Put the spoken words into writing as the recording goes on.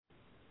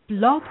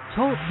Blog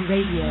Talk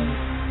Radio.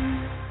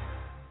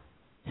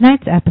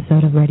 Tonight's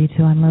episode of Ready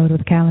to Unload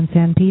with Cal and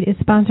Sanpete is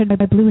sponsored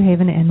by Blue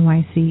Haven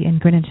NYC in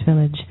Greenwich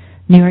Village,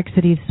 New York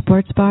City's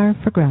sports bar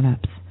for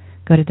grown-ups.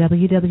 Go to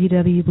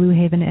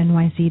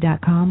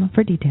www.bluehavennyc.com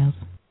for details.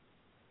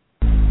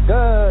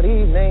 Good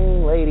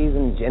evening, ladies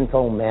and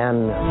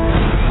gentlemen.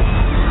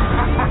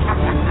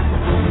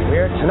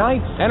 We're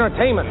tonight's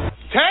entertainment.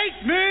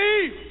 Take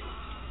me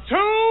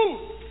to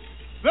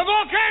the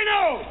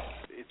volcano!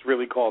 It's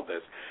really called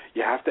this.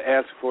 You have to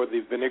ask for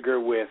the vinegar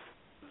with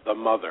the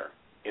mother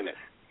in it.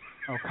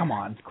 Oh, come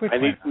on. Quit.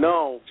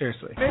 No.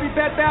 Seriously. Maybe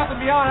Bed Bath &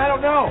 Beyond, I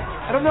don't know.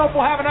 I don't know if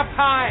we'll have enough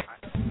time.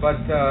 But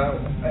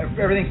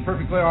everything's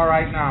perfectly all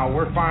right now.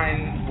 We're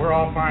fine. We're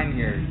all fine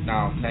here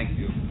now. Thank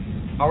you.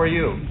 How are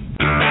you?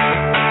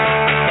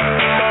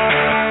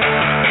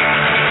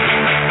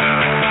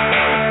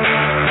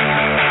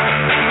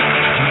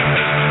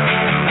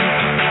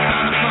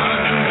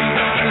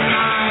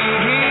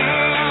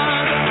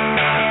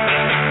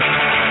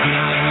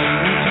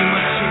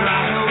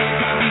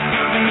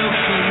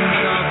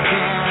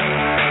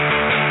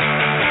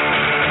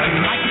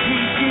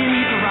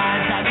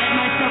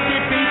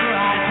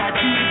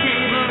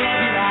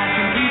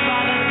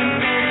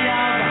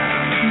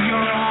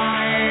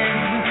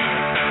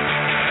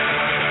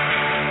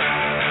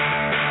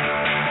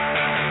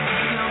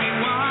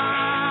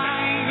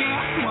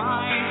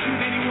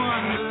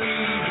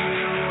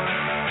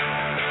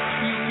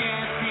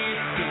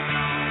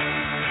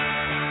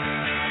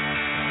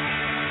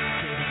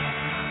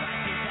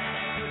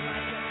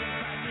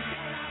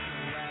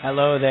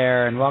 Hello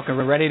there, and welcome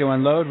to Ready to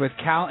Unload with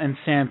Cal and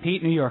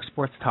Sanpete, New York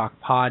Sports Talk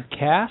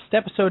Podcast,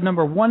 episode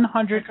number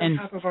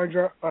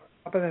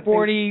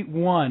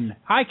 141.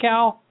 Hi,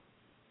 Cal.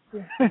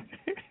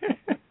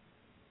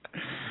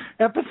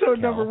 Episode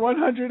number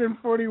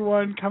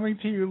 141, coming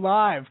to you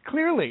live,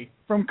 clearly,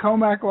 from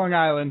Comac, Long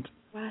Island,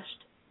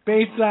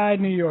 Bayside,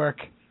 New York,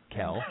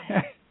 Cal.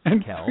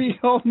 and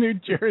Freehold, New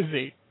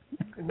Jersey.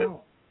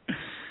 No.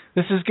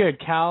 This is good.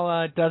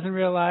 Cal doesn't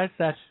realize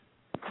that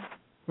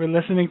we're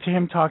listening to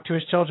him talk to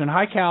his children.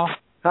 Hi, Cal.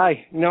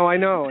 Hi. No, I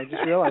know. I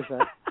just realized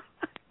that.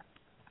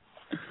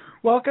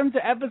 Welcome to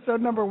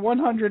episode number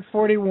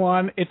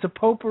 141. It's a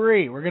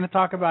potpourri. We're going to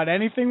talk about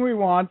anything we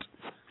want,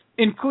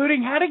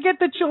 including how to get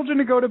the children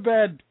to go to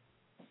bed.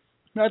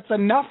 That's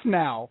enough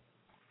now.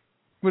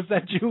 Was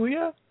that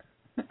Julia?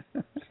 No,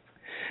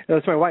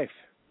 that's my wife.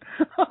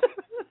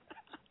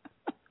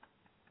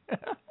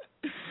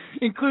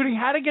 Including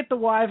how to get the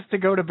wives to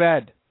go to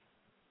bed.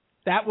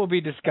 That will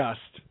be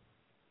discussed.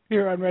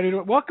 Here on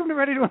welcome to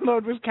Ready to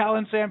Unload with Cal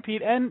and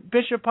Sanpete and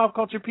Bishop Pop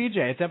Culture PJ.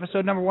 It's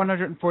episode number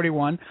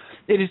 141.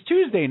 It is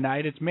Tuesday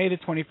night. It's May the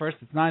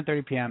 21st. It's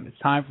 9:30 p.m. It's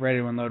time for Ready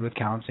to Unload with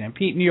Cal and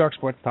Sanpete, New York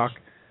Sports Talk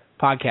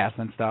podcast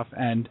and stuff.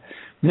 And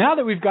now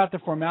that we've got the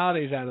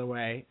formalities out of the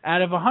way,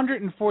 out of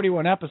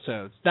 141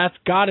 episodes, that's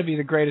got to be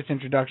the greatest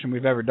introduction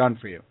we've ever done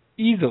for you.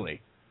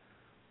 Easily.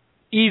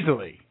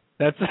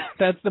 That's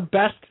the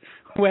best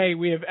way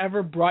we have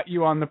ever brought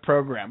you on the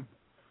program.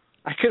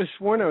 I could have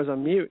sworn I was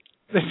on mute.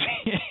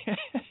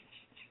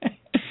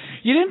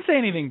 You didn't say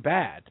anything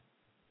bad.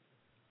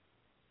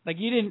 Like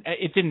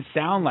it didn't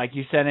sound like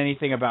you said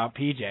anything about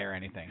PJ or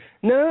anything.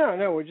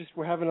 No.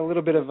 We're having a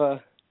little bit of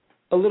a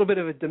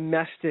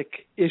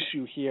domestic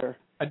issue here.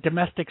 A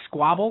domestic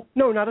squabble?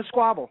 No, not a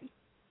squabble.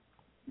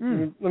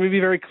 Let me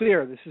be very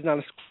clear. This is not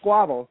a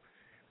squabble.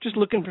 Just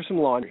looking for some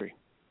laundry.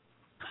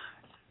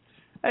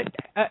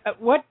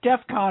 What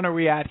DEFCON are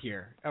we at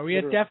here? Are we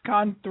at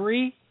DEFCON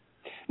 3?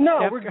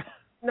 No,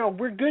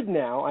 we're good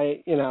now.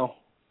 I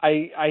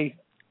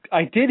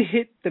did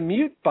hit the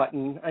mute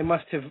button. I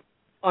must have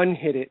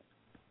unhit it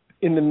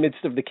in the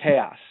midst of the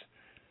chaos.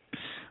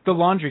 The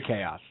laundry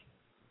chaos.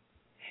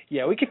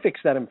 Yeah, we can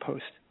fix that in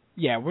post.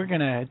 Yeah,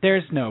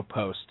 there's no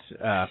post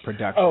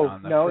production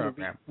on the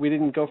program. We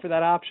didn't go for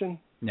that option?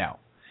 No.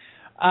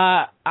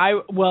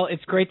 Well,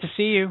 it's great to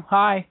see you.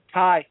 Hi,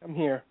 I'm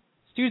here.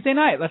 It's Tuesday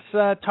night. Let's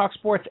talk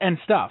sports and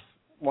stuff.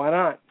 Why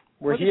not?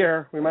 We're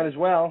here. We might as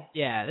well.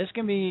 Yeah, this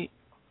can be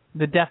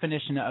the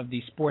definition of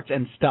the sports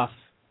and stuff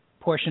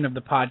portion of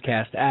the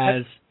podcast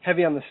as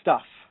heavy on the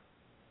stuff.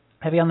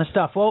 Heavy on the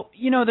stuff. Well,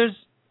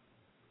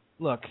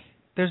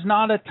 there's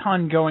not a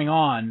ton going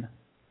on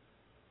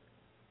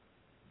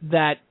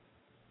that,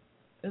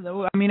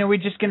 are we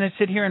just going to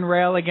sit here and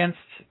rail against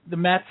the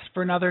Mets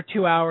for another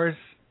 2 hours?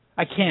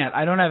 I can't.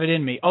 I don't have it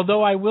in me.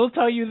 Although I will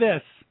tell you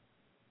this.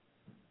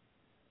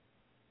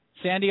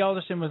 Sandy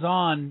Alderson was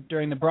on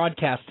during the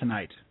broadcast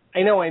tonight.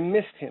 I know, I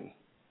missed him.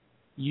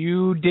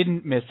 You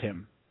didn't miss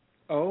him.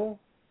 Oh?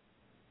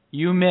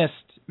 You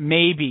missed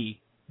maybe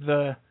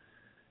the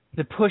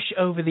push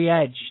over the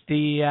edge,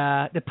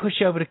 the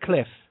push over the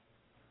cliff.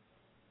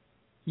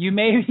 You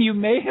may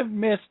have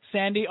missed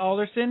Sandy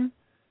Alderson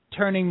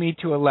turning me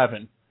to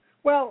 11.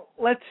 Well,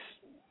 let's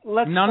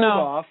hold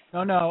off.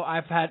 No,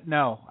 I've had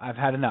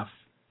enough.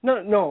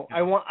 No.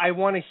 I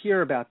want to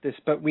hear about this,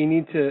 but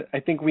I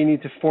think we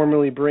need to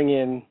formally bring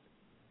in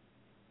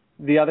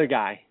the other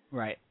guy.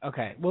 Right.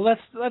 Okay. Well,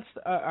 let's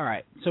all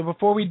right. So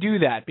before we do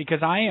that, because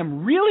I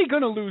am really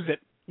going to lose it.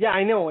 Yeah,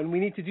 I know, and we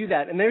need to do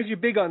that. And there's your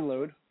big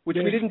unload, which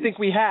we didn't think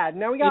we had.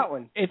 Now we got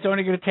one. It's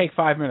only going to take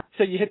 5 minutes.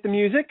 So you hit the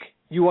music,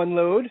 you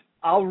unload,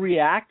 I'll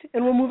react,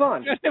 and we'll move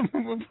on.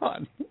 We'll move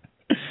on.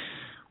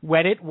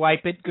 Wet it,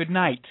 wipe it, good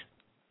night.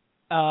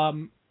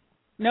 No,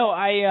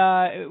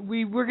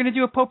 we're going to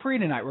do a potpourri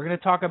tonight. We're going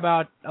to talk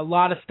about a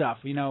lot of stuff.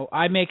 You know,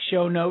 I make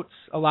show notes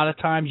a lot of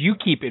times. You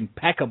keep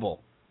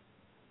impeccable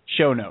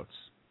show notes,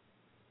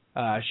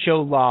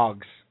 show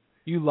logs.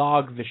 You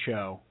log the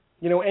show.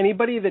 You know,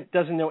 anybody that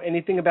doesn't know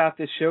anything about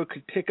this show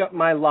could pick up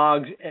my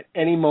logs at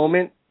any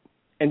moment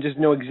and just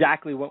know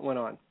exactly what went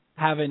on.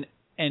 Have an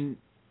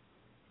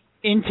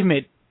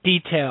intimate,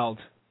 detailed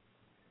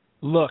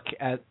look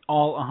at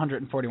all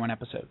 141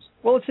 episodes.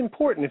 Well, it's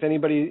important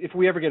if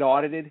we ever get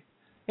audited.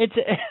 It's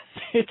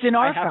an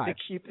archive. I have to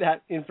keep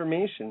that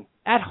information.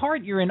 At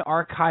heart, you're an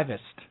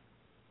archivist.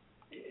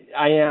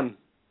 I am.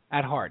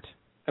 At heart.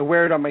 I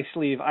wear it on my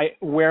sleeve. I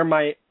wear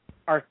my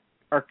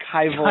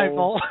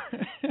archival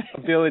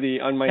ability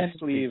on my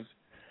sleeve.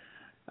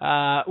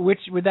 Which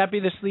would that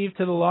be the sleeve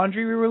to the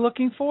laundry we were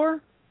looking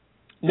for?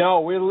 No,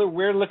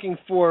 we're looking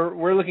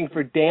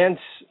for dance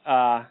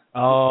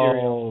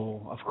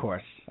material. Of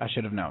course. I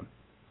should have known.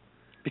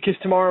 Because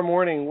tomorrow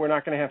morning we're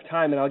not going to have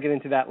time, and I'll get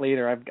into that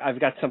later. I've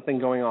got something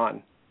going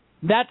on.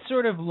 That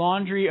sort of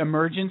laundry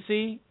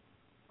emergency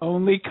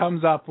only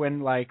comes up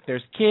when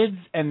there's kids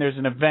and there's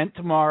an event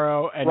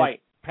tomorrow and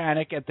right.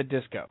 Panic at the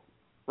disco.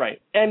 Right.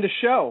 And a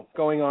show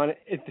going on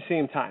at the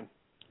same time.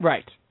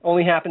 Right.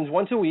 Only happens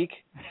once a week.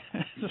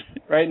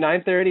 Right,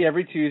 9:30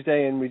 every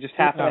Tuesday, and we just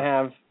happen to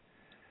have.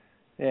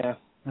 Yeah.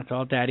 That's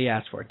all Daddy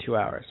asked for, 2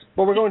 hours.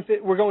 Well, we're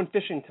going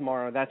fishing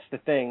tomorrow. That's the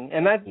thing,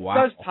 and that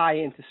does tie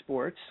into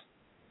sports.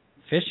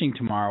 Fishing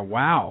tomorrow.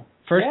 Wow.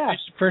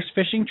 First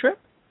fishing trip?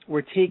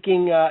 We're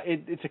taking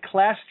it's a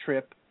class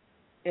trip,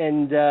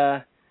 and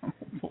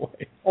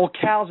old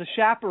Cal's a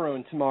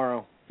chaperone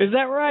tomorrow. Is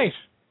that right?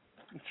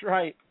 That's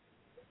right.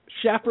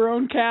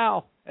 Chaperone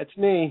Cal. That's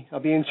me. I'll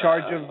be in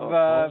charge of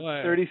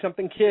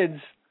 30-something kids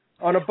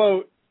on a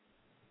boat.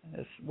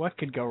 What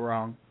could go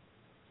wrong?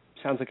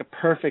 Sounds like a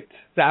perfect.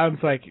 Sounds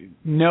like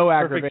no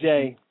perfect aggravation.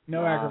 Day.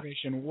 No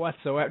aggravation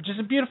whatsoever. Just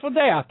a beautiful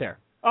day out there.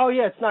 Oh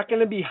yeah, it's not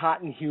going to be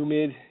hot and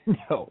humid.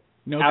 No.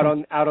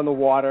 Out on the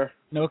water.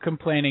 No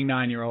complaining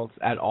 9-year-olds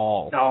at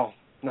all.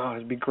 No,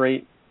 it'd be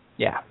great.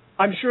 Yeah.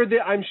 I'm sure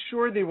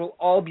they will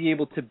all be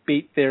able to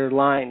bait their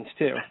lines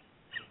too,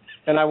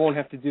 and I won't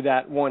have to do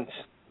that once.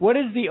 What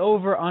is the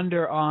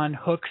over/under on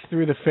hooks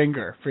through the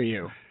finger for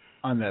you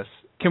on this?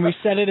 Can we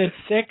set it at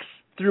 6?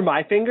 Through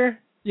my finger?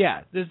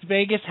 Yeah. Does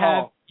Vegas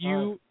have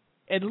you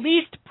at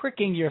least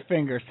pricking your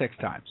finger 6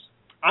 times?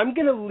 I'm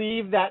going to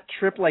leave that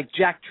trip like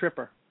Jack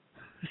Tripper.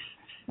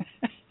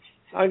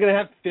 I'm going to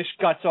have fish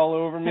guts all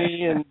over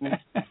me, and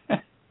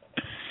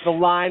the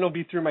line will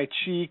be through my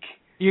cheek.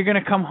 You're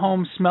going to come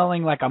home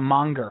smelling like a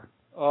monger.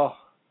 Oh.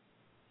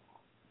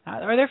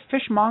 Are there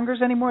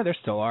fishmongers anymore? There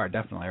still are,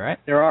 definitely, right?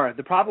 There are.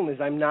 The problem is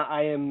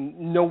I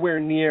am nowhere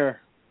near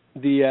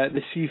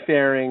the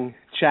seafaring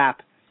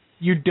chap.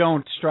 You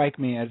don't strike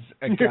me as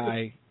a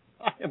guy.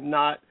 I am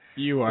not.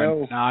 You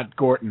are not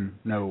Gorton,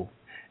 no.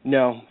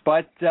 No,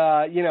 but,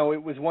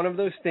 it was one of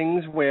those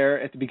things where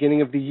at the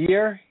beginning of the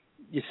year,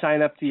 you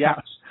sign up to you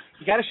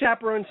got to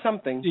chaperone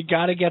something. You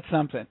got to get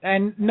something.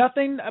 And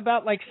nothing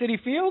about,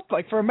 Citi Field?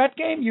 Like, for a Met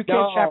game, you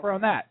can't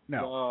chaperone that.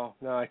 No,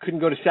 I couldn't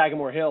go to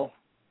Sagamore Hill.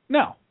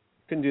 No.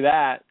 Couldn't do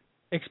that.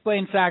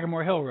 Explain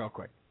Sagamore Hill real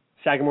quick.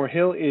 Sagamore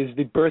Hill is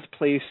the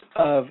birthplace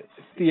of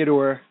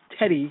Theodore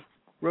Teddy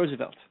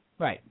Roosevelt.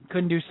 Right.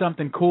 Couldn't do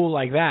something cool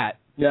like that.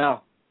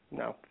 No.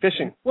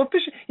 Fishing. Well,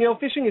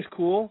 fishing is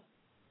cool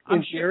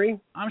in theory.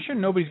 I'm sure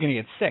nobody's going to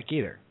get sick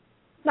either.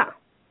 No.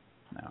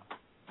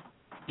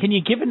 Can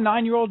you give a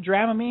 9-year-old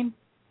Dramamine?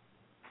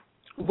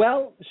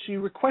 Well, she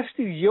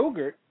requested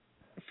yogurt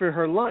for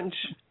her lunch.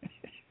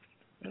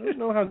 I don't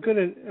know how good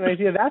an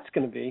idea that's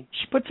going to be.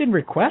 She puts in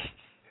requests?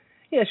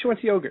 Yeah, she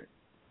wants yogurt.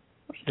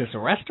 Is this a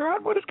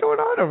restaurant? What is going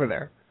on over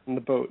there? In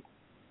the boat.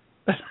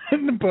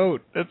 In the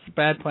boat. That's a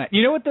bad plan.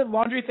 You know what the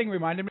laundry thing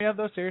reminded me of,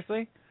 though,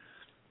 seriously?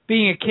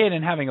 Being a kid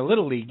and having a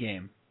Little League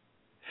game.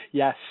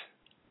 Yes.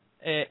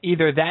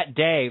 Either that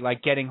day,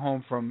 like getting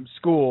home from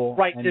school.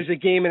 Right, there's a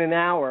game in an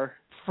hour.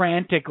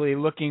 Frantically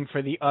looking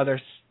for the other,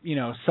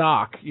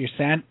 sock, your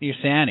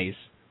sannies.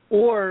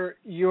 Or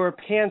your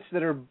pants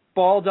that are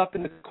balled up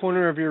in the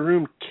corner of your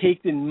room,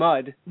 caked in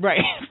mud. Right,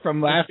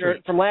 from last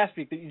week. From last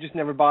week that you just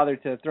never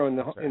bothered to throw in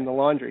the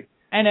laundry.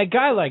 And a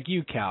guy like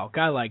you, Cal, a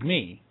guy like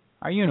me,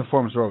 our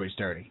uniforms were always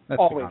dirty.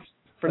 Always,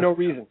 for no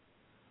reason.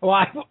 Well,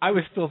 I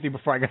was filthy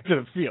before I got to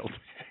the field.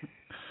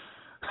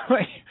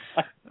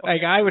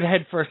 like I would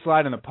head first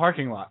slide in the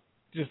parking lot,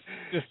 just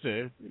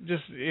to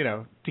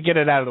get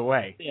it out of the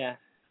way. Yeah,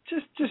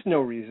 just no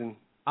reason.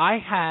 I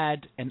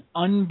had an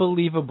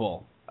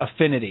unbelievable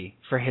affinity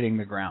for hitting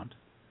the ground.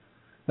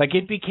 Like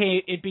it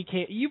became.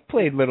 You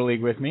played Little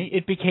League with me.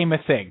 It became a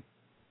thing.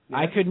 Yeah.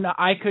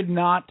 I could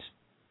not.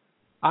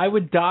 I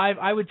would dive.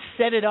 I would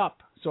set it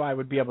up so I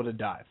would be able to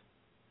dive.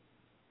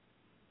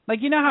 Like,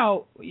 you know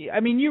how, I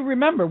mean, you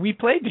remember we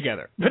played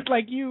together, but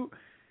like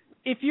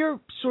if you're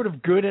sort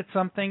of good at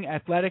something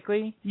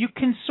athletically, you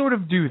can sort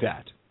of do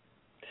that.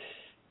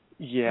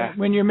 Yeah.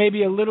 When you're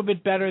maybe a little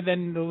bit better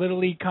than the Little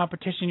League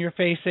competition you're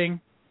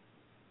facing.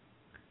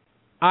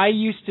 I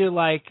used to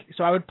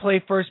so I would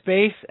play first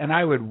base and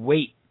I would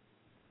wait.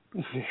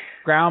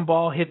 Ground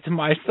ball hit to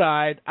my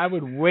side. I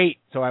would wait,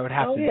 so I would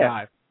have to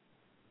dive.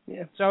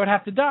 Yeah. So I would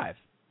have to dive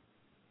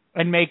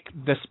and make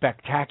the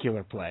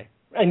spectacular play.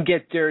 And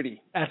get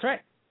dirty. That's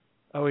right.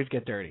 Always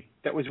get dirty.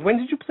 When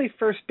did you play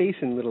first base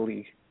in Little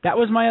League? That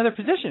was my other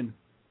position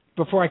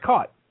before I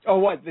caught. Oh,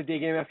 what, the day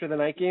game after the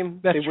night game?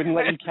 They wouldn't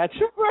let you catch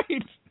it?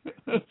 Right.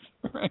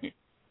 That's right.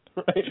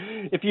 Right.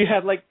 If you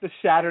had the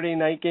Saturday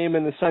night game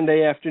and the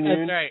Sunday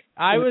afternoon. That's right.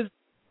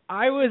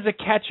 I was a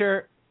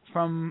catcher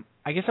from,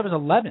 I guess I was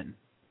 11.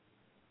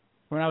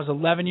 When I was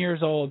 11 years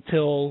old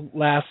till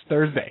last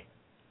Thursday.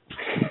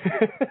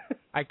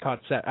 I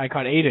caught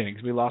 8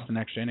 innings. We lost an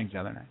extra innings the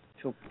other night.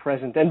 Till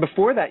present. And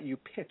before that, you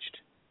pitched.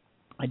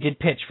 I did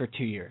pitch for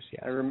 2 years,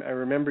 yes. I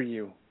remember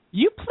you.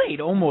 You played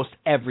almost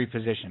every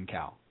position,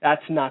 Cal.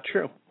 That's not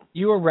true.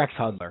 You were Rex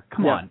Hudler.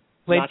 Come on.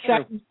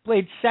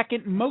 Played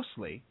second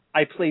mostly.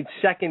 I played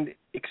second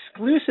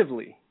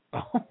exclusively.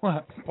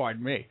 Oh,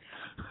 pardon me.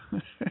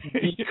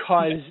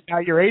 Because now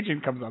your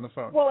agent comes on the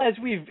phone. Well, as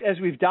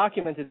we've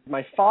documented,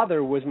 my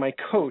father was my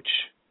coach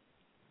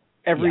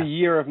every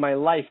year of my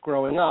life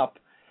growing up,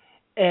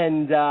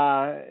 and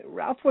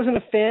Ralph wasn't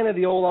a fan of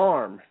the old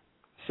arm,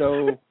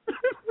 so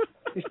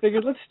he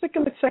figured let's stick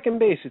him at second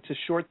base. It's a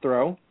short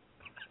throw.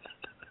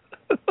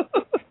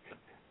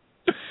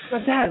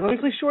 Dad, let me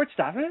play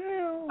shortstop.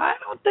 I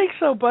don't think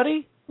so,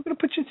 buddy. We're going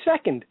to put you at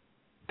second.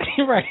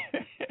 Right.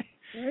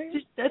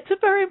 That's a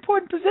very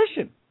important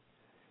position.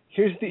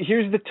 Here's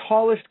the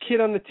tallest kid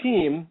on the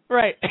team.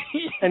 Right.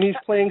 And he's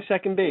playing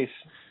second base.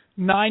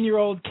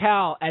 9-year-old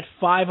Cal at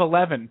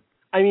 5'11".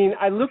 I mean,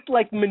 I looked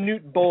like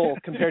Manute Bol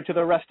compared to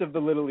the rest of the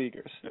Little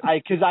Leaguers.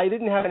 Because I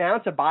didn't have an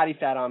ounce of body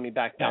fat on me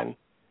back then.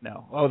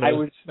 No. Oh,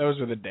 those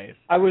were the days.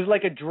 I was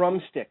like a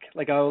drumstick,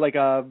 like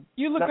a.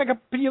 You look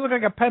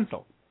like a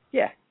pencil.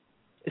 Yeah,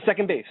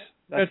 second base.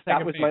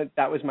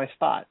 That was my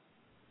spot.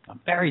 A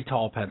very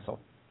tall pencil.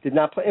 Did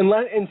not play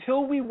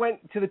until we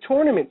went to the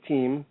tournament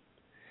team.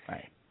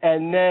 Right.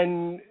 And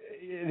then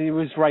it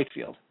was right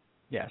field.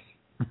 Yes.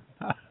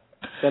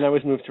 Then I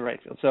was moved to right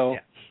field. So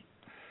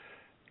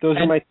those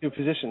are my two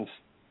positions.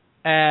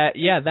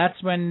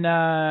 That's when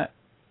I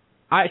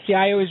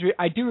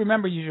do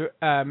remember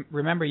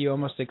you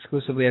almost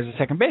exclusively as a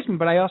second baseman,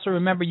 but I also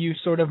remember you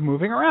sort of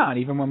moving around.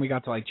 Even when we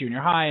got to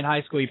junior high and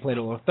high school, you played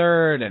a little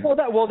third. And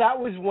that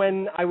was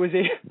when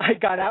I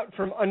got out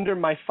from under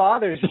my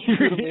father's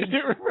tutelage.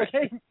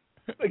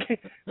 Okay.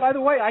 By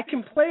the way, I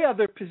can play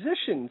other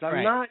positions.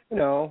 I'm not,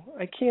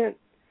 I can't.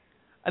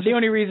 The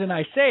only reason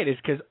I say it is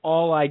because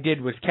all I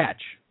did was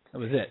catch. That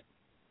was it.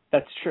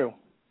 That's true.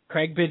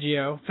 Craig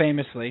Biggio,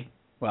 famously,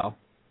 well,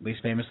 at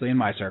least famously in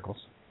my circles,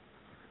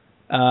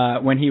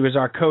 when he was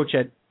our coach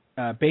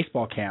at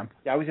baseball camp.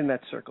 Yeah, I was in that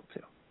circle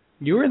too.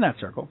 You were in that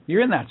circle.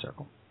 You're in that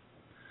circle.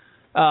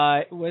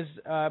 It was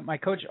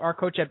our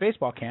coach at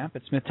baseball camp,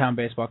 at Smithtown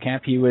Baseball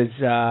Camp. He was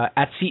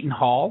at Seton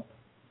Hall,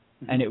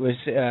 and it was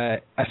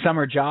a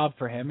summer job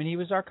for him, and he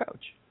was our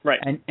coach. Right.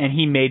 And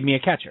he made me a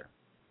catcher.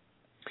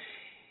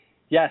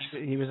 Yes.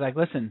 He was like,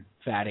 listen,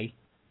 fatty.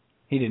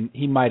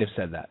 He might have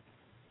said that.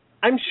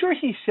 I'm sure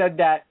he said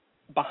that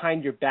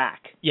behind your back.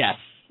 Yes.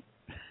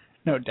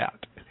 No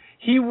doubt.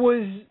 He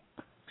was.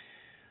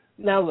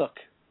 Now look,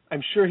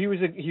 I'm sure he was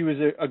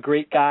a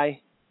great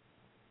guy,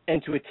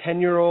 and to a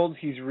 10-year-old,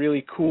 he's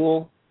really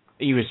cool.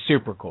 He was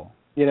super cool.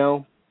 This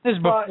is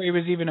before he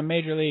was even a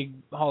Major League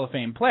Hall of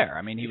Fame player.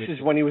 I mean, this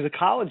is when he was a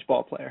college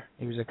ball player.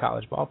 He was a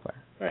college ball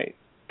player. Right.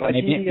 But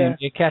maybe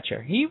a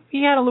catcher. He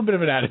had a little bit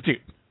of an attitude.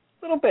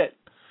 A little bit.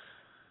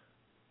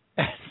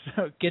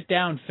 So get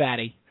down,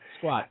 fatty.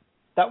 Squat.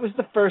 That was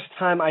the first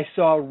time I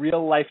saw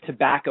real-life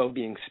tobacco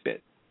being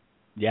spit.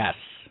 Yes.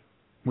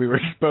 We were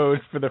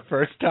exposed for the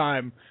first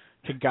time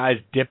to guys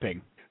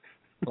dipping.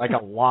 Like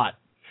a lot.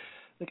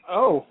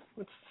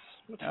 What's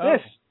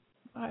this?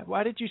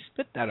 Why did you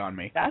spit that on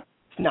me? That's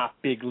not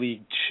big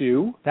league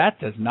chew. That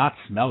does not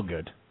smell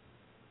good.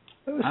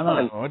 It was I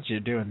don't know what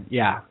you're doing.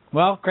 Yeah.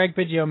 Well, Craig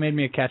Biggio made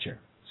me a catcher,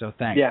 so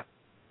thanks. Yeah.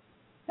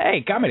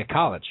 Hey, got me to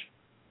college.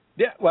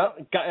 Yeah, well,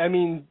 I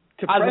mean,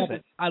 I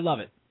love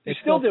it. You're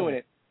still doing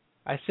it.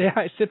 I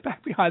sit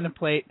back behind the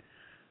plate.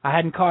 I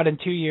hadn't caught in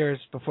 2 years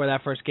before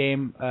that first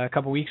game a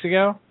couple weeks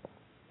ago.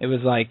 It was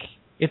like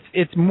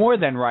it's more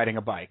than riding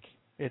a bike.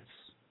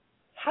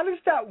 How does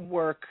that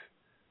work?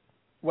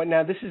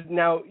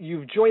 Now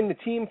you've joined the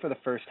team for the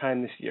first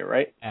time this year,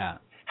 right? Yeah.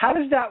 How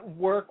does that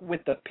work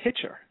with the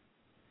pitcher?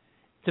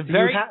 Do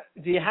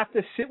you have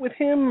to sit with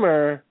him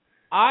or?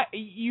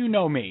 You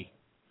know me.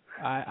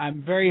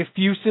 I'm very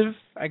effusive.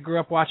 I grew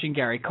up watching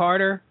Gary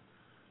Carter.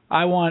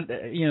 I want,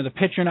 the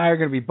pitcher and I are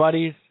going to be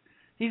buddies.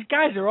 These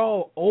guys are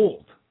all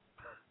old.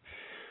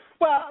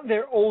 Well,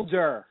 they're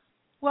older.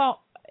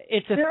 Well,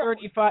 It's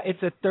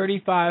a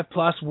 35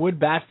 plus wood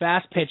bat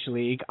fast pitch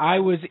league. I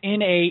was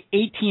in a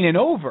 18 and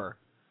over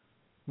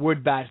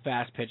wood bat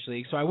fast pitch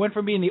league, so I went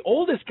from being the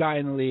oldest guy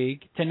in the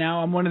league to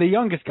now I'm one of the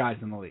youngest guys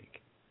in the league.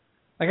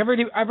 Like I've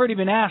already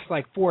been asked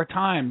like 4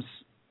 times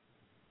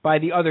by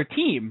the other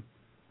team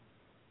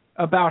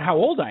about how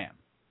old I am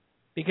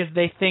because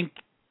they think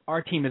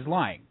our team is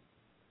lying.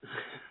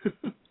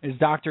 Is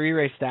Dr.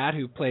 Erestat,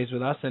 who plays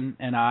with us,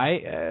 and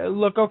I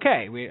look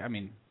okay.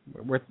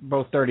 We're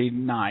both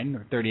 39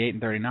 or 38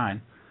 and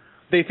 39.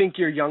 They think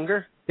you're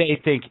younger? They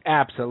think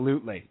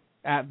absolutely.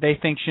 They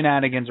think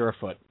shenanigans are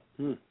afoot.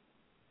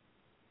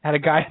 Had a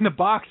guy in the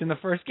box in the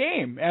first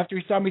game after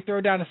he saw me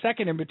throw down a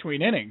second in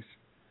between innings.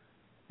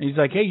 And he's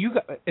like, hey,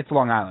 it's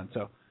Long Island,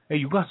 so, hey,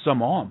 you got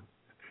some on.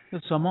 You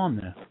got some on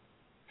there.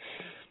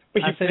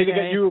 But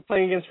you were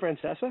playing against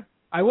Francesa?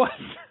 I was.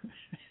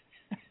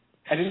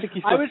 I didn't think he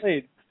still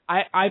played.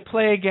 I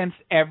play against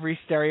every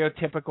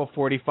stereotypical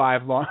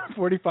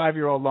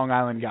 45-year-old Long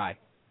Island guy.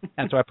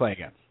 That's what I play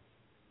against.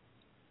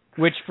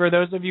 Which, for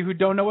those of you who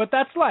don't know what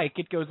that's like,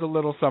 it goes a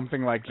little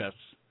something like this.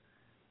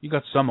 You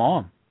got some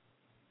on.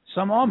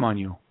 Some on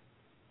you.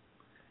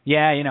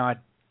 Yeah, I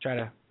try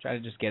to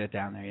just get it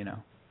down there,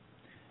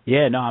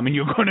 Yeah, no,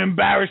 you're going to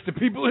embarrass the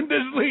people in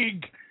this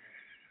league.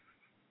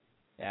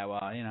 Yeah,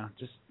 well,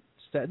 just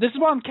this is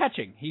what I'm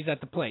catching. He's at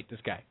the plate,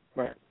 this guy.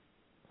 Right.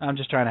 I'm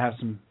just trying to have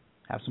some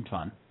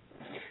fun.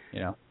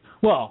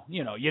 Well,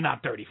 you're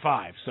not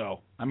 35, so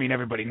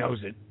everybody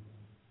knows it.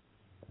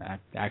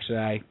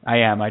 Actually, I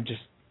am. This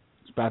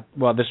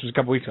was a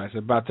couple weeks ago. I was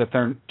about to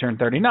turn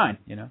 39.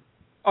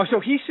 Oh,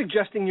 so he's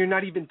suggesting you're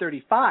not even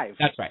 35.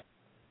 That's right.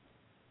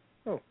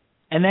 Oh.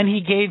 And then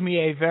he gave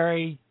me a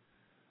very,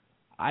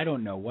 I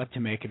don't know what to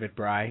make of it,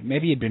 Bri.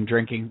 Maybe he'd been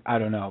drinking. I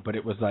don't know, but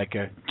it was like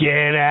a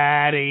get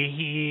out of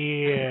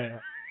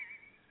here.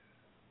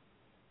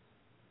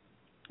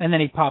 And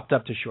then he popped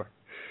up to shore.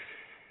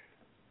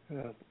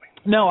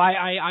 No,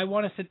 I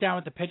want to sit down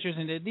with the pitchers,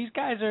 and these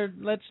guys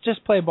let's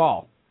just play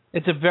ball.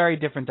 It's a very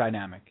different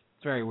dynamic.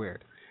 It's very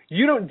weird. Do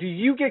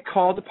you get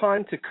called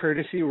upon to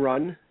courtesy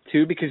run,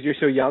 too, because you're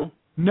so young?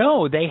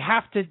 No, they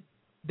have to.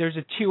 There's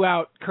a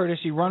 2-out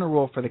courtesy runner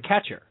rule for the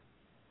catcher,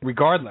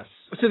 regardless.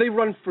 So they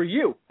run for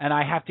you? And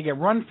I have to get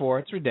run for.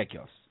 It's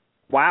ridiculous.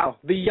 Wow.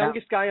 The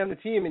youngest guy on the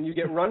team, and you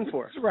get run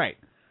for. That's right.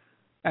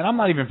 And I'm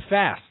not even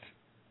fast.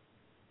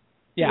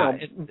 Yeah.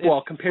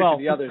 Compared to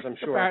the others, I'm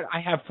sure.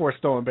 I have 4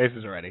 stolen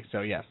bases already,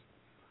 so yes.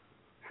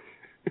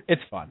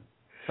 It's fun.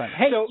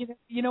 Hey, so,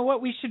 you know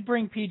what? We should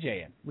bring PJ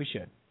in. We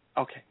should.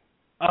 Okay.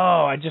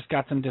 Oh, I just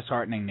got some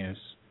disheartening news.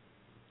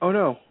 Oh,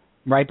 no.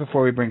 Right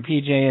before we bring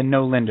PJ in,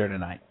 no Linder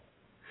tonight.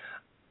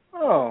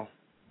 Oh.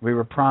 We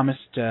were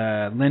promised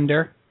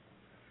Linder.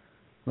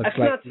 That's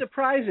not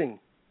surprising.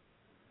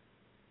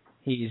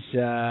 He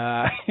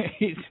says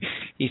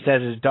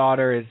his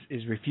daughter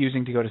is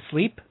refusing to go to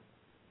sleep.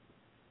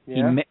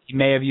 Yeah. He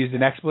may have used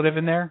an expletive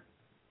in there.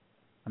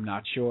 I'm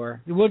not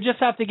sure. We'll just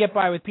have to get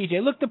by with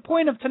PJ. Look, the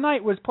point of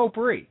tonight was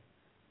potpourri.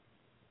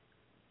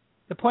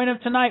 The point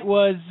of tonight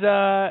was,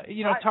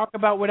 talk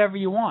about whatever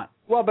you want.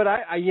 Well, but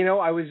I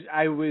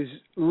was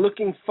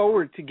looking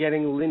forward to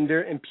getting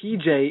Linder and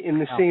PJ in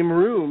the same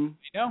room.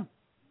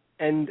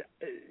 And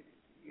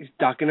he's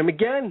ducking him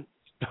again.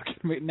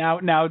 Now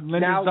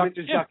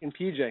Linder's ducking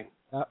PJ.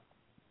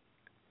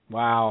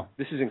 Wow.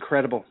 This is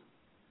incredible.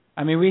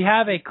 We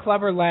have a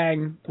Clubber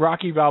Lang,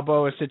 Rocky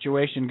Balboa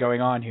situation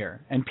going on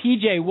here. And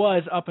PJ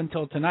was, up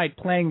until tonight,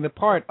 playing the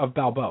part of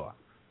Balboa.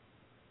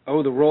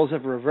 Oh, the roles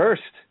have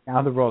reversed.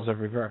 Now the roles have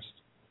reversed.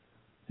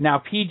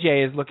 Now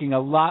PJ is looking a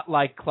lot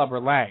like Clubber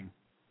Lang,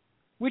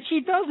 which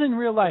he does in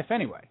real life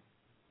anyway.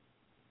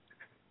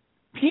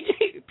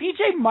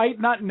 PJ might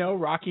not know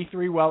Rocky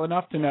III well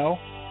enough to know.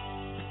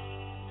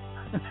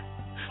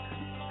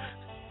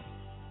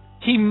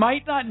 He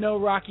might not know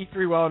Rocky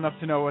III well enough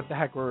to know what the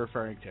heck we're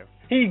referring to.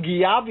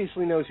 He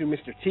obviously knows who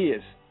Mr. T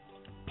is.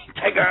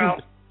 Hey, girl.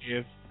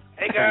 Yes.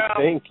 Hey, girl. I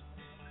think.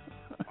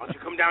 Why don't you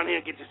come down here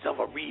and get yourself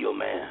a real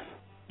man?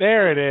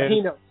 There it is.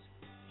 He knows.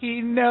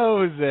 He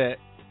knows it.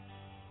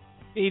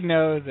 He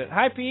knows it.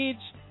 Hi, Peach.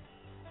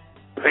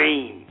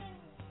 Pain.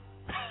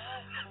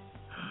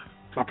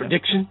 My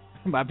prediction?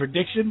 My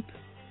prediction?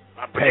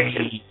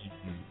 Pain.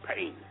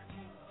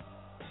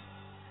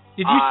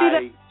 Did you see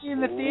that in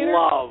the theater?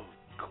 I love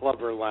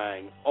Clubber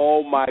Lang.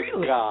 Oh, my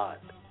God.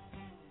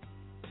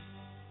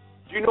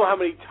 Do you know how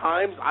many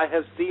times I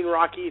have seen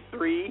Rocky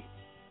III?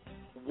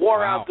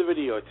 Wore out the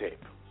videotape.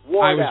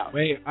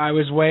 I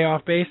was way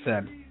off base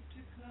then.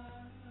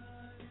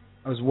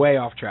 I was way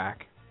off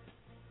track.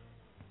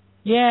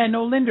 Yeah,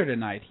 no Linder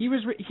tonight. He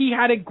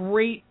had a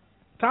great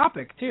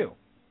topic too.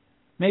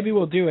 Maybe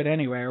we'll do it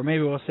anyway, or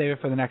maybe we'll save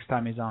it for the next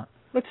time he's on.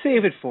 Let's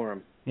save it for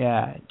him.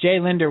 Yeah, Jay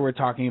Linder, we're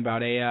talking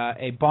about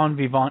a bon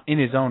vivant in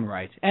his own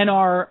right, and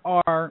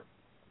our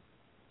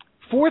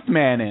fourth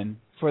man in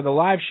for the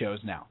live shows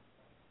now.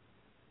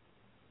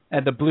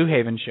 At the Blue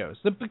Haven shows.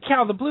 The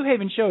Blue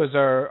Haven shows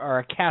are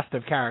a cast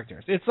of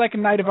characters. It's like a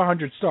night of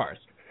 100 stars.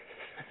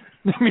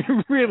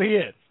 It really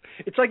is.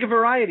 It's like a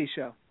variety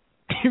show.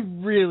 It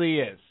really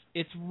is.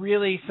 It's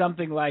really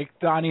something like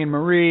Donnie and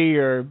Marie,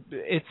 or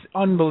it's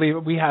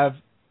unbelievable. We have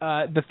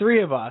the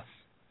three of us,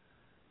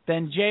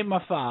 then Jay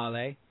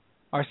Mafale,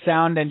 our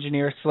sound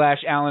engineer /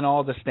 Alan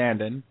Alda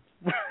stand-in.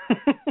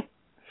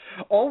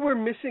 All we're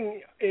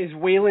missing is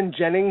Waylon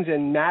Jennings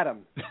and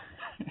Madam.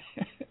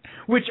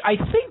 Which I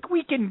think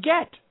we can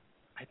get.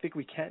 I think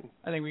we can.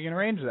 I think we can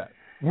arrange that.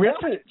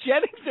 Waylon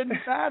Jennings and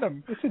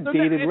Madam. It's a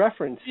dated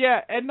reference.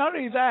 Yeah, and not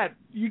only that,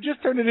 you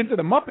just turned it into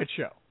the Muppet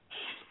Show.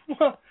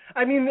 Well,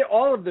 I mean,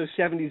 all of those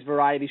 70s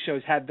variety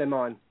shows had them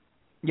on.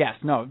 Yes,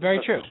 no,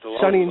 very true.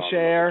 Sonny and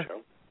Cher.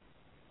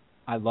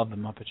 I love the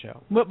Muppet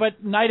Show.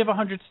 But Night of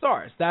 100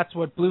 Stars, that's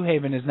what Blue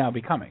Haven is now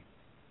becoming.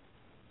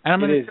 And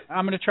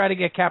I'm gonna try to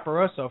get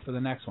Caparoso for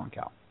the next one,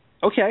 Cal.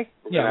 Okay.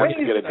 We're gonna have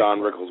to get a Don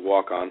Rickles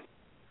walk on.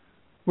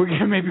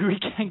 Maybe we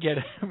can get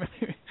it.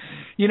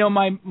 You know,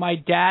 my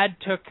dad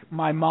took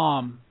my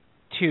mom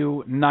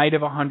to Night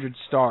of 100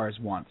 Stars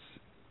once.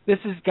 This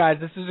is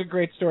a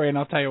great story, and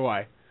I'll tell you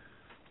why.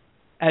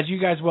 As you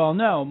guys well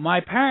know, my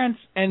parents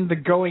and the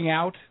going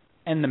out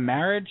and the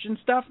marriage and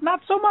stuff,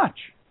 not so much.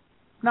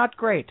 Not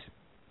great.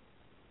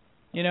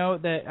 You know,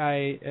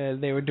 that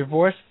they were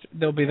divorced.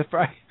 They'll be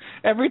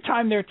every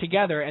time they're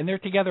together, and they're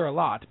together a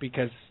lot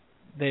because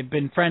they've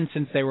been friends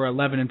since they were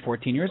 11 and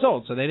 14 years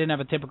old, so they didn't have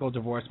a typical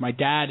divorce. My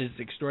dad is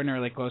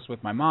extraordinarily close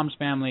with my mom's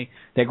family.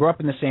 They grew up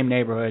in the same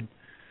neighborhood.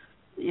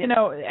 You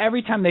know,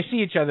 every time they see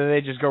each other,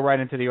 they just go right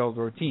into the old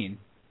routine.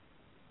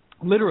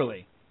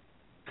 Literally.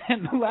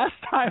 And the last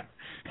time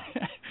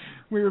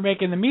we were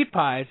making the meat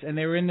pies, and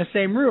they were in the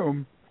same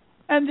room,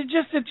 and it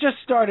just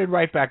started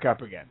right back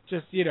up again.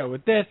 Just, you know,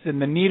 with this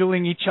and the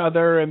needling each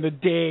other and the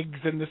digs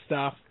and the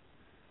stuff.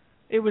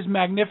 It was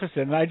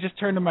magnificent. And I just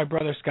turned to my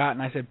brother Scott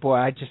and I said, boy,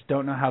 I just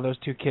don't know how those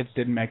two kids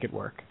didn't make it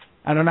work.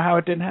 I don't know how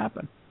it didn't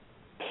happen.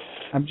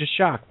 I'm just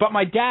shocked. But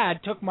my dad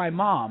took my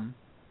mom.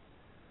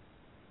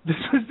 This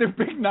was their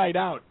big night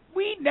out.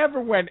 We never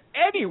went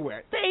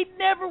anywhere. They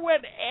never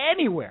went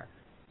anywhere.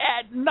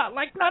 Not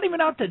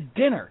even out to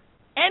dinner.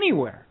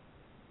 Anywhere.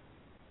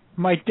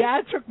 My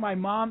dad took my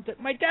mom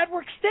my dad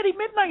worked steady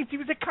midnights. He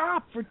was a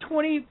cop for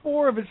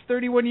 24 of his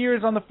 31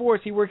 years on the force.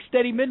 He worked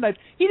steady midnights.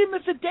 He didn't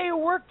miss a day of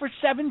work for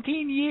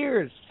 17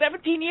 years.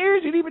 17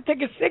 years, he didn't even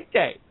take a sick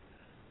day,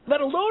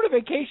 let alone a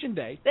vacation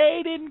day. They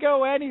didn't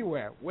go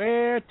anywhere.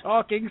 We're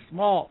talking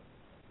small.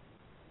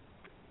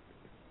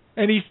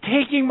 And he's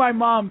taking my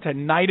mom to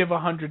Night of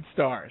 100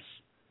 Stars,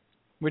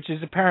 which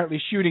is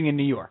apparently shooting in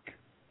New York.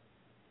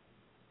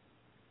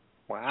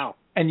 Wow.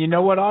 And you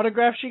know what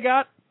autograph she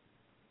got?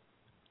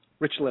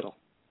 Rich Little.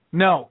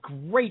 No,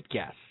 great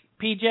guess.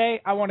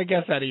 PJ, I want to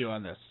guess out of you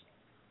on this.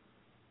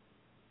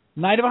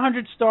 Night of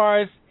 100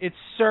 Stars, it's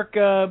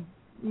circa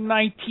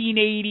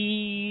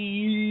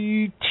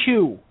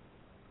 1982.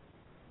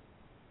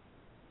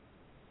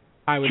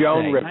 I would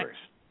Joan say. Rivers.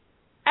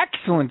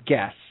 Excellent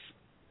guess.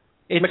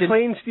 It's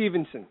McLean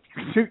Stevenson.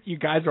 You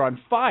guys are on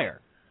fire.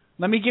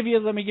 Let me give you a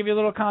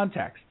little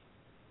context.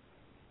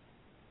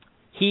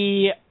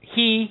 He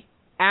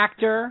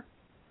actor,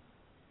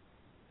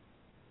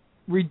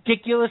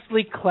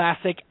 ridiculously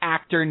classic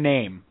actor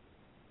name.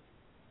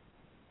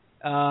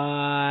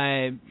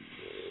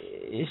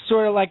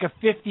 Sort of like a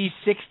 50s,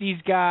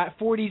 60s guy,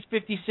 40s,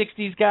 50s,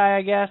 60s guy,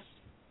 I guess.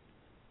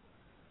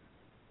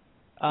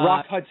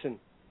 Rock Hudson.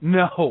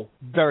 No,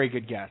 very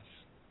good guess.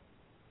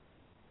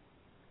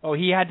 Oh,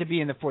 he had to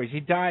be in the 40s. He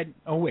died.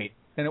 Oh, wait,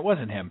 then it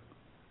wasn't him.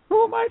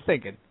 Who am I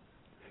thinking?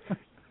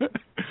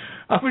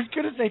 I was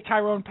going to say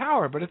Tyrone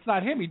Power, but it's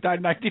not him. He died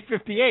in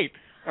 1958.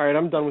 All right,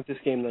 I'm done with this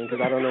game then because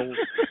I don't know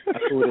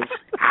who it is.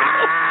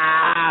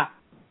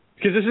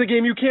 Because this is a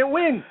game you can't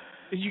win.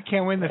 You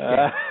can't win this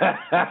game.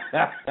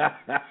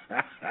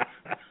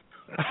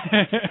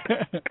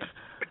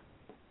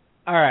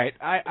 All right,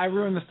 I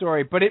ruined the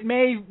story, but it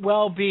may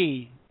well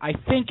be. I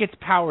think it's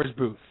Powers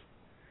Booth.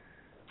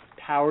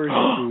 Powers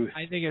Booth.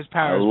 I think it's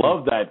Powers I Booth.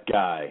 love that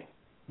guy.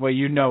 Well,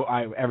 you know,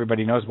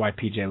 everybody knows why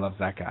PJ loves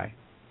that guy.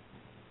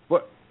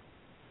 What?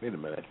 Wait a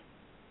minute.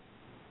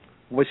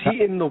 Was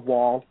he in The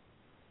Wall?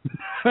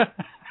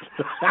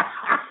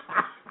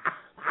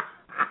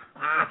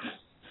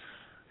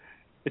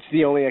 It's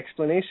the only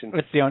explanation.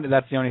 That's the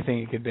only thing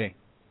it could be.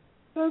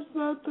 That's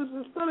not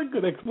a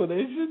good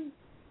explanation.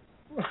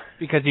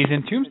 Because he's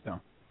in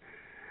Tombstone.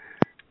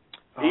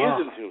 He is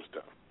in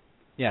Tombstone.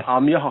 Yes.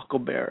 I'm your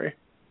Huckleberry.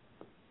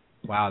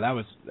 Wow, that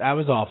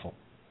was awful.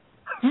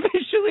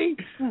 Visually,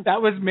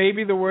 that was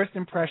maybe the worst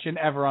impression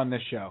ever on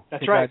this show.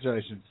 That's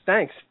Congratulations. Right.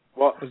 Thanks.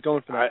 Well, I was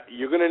going for that.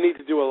 You're going to need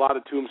to do a lot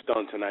of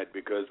Tombstone tonight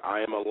because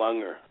I am a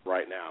lunger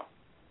right now.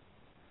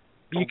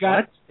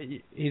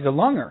 He's a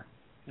lunger.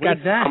 What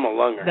is that? I'm a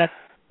lunger.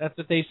 That's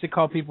what they used to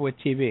call people with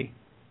TB.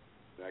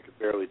 I could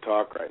barely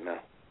talk right now.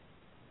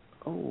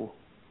 Oh.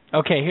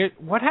 Okay,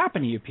 what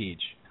happened to you,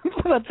 Peach?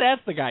 Let's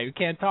ask the guy who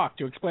can't talk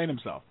to explain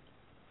himself.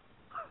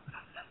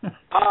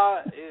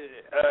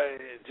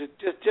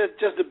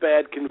 Just a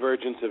bad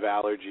convergence of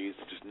allergies,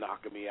 just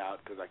knocking me out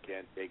because I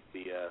can't take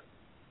the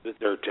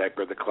Zyrtec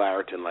or the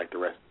Claritin like the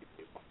rest of the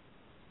people.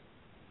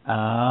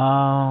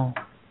 Oh.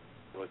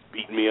 So it's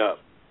beating me up.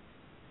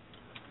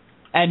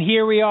 And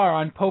here we are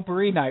on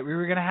Potpourri night. We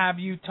were going to have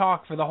you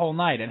talk for the whole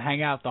night and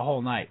hang out the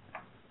whole night.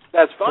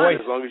 That's fine,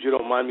 as long as you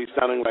don't mind me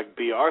sounding like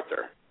B.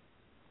 Arthur.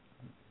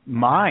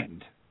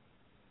 Mind?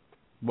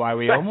 Why,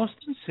 we almost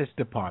insist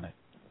upon it.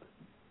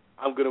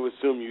 I'm going to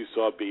assume you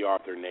saw B.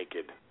 Arthur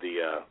naked,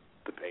 the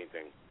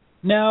painting.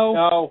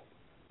 No.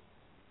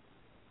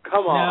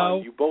 Come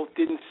on, you both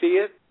didn't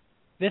see it?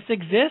 This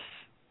exists?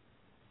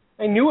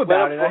 I knew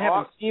about it. I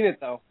haven't seen it,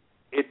 though.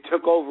 It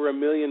took over $1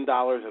 million at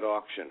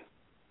auction.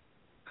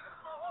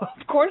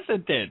 Of course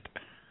it did.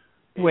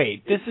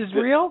 Wait, this is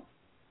real?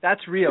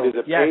 That's real. It is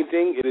a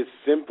painting. It is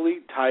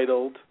simply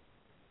titled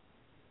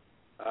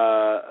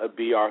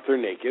B. Arthur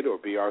Naked or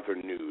B. Arthur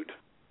Nude.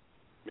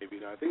 Maybe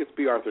not. I think it's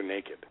B. Arthur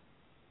Naked.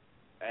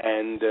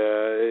 And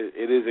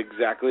it is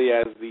exactly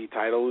as the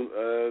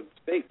title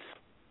states.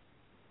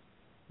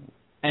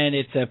 And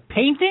it's a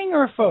painting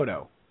or a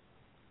photo?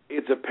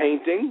 It's a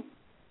painting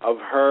of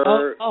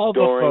her of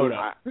during... a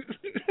photo.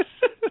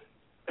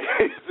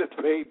 It's a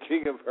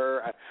painting of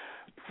her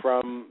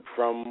from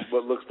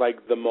what looks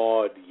like the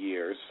Maud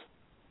years.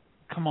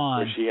 Come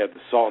on. Where she had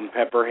the salt and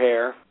pepper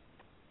hair.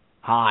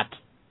 Hot.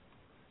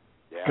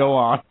 Yeah. Go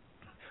on.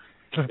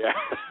 Yeah.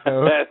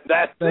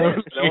 That's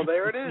it. So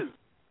there it is.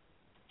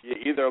 You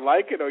either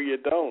like it or you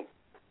don't.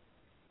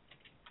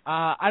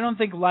 I don't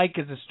think like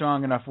is a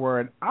strong enough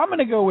word. I'm going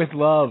to go with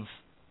love.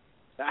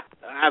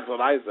 That's what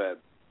I said.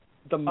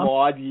 The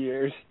Maud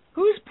years.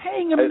 Who's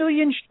paying $1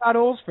 million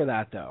shadows for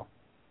that, though?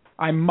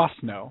 I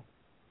must know.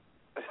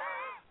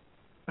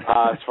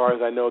 As far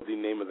as I know, the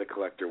name of the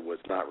collector was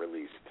not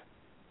released.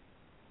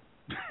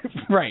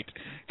 Right.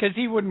 Because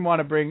he wouldn't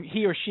want to bring,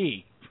 he or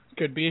she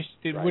could be,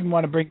 wouldn't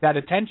want to bring that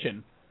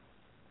attention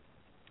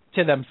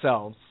to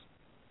themselves.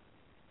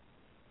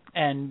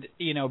 And,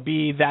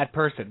 be that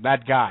person,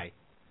 that guy.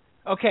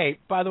 Okay,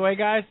 by the way,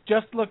 guys,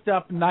 just looked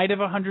up Night of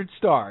 100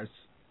 Stars.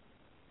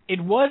 It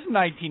was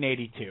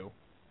 1982,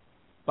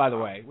 by the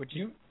way, which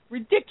is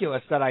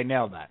ridiculous that I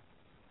nailed that.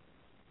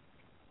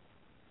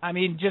 I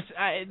mean,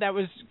 that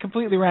was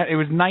completely random. It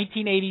was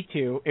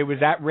 1982. It was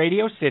at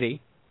Radio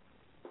City.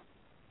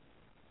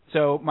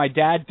 So my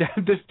dad,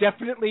 this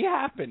definitely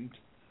happened.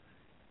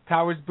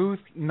 Powers Booth,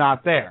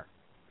 not there.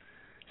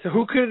 So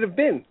who could it have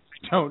been?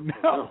 I don't know.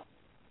 No.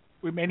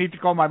 We may need to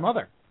call my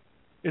mother.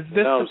 Is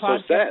this the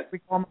podcast sad. we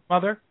call my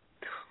mother?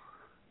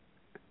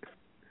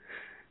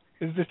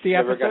 Is this the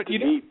never episode? Got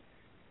to meet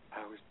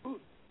Powers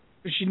Booth.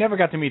 She never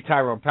got to meet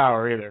Tyrone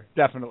Power either.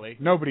 Definitely,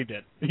 nobody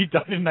did. He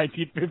died in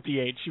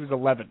 1958. She was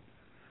 11.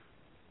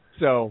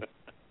 So,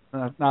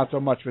 not so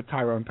much with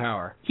Tyrone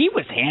Power. He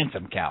was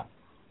handsome, Cal.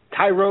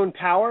 Tyrone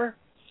Power?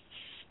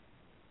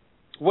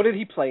 What did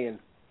he play in?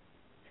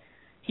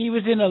 He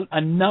was in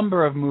a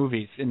number of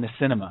movies in the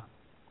cinema.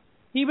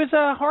 He was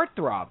a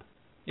heartthrob,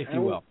 if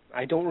you will.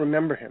 I don't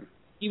remember him.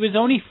 He was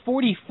only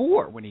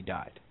 44 when he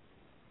died.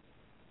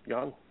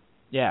 Young.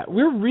 Yeah,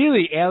 we're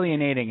really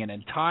alienating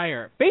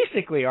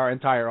basically our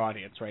entire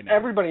audience right now.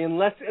 Everybody,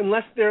 unless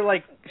they're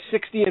like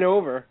 60 and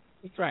over.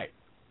 That's right.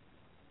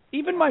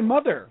 Even my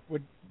mother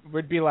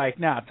would be like,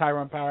 nah,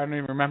 Tyrone Power, I don't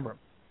even remember him.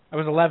 I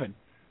was 11.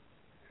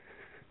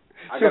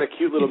 I got a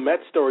cute little Met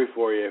story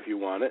for you if you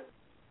want it.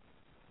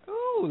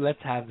 Ooh, let's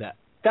have that.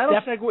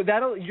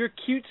 Your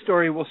cute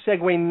story will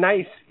segue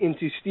nice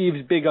into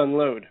Steve's big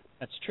unload.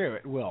 That's true.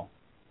 It will.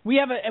 We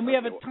have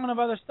a ton of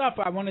other stuff.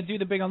 I want to do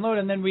the big unload,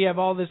 and then we have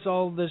all this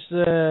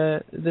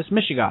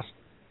Michigas.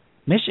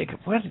 Michigan?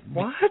 What?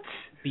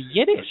 The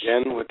Yiddish.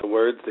 Again, with the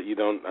words that you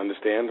don't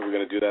understand. We're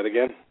going to do that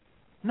again.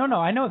 No,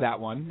 I know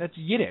that one. That's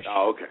Yiddish.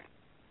 Oh, okay.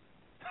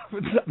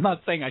 I'm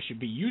not saying I should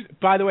be used.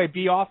 By the way,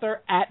 be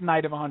author at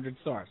Night of 100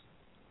 Stars.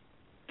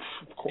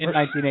 Of course. In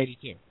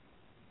 1982.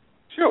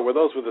 Sure. Well,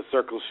 those were the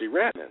circles she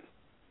ran in.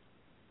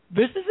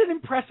 This is an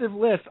impressive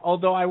list,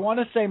 although I want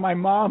to say my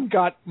mom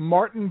got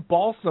Martin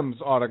Balsam's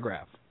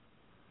autograph.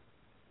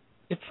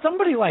 It's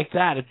somebody like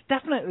that. It's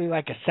definitely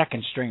like a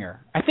second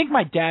stringer. I think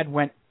my dad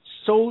went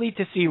solely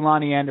to see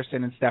Lonnie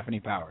Anderson and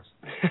Stephanie Powers.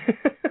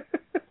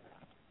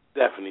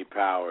 Stephanie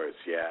Powers,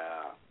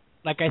 yeah.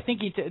 Like, I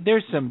think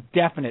there's some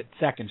definite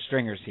second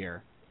stringers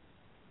here.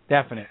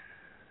 Definite.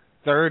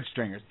 Third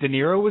stringers. De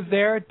Niro was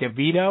there,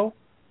 DeVito,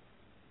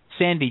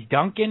 Sandy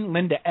Duncan,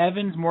 Linda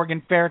Evans,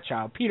 Morgan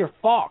Fairchild, Peter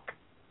Falk.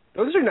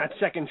 Those are not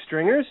second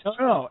stringers.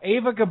 No.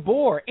 Ava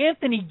Gabor,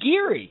 Anthony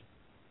Geary,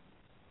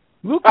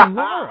 Luke and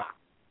Laura,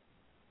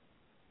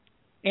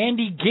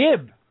 Andy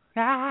Gibb.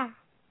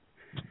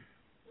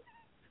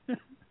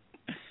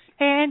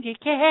 Andy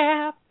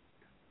Gibb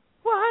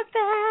was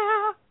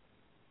there.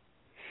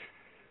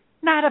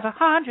 Night of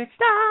 100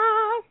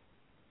 Stars.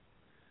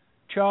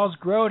 Charles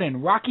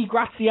Grodin, Rocky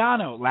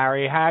Graziano,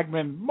 Larry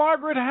Hagman,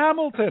 Margaret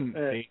Hamilton.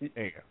 There you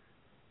go.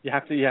 You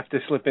have to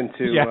slip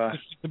into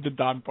into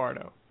Don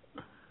Pardo.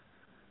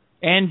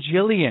 Ann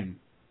Jillian,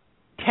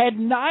 Ted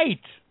Knight.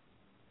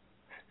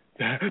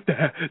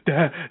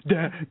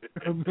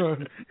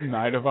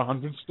 Night of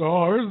 100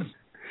 Stars.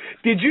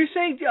 Did you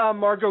say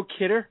Margot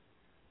Kidder?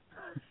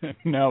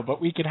 No,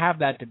 but we could have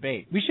that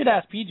debate. We should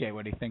ask PJ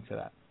what he thinks of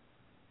that.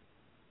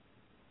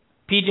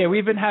 PJ,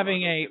 we've been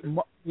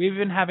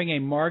having a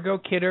Margot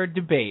Kidder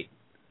debate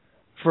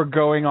for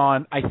going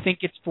on. I think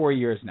it's 4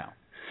 years now.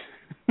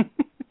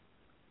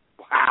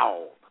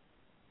 Wow.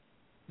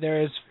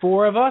 There's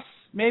 4 of us,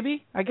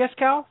 maybe. I guess,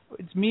 Cal.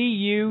 It's me,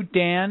 you,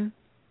 Dan,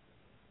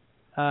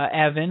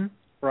 Evan.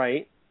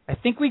 Right. I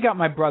think we got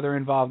my brother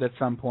involved at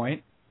some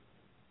point.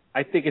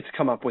 I think it's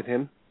come up with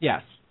him.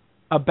 Yes.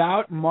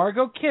 About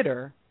Margot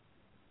Kidder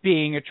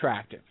being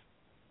attractive.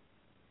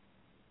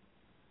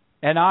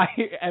 And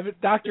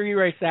Dr.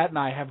 E-Ray Sat and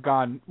I have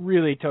gone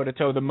really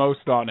toe-to-toe the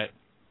most on it.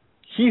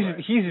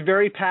 He's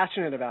very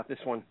passionate about this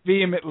one.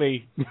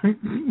 Vehemently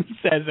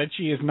says that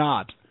she is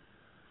not.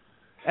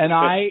 And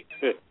I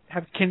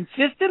have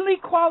consistently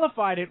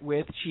qualified it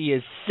with she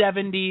is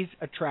 70s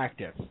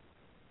attractive.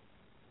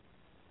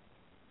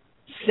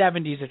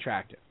 70s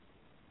attractive.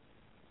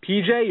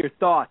 PJ, your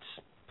thoughts.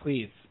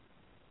 Please.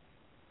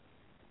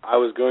 I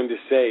was going to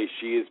say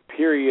she is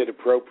period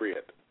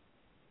appropriate.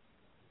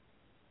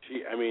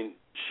 She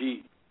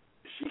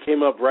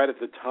came up right at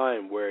the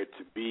time where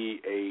to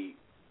be a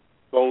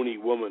bony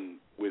woman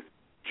with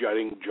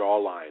jutting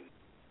jawline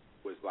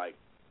was like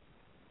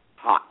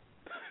hot.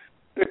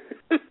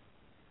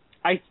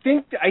 I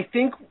think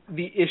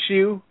the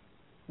issue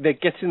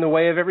that gets in the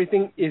way of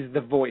everything is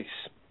the voice.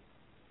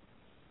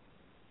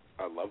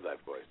 I love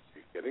that voice. Are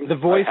you kidding? The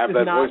voice I have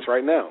that voice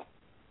right now.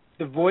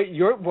 The voice.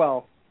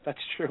 Well, that's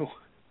true.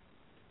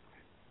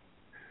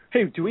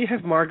 Hey, do we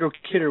have Margot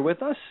Kidder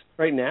with us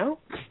right now?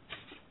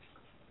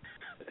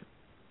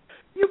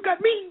 You've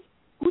got me.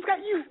 Who's got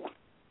you?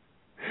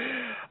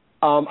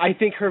 I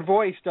think her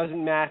voice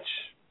doesn't match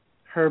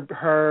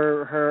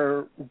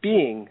her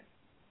being,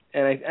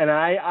 and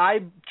I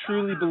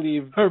truly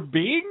believe her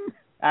being.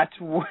 That's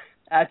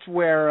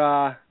where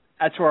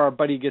our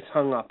buddy gets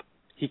hung up.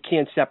 He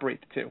can't separate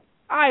the two.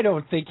 I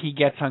don't think he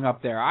gets hung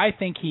up there. I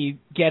think he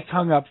gets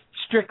hung up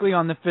strictly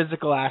on the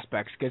physical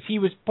aspects because he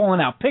was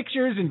pulling out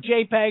pictures and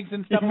JPEGs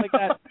and stuff like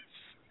that.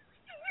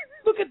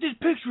 Look at this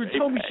picture and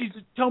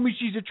tell me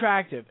she's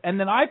attractive. And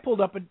then I pulled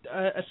up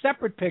a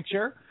separate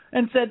picture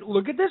and said,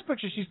 look at this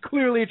picture. She's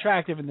clearly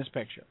attractive in this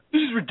picture.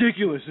 This is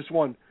ridiculous, this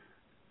one.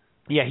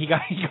 Yeah, he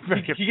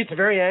gets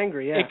very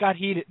angry, yeah. It got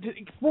heated.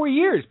 4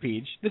 years,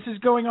 Peach. This is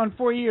going on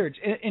 4 years.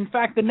 In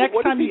fact, the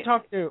next time you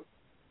talk to...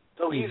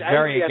 So he's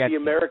angry at the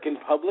American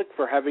public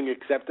for having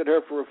accepted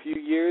her for a few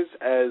years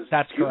as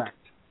That's cute? correct.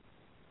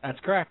 That's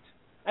correct.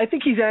 I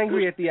think he's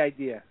angry at the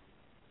idea.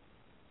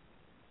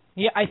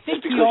 Yeah, I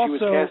think because he also...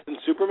 she was cast in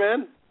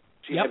Superman?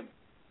 Yep.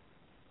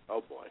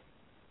 Oh, boy.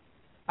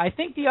 I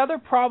think the other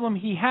problem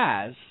he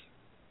has,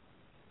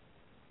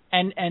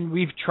 and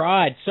we've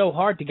tried so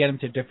hard to get him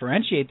to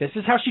differentiate this,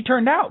 is how she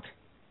turned out.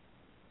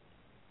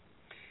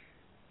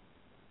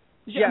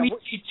 Yeah, I mean,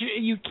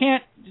 you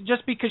can't,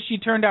 just because she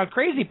turned out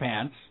crazy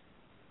pants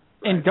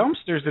in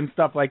dumpsters and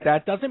stuff like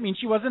that, doesn't mean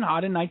she wasn't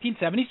hot in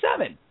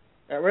 1977.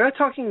 We're not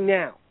talking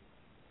now.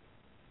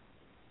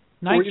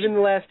 Or even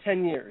the last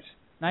 10 years.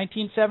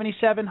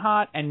 1977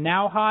 hot and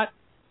now hot,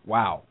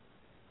 wow.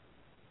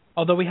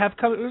 Although we have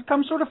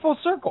come sort of full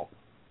circle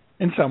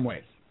in some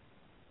ways.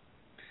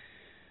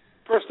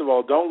 First of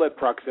all, don't let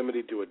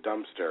proximity to a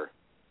dumpster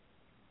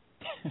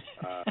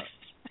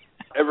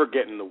ever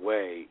get in the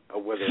way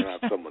of whether or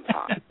not someone's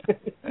hot.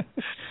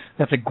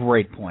 That's a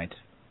great point.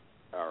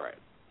 All right.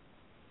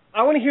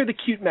 I want to hear the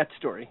cute Mets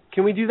story.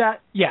 Can we do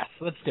that? Yes,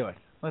 let's do it.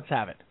 Let's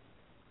have it.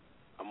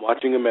 I'm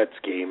watching a Mets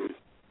game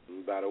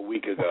about a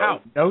week ago.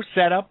 Wow. No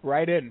setup,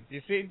 right in.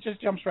 You see, it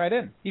just jumps right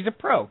in. He's a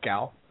pro,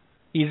 Cal.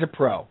 He's a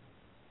pro.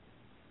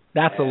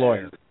 That's a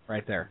lawyer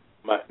right there.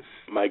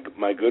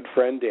 My good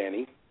friend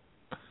Danny,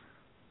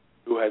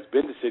 who has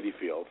been to Citi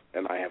Field,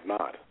 and I have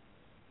not,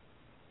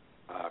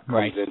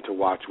 comes in to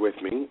watch with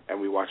me, and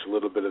we watch a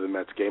little bit of the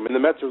Mets game, and the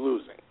Mets are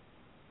losing.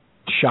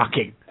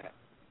 Shocking.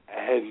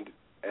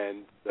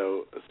 And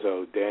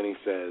so Danny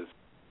says,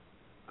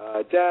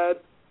 Dad,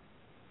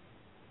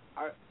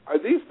 are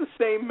these the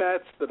same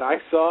Mets that I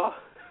saw?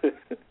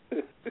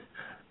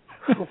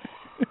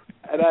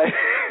 And I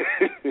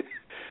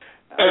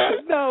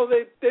said, no,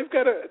 they've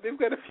got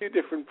a few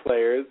different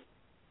players.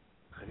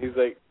 And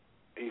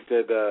he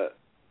said,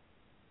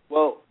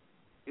 well,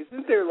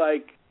 isn't there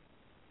like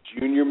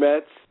junior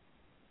Mets?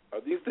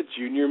 Are these the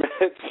junior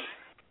Mets?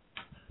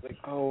 Like,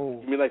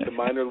 oh, you mean like the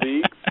minor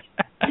leagues?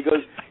 He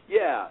goes,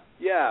 yeah.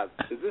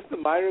 Is this the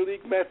minor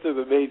league Mets or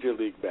the major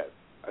league Mets?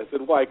 I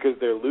said, why? Because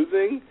they're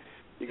losing?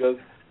 He goes,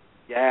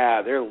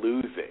 yeah, they're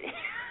losing.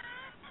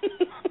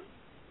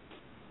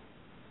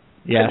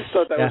 Yes. I just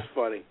thought that was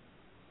funny.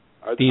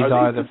 These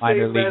are the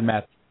minor league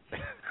Mets.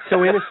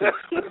 So innocent.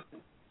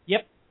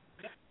 Yep.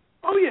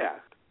 Oh, yeah.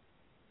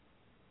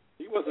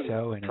 He wasn't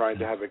trying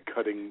to have a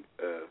cutting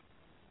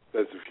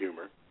sense of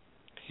humor.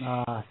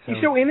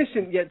 He's so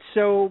innocent yet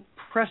so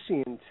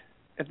prescient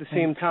at the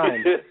same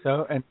time.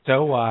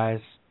 so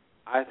wise.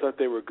 I thought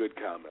they were good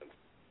comments.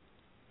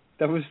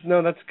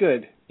 That's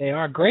good. They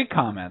are great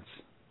comments.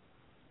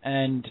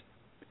 And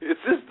is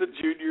this the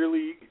junior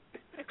league?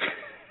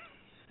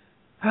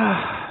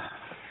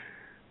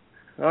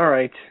 All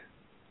right.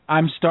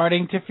 I'm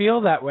starting to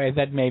feel that way,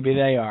 that maybe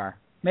they are.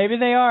 Maybe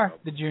they are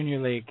the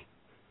junior league.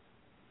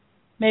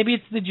 Maybe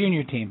it's the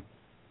junior team.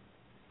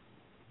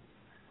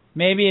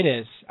 Maybe it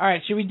is. All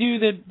right, should we do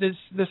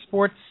the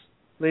sports?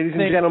 Ladies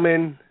and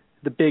gentlemen,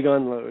 the big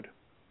unload.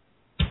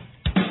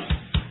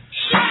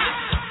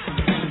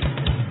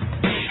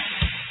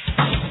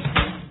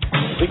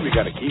 I think we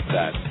got to keep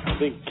that. I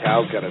think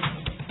Cal's got to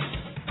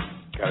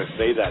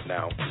say that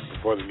now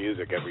before the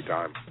music every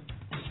time.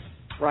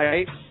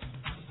 Right?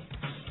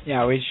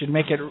 Yeah, we should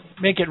make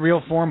it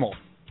real formal.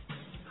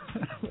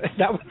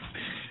 that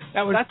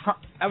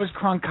was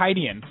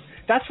Cronkitean.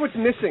 That's what's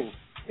missing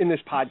in this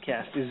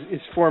podcast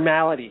is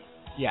formality.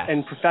 Yes.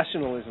 And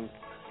professionalism.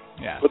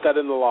 Yeah. Put that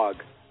in the log.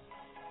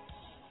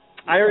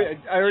 I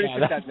already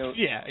took that note.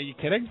 Yeah, are you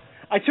kidding?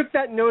 I took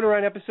that note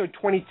around episode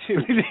 22.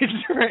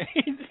 That's right.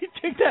 He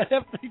took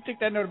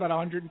that note about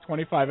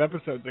 125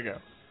 episodes ago.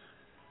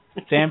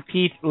 Sam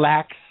Pete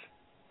lacks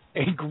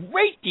a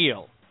great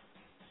deal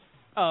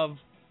of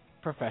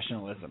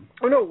professionalism.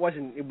 Oh, no, it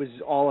wasn't. It was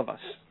all of us.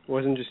 It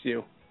wasn't just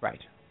you. Right.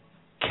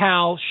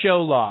 Cal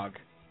show log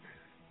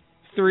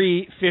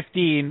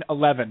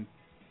 3/15/11.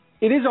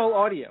 It is all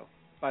audio,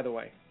 by the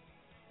way.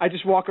 I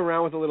just walk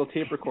around with a little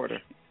tape recorder.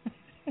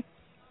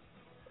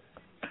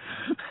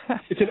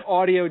 It's an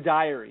audio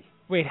diary.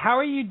 Wait, how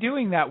are you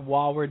doing that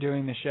while we're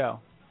doing the show?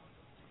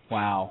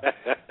 Wow.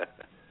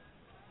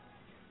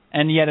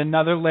 And yet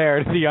another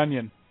layer to the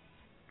onion.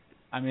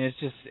 I mean,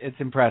 it's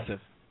impressive.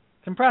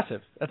 It's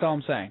impressive. That's all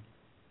I'm saying.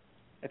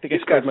 I think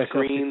He's I spread got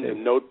myself. screens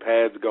and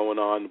notepads going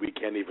on we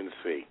can't even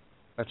see.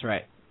 That's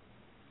right.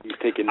 He's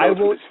taking notes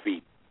with his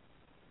feet.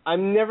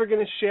 I'm never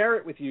going to share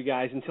it with you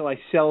guys until I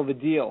sell the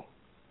deal.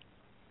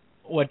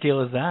 What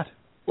deal is that?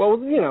 Well,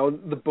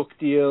 the book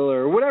deal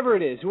or whatever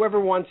it is. Whoever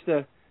wants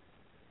to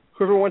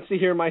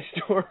hear my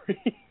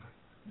story.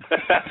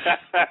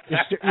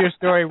 Your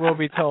story will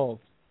be told.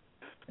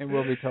 It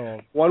will be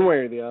told. One way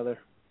or the other.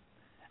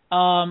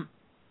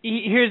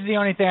 Here's the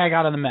only thing I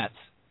got on the Mets.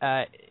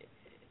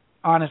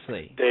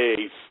 Honestly. They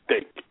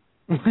stink.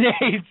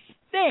 They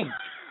stink.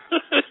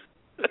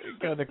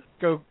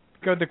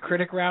 Go the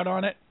critic route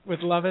on it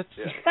with Lovitz.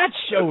 Yeah. That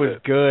show was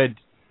good.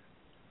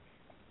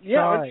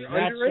 Yeah, it's underrated.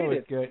 That show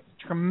was good.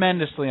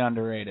 Tremendously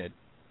underrated.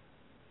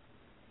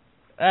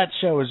 That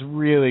show was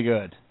really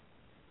good.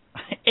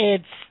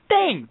 It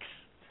stinks.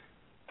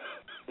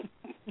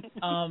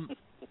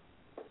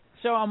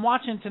 So I'm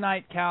watching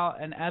tonight, Cal,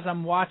 and as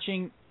I'm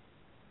watching,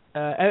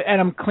 and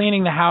I'm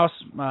cleaning the house.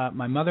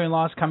 My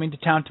mother-in-law is coming to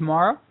town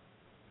tomorrow.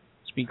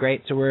 It's be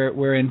great. So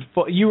we're in.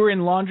 You were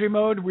in laundry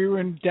mode. We were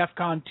in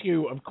DEFCON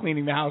 2 of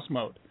cleaning the house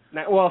mode.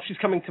 Well, she's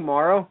coming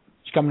tomorrow.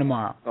 She's coming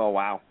tomorrow. Oh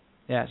wow.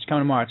 Yeah, she's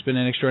coming tomorrow. It's been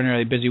an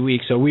extraordinarily busy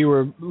week. So we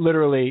were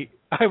literally.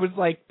 I was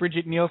like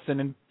Bridget Nielsen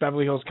in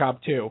Beverly Hills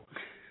Cop 2.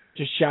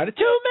 Just shouted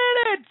 2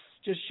 minutes.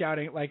 Just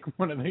shouting like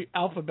one of the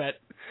alphabet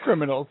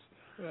criminals.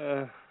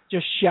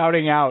 Just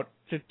shouting out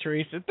to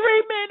Teresa,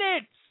 3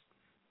 minutes.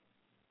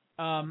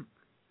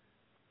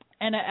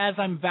 And as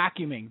I'm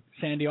vacuuming,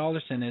 Sandy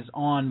Alderson is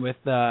on with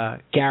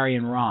Gary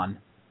and Ron.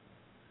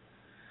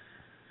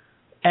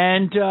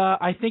 And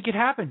I think it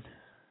happened,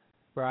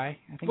 Bri. I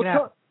think it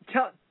happened.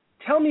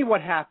 Tell me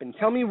what happened.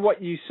 Tell me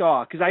what you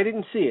saw, because I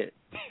didn't see it.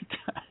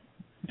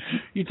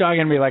 You're talking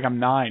to me like I'm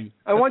 9.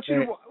 I want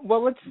you to,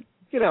 well, let's,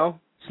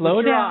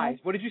 slow down. Eyes.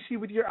 What did you see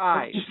with your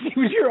eyes? What did you see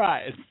with your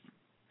eyes?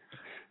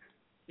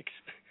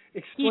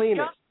 Explain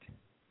it.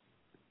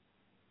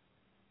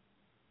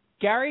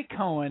 Gary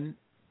Cohen,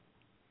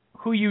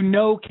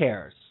 who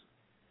cares,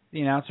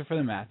 the announcer for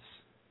the Mets,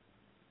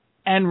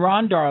 and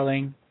Ron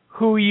Darling,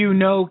 who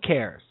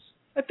cares.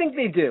 I think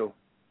they do.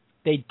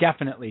 They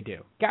definitely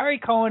do. Gary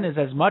Cohen is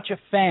as much a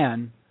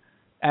fan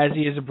as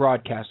he is a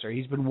broadcaster.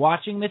 He's been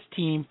watching this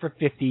team for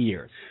 50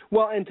 years.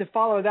 Well, and to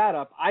follow that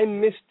up, I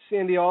missed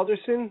Sandy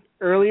Alderson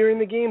earlier in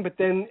the game, but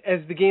then as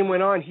the game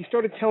went on, he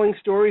started telling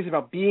stories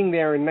about being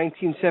there in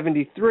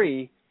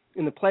 1973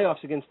 in the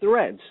playoffs against the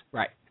Reds.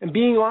 Right. And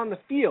being on the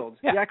field.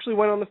 Yeah. He actually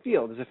went on the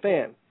field as a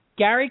fan.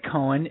 Gary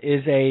Cohen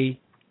is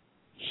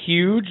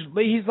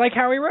he's like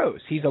Howie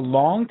Rose. He's a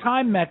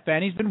longtime Met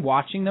fan. He's been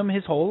watching them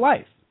his whole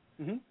life.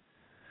 Mm-hmm.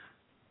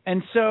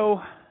 And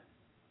so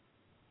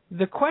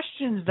the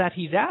questions that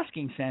he's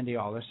asking Sandy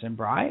Alderson,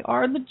 Bri,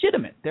 are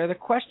legitimate. They're the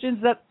questions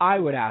that I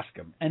would ask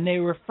him. And they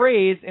were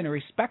phrased in a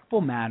respectful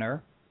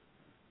manner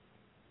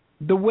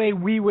the way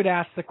we would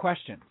ask the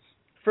questions.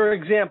 For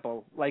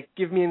example,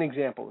 give me an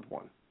example of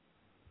one.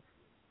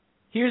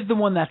 Here's the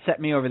one that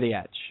set me over the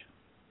edge.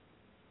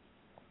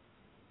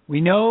 We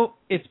know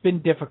it's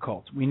been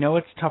difficult. We know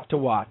it's tough to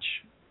watch.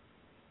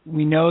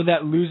 We know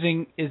that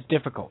losing is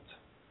difficult.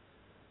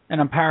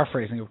 And I'm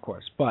paraphrasing, of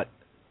course, but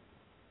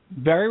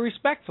very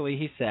respectfully,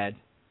 he said,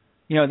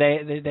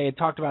 they had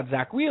talked about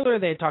Zach Wheeler,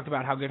 they had talked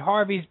about how good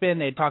Harvey's been,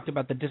 they had talked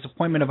about the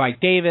disappointment of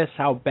Ike Davis,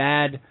 how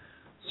bad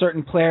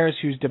certain players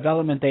whose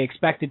development they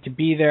expected to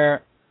be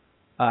there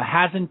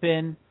hasn't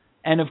been.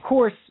 And, of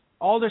course,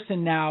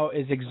 Alderson now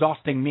is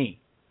exhausting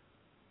me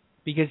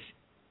because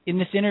in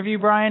this interview,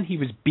 Brian, he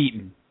was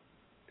beaten.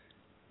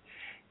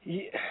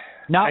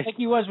 Not like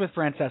he was with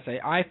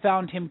Francesa. I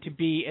found him to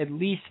be at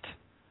least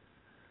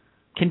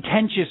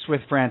contentious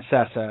with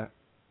Francesa,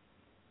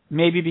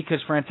 maybe because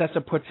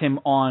Francesa puts him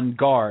on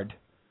guard.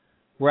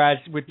 Whereas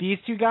with these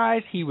two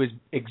guys, he was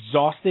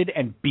exhausted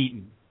and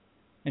beaten.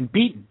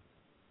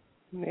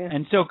 Yeah.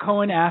 And so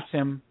Cohen asked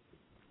him,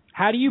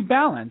 how do you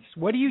balance?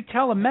 What do you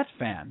tell a Mets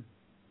fan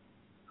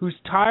who's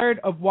tired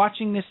of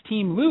watching this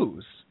team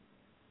lose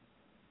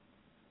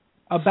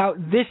about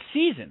this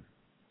season?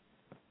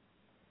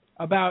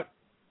 About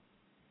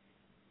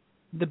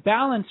the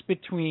balance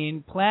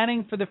between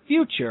planning for the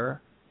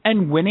future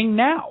and winning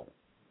now.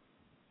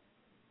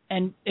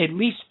 And at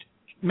least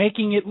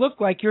making it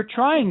look like you're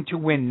trying to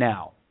win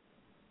now.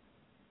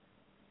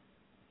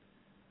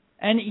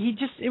 And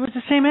it was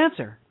the same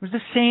answer. It was the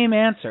same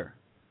answer.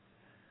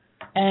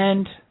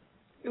 And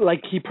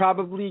like he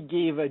probably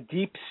gave a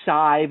deep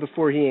sigh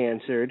before he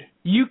answered.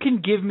 You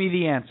can give me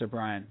the answer,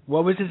 Brian.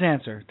 What was his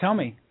answer? Tell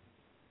me.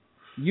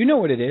 You know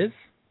what it is.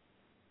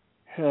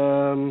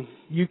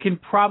 You can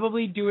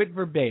probably do it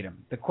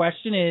verbatim. The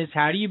question is,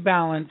 how do you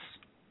balance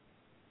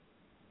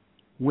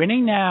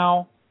winning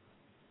now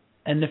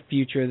and the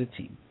future of the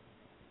team?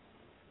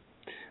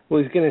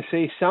 Well, he's going to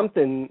say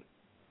something.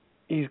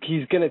 He's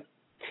going to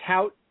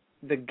tout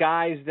the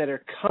guys that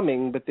are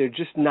coming, but they're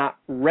just not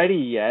ready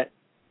yet.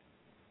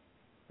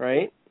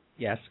 Right?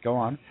 Yes, go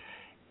on.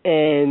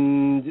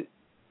 And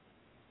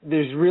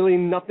there's really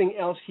nothing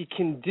else he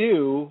can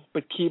do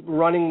but keep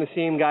running the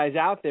same guys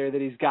out there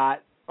that he's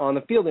got on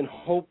the field and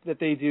hope that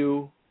they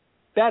do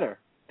better.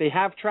 They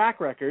have track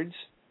records,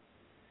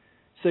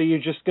 so you're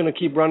just going to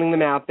keep running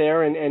them out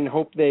there and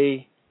hope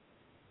they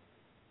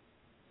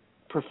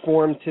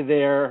perform to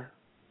their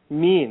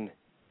mean,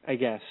 I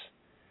guess.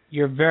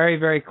 You're very,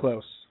 very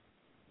close.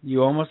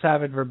 You almost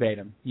have it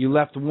verbatim. You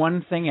left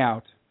one thing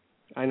out.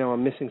 I know,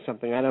 I'm missing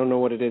something. I don't know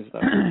what it is, though.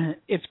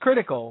 It's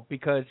critical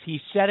because he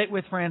said it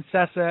with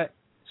Francesa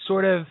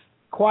sort of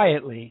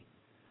quietly.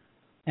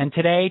 And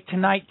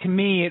tonight, to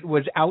me, it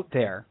was out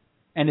there.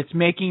 And it's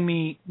making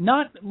me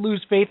not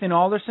lose faith in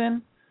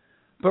Alderson,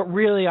 but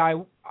really,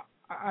 I'm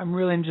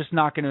really just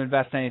not going to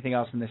invest anything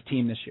else in this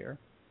team this year.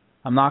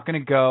 I'm not going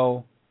to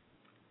go.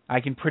 I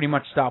can pretty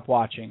much stop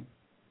watching.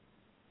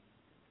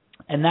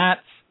 And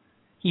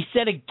he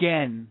said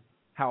again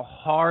how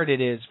hard it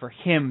is for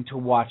him to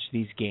watch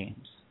these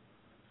games.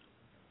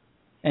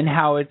 And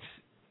how it's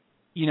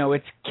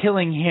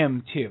killing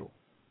him too.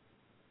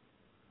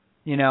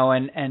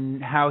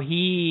 And how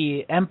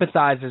he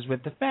empathizes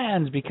with the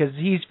fans because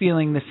he's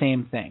feeling the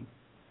same thing.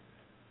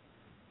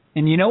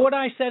 And you know what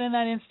I said in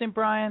that instant,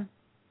 Brian?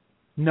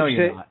 No,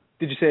 you're not.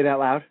 Did you say it out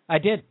loud? I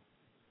did.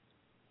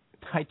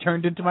 I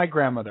turned into my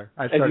grandmother.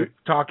 I started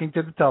talking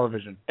to the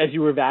television. As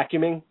you were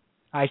vacuuming?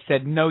 I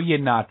said, no, you're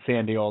not,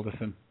 Sandy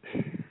Alderson.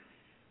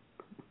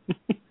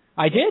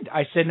 I did.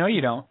 I said, no,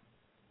 you don't.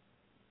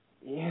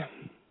 Yeah.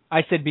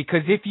 I said,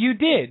 because if you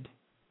did,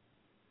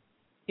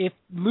 if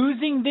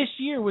losing this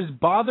year was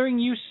bothering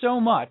you so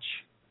much,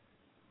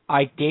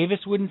 Ike Davis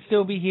wouldn't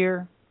still be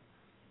here.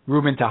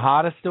 Ruben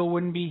Tejada still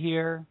wouldn't be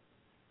here.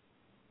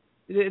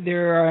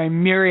 There are a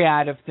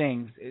myriad of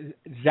things.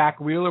 Zach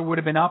Wheeler would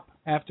have been up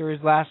after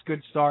his last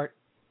good start.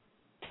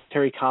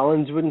 Terry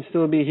Collins wouldn't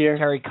still be here.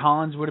 Terry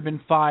Collins would have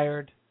been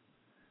fired.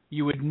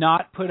 You would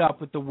not put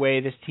up with the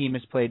way this team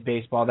has played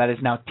baseball. That is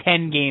now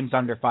 10 games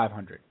under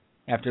 500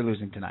 after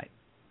losing tonight.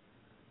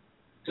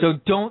 So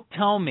don't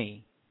tell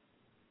me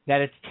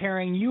that it's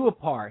tearing you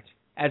apart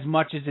as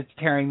much as it's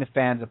tearing the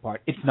fans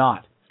apart. It's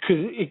not.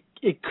 Because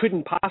it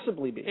couldn't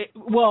possibly be.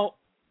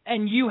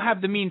 And you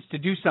have the means to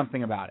do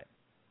something about it.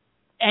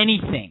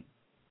 Anything.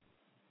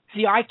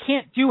 See, I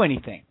can't do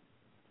anything.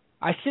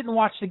 I sit and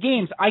watch the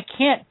games. I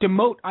can't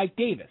demote Ike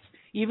Davis,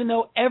 even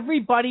though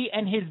everybody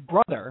and his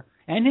brother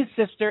and his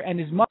sister and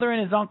his mother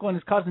and his uncle and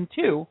his cousin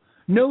too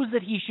knows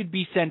that he should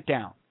be sent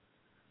down.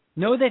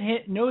 Knows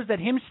that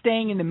him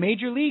staying in the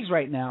major leagues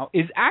right now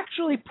is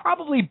actually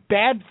probably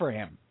bad for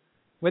him,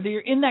 whether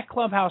you're in that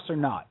clubhouse or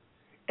not.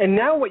 And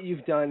now what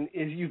you've done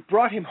is you've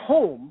brought him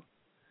home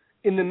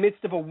in the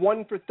midst of a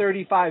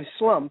 1-for-35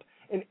 slump,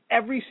 and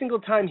every single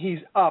time he's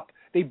up,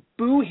 they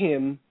boo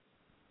him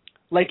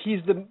like he's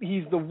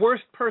the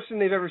worst person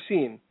they've ever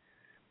seen.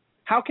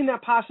 How can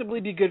that possibly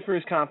be good for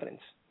his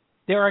confidence?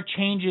 There are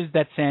changes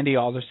that Sandy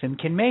Alderson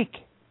can make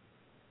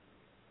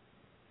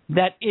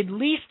that at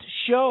least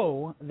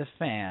show the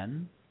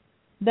fan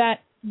that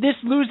this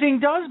losing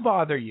does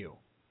bother you.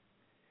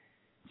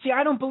 See,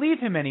 I don't believe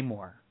him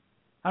anymore.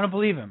 I don't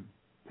believe him.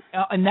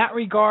 In that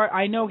regard,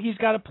 I know he's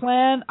got a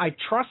plan. I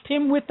trust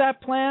him with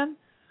that plan.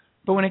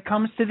 But when it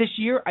comes to this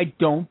year, I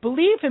don't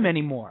believe him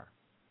anymore.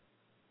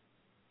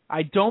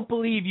 I don't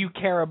believe you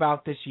care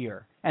about this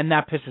year. And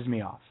that pisses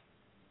me off.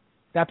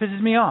 That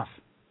pisses me off.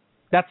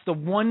 That's the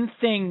one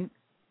thing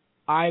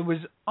I was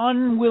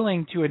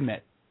unwilling to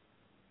admit.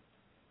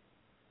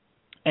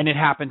 And it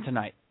happened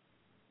tonight.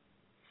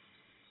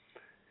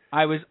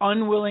 I was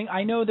unwilling.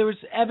 I know there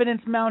was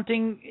evidence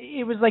mounting.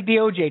 It was like the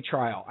OJ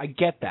trial. I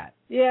get that.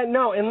 Yeah,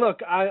 no, and look,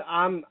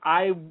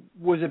 I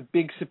was a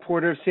big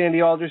supporter of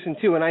Sandy Alderson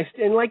too,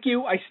 and like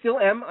you, I still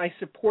am. I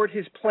support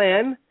his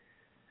plan.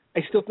 I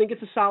still think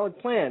it's a solid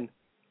plan,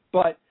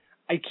 but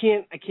I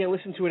can't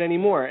listen to it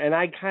anymore. And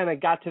I kind of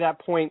got to that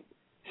point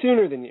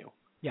sooner than you.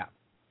 Yeah.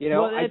 You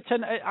know, well,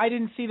 I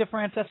didn't see the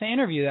Francesa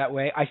interview that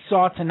way. I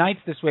saw tonight's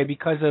this way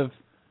because of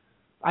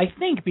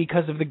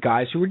the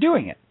guys who were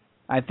doing it.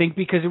 I think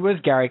because it was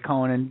Gary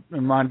Cohen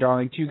and Ron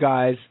Darling, two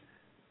guys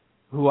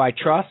who I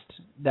trust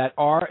that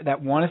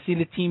want to see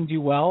the team do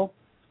well.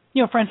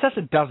 You know,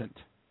 Francesa doesn't.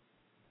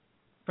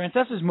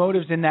 Francesa's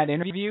motives in that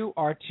interview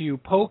are to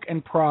poke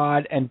and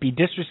prod and be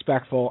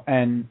disrespectful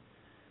and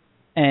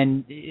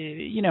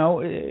you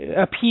know,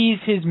 appease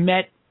his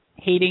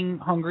Met-hating,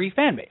 hungry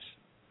fan base.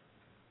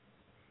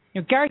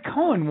 You know, Gary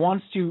Cohen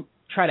wants to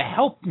try to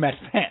help Met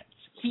fans.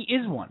 He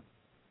is one.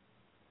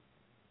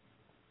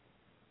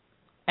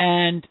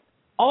 And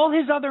all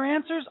his other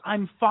answers,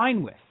 I'm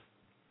fine with.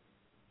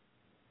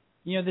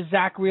 You know, the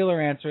Zach Wheeler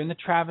answer and the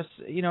Travis,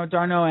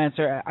 Darno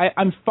answer,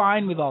 I'm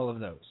fine with all of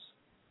those.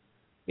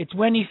 It's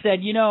when he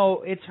said, you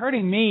know, it's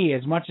hurting me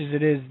as much as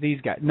it is these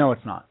guys. No,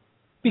 it's not.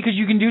 Because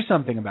you can do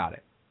something about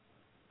it.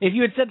 If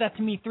you had said that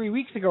to me 3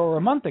 weeks ago or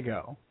a month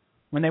ago,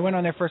 when they went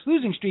on their first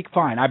losing streak,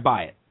 fine, I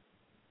buy it.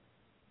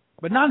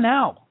 But not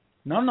now.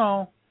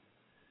 No.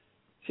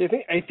 See,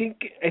 I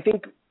think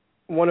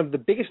one of the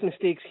biggest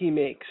mistakes he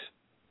makes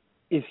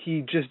is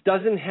he just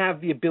doesn't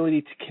have the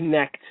ability to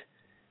connect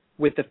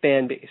with the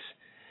fan base.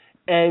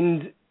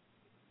 And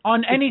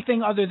on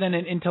anything other than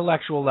an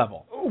intellectual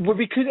level. Well,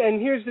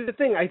 and here's the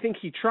thing, I think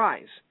he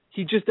tries.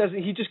 He just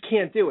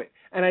can't do it.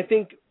 And I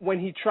think when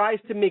he tries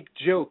to make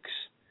jokes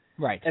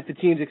at the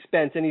team's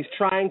expense, and he's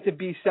trying to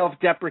be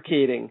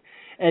self-deprecating,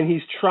 and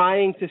he's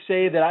trying to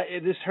say that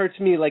this hurts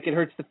me like it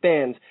hurts the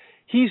fans,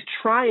 he's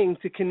trying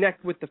to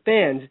connect with the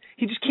fans.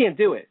 He just can't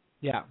do it.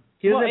 Yeah.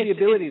 He doesn't have the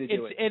ability to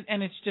do it.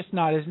 And it's just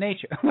not his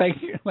nature.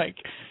 like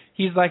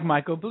he's like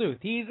Michael Bluth.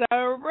 He's a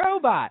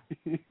robot.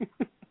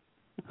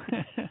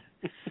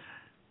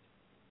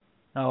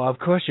 Oh, of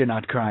course you're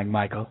not crying,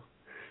 Michael.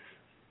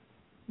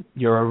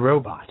 You're a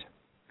robot.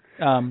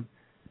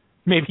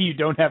 Maybe you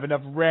don't have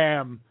enough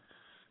RAM.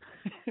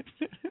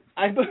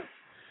 I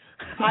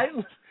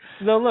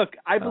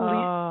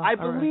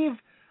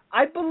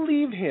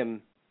believe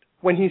him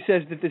when he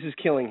says that this is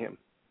killing him.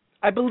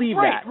 I believe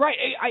that. Right.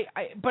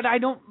 But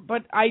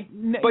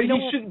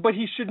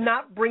he should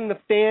not bring the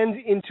fans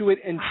into it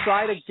and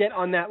try to get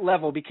on that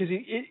level because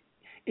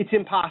it's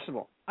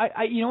impossible.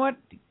 You know what,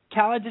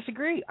 Cal? I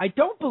disagree. I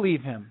don't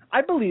believe him.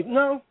 I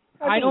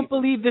don't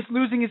believe this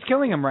losing is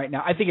killing him right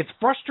now. I think it's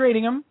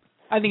frustrating him.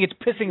 I think it's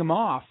pissing him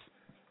off.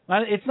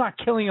 It's not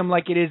killing him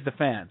like it is the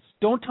fans.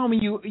 Don't tell me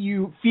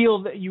you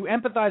feel that you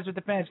empathize with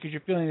the fans because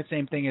you're feeling the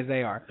same thing as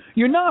they are.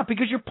 You're not,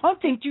 because you're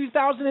punting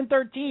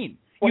 2013.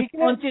 Well, you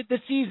punted the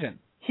season.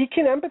 He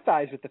can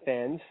empathize with the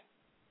fans.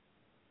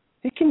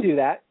 He can do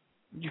that.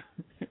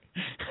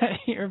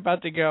 You're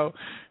about to go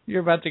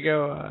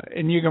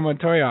Inigo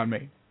Montoya on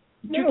me.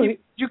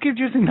 You keep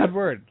using that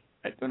word.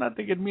 I do not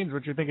think it means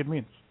what you think it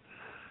means.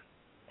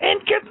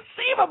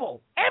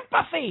 Inconceivable!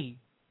 Empathy!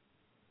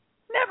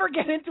 Never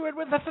get into it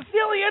with a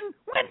Sicilian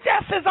when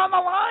death is on the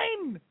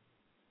line!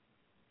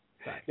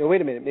 No,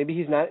 wait a minute. Maybe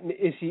he's not.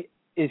 Is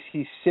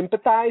he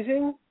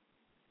sympathizing?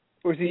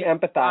 Or is he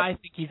empathizing? I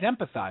think he's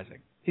empathizing.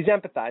 He's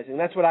empathizing.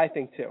 That's what I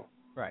think, too.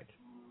 Right.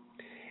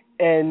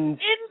 And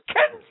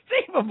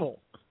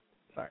inconceivable!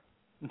 Sorry.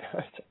 No,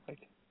 it's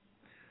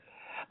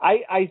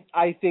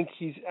I think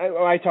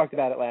I talked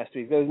about it last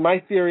week. My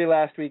theory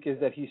last week is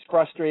that he's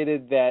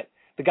frustrated that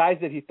the guys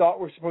that he thought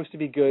were supposed to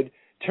be good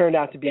turned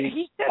out to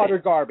be utter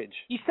garbage.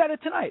 He said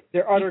it tonight.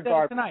 They're utter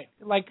garbage. Tonight.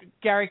 Like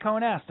Gary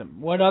Cohen asked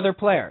him, what other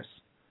players?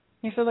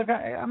 He said, look,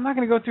 I'm not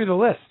going to go through the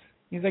list.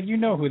 He's like, you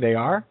know who they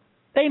are.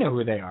 They know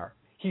who they are.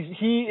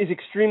 He is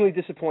extremely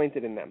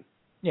disappointed in them.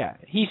 Yeah.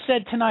 He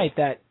said tonight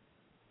that,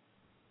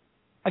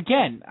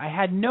 again,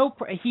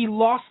 he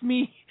lost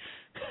me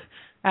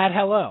at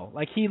hello.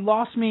 Like, he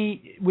lost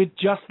me with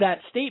just that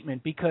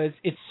statement because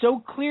it's so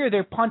clear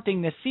they're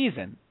punting this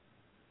season.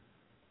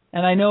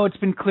 And I know it's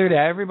been clear to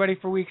everybody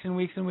for weeks and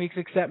weeks and weeks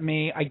except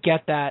me. I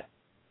get that.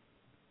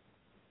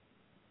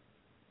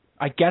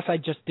 I guess I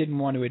just didn't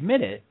want to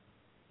admit it.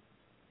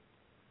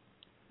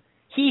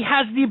 He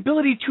has the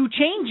ability to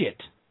change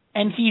it,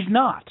 and he's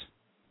not.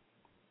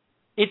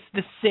 It's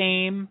the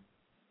same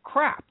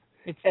crap.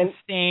 It's the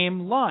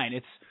same line.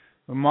 It's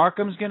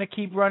Markham's going to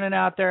keep running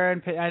out there,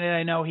 and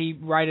I know he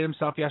righted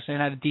himself yesterday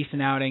and had a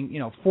decent outing.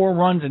 4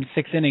 runs in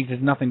 6 innings is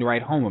nothing to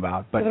write home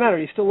about. But doesn't matter.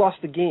 He still lost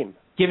the game.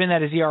 Given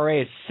that his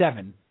ERA is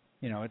 7,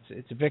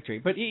 it's a victory.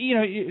 But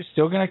you're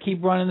still going to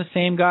keep running the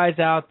same guys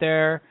out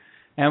there,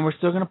 and we're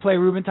still going to play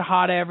Ruben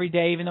Tejada every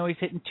day, even though he's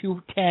hitting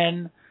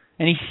 210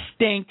 and he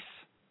stinks.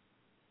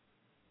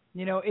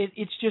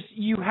 It's just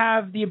you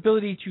have the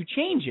ability to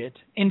change it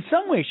in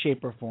some way,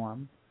 shape, or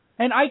form.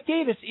 And Ike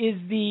Davis he's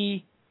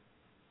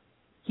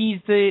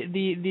he's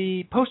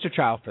the poster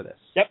child for this.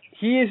 Yep.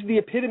 He is the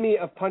epitome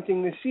of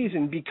punting this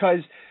season, because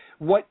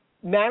what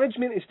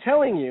management is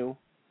telling you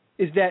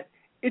is that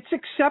it's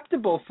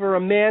acceptable for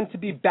a man to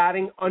be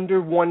batting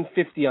under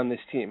 150 on this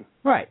team.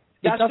 Right.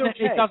 That's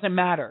okay. It doesn't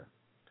matter.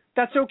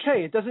 That's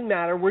okay. It doesn't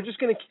matter. We're just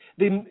going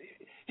to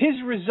his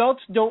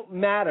results don't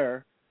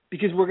matter,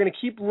 because we're going to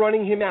keep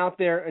running him out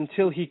there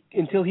until he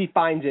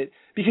finds it,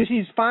 because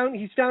he's found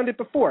it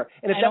before.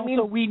 And if that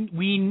means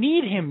we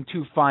need him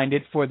to find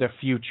it for the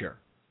future.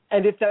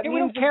 And if that we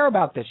means don't care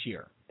about this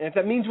year. And if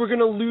that means we're going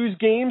to lose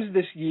games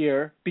this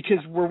year because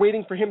we're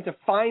waiting for him to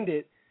find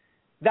it,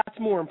 that's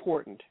more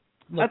important.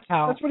 Look,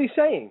 that's what he's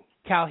saying.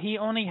 Cal, he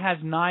only has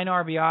 9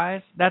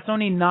 RBIs. That's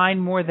only 9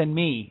 more than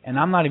me, and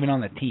I'm not even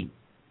on the team.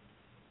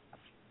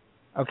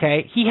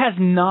 Okay? He has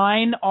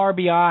 9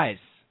 RBIs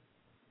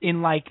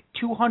in like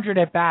 200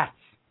 at-bats.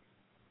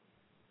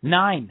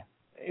 9.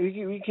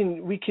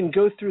 We can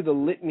go through the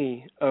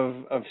litany of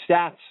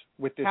stats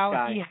with this Cal,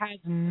 guy. he has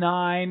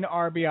 9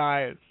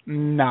 RBIs.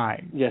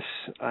 9. Yes,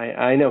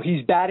 I know.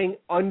 He's batting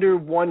under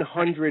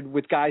 100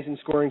 with guys in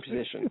scoring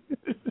position.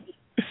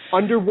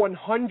 Under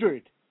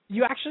 100.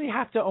 You actually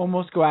have to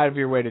almost go out of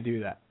your way to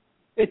do that.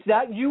 It's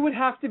that you would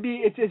have to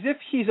be. It's as if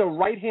he's a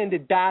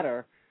right-handed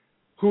batter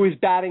who is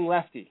batting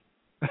lefty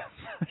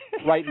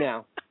right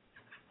now.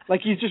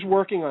 Like he's just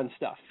working on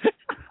stuff.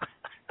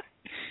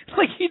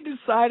 Like he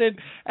decided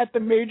at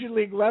the major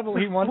league level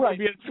he wants to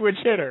be a switch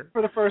hitter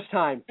for the first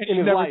time in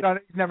his life.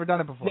 He's never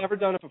done it before. Never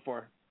done it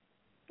before.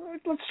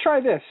 Let's try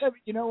this.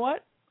 You know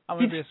what? I'm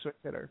going to be a switch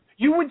hitter.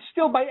 You would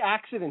still by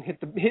accident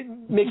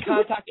make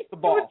contact with the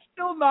ball. You would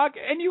still knock,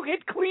 and you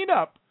hit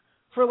cleanup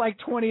for like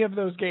 20 of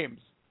those games.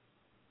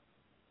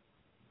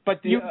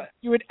 But you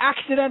would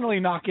accidentally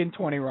knock in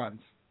 20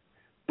 runs.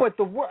 But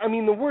the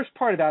worst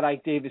part about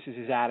Ike Davis is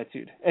his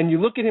attitude. And you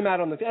look at him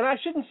out on the field, and I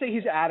shouldn't say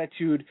his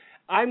attitude.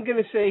 I'm going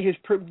to say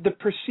the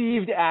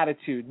perceived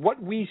attitude,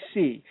 what we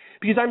see,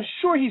 because I'm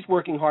sure he's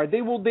working hard.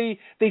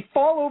 They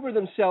fall over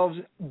themselves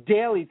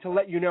daily to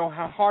let you know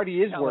how hard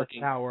he is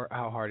working. How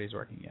hard he's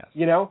working, yes.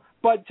 You know,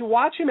 but to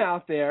watch him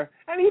out there,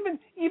 and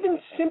even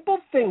simple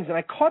things, and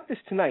I caught this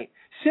tonight,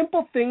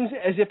 simple things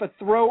as if a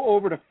throw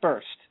over to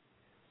first.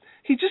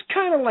 He just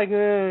kind of like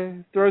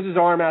throws his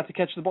arm out to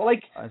catch the ball.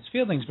 Like his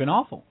fielding's been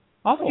awful.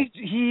 Awful.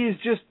 He is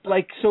just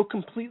like so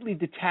completely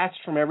detached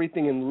from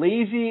everything and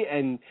lazy,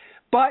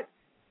 but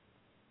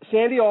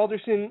Sandy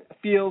Alderson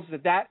feels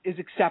that is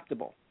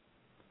acceptable.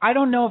 I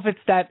don't know if it's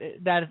that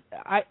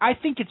I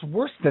think it's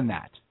worse than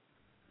that.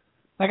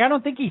 Like I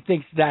don't think he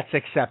thinks that's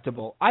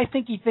acceptable. I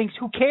think he thinks,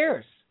 who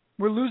cares?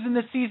 We're losing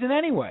this season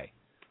anyway.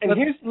 And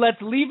let's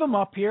leave him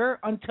up here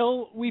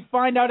until we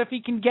find out if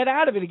he can get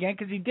out of it again,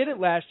 because he did it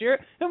last year,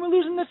 and we're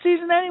losing this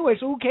season anyway,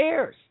 so who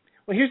cares?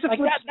 Well, here's the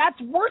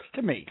that's worse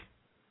to me.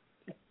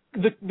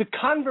 The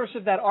converse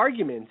of that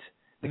argument.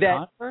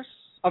 Converse?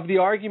 Of the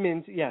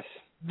argument, yes.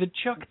 The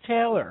Chuck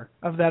Taylor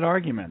of that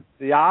argument.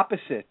 The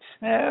opposite.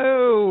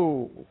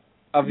 Oh.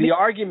 Of the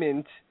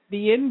argument.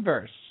 The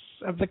inverse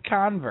of the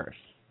converse.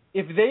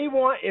 If they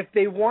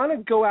want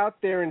to go out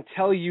there and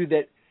tell you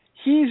that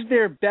he's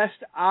their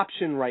best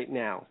option right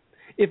now,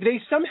 if they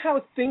somehow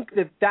think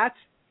that's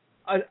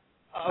I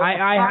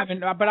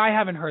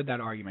haven't heard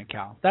that argument,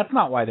 Cal. That's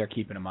not why they're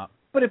keeping him up.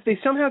 But if they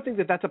somehow think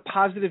that that's a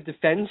positive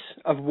defense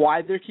of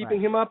why they're keeping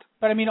him up.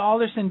 But, I mean,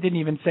 Alderson didn't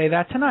even say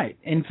that tonight.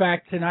 In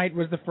fact, tonight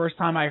was the first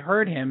time I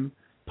heard him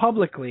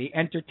publicly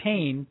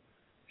entertain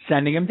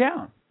sending him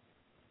down.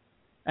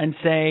 And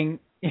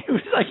saying, it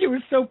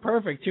was so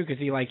perfect, too, because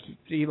he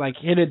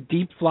hit a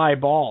deep fly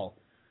ball,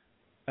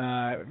 for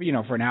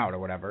an out or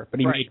whatever. But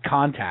he made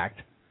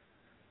contact.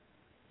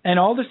 And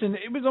Alderson,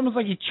 it was almost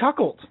like he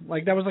chuckled.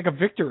 Like that was like a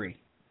victory.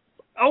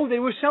 Oh, they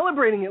were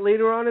celebrating it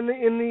later on in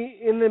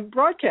the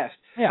broadcast.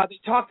 Yeah. How they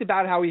talked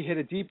about how he hit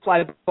a deep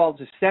fly ball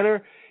to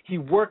center. He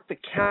worked the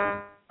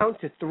count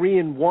to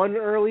 3-1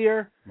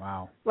 earlier.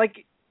 Wow.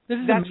 Like this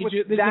is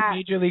a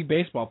Major League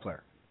Baseball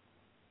player.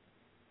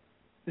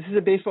 This is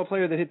a baseball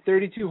player that hit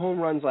 32 home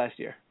runs last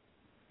year.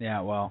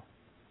 Yeah, well,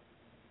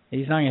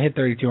 he's not gonna hit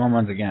 32 home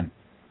runs again.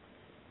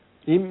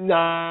 He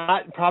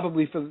not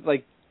probably for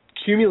like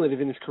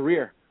cumulative in his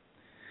career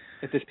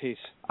at this pace.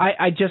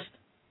 I just.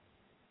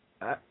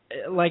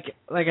 Like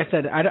I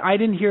said, I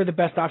didn't hear the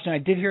best option. I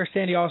did hear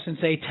Sandy Alderson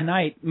say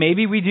tonight,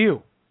 maybe we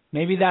do.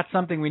 Maybe that's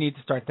something we need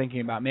to start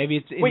thinking about. Maybe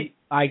it's in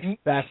Ike's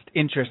best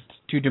interest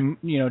to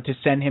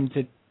send him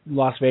to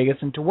Las Vegas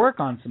and to work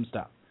on some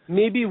stuff.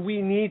 Maybe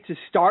we need to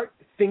start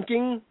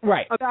thinking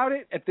about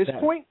it at this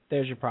point.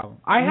 There's your problem.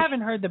 I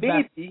haven't heard the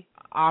best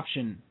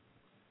option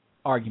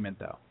argument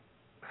though.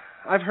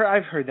 I've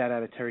heard that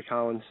out of Terry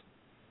Collins.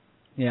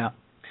 Yeah.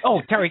 Oh,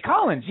 Terry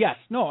Collins, yes.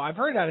 No, I've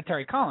heard that of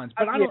Terry Collins,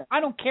 but I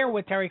don't care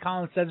what Terry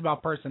Collins says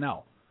about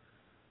personnel.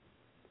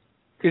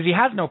 Because he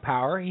has no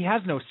power, he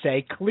has no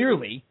say,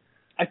 clearly.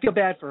 I feel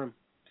bad for him,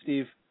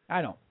 Steve.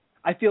 I don't.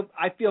 I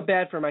feel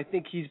bad for him. I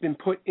think he's been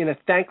put in a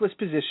thankless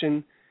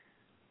position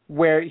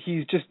where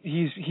he's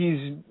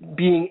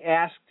being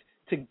asked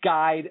to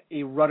guide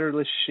a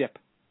rudderless ship.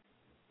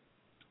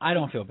 I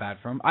don't feel bad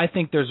for him. I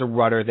think there's a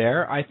rudder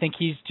there. I think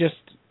he's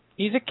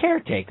a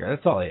caretaker.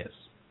 That's all he is.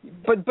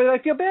 But I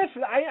feel bad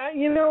for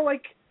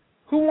like,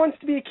 who wants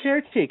to be a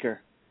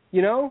caretaker?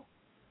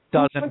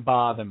 Doesn't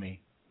bother me.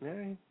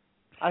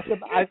 I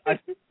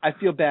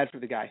feel bad for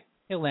the guy.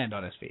 He'll land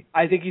on his feet.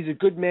 I think he's a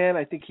good man.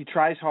 I think he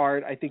tries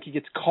hard. I think he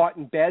gets caught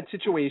in bad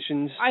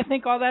situations. I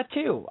think all that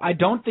too. I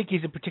don't think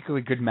he's a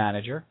particularly good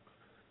manager.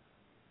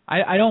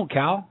 I don't,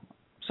 Cal.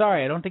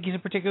 Sorry, I don't think he's a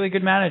particularly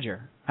good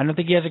manager. I don't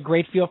think he has a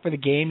great feel for the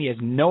game. He has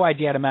no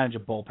idea how to manage a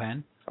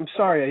bullpen. I'm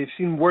sorry, I've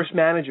seen worse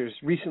managers.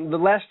 The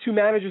last two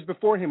managers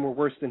before him were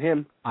worse than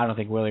him. I don't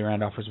think Willie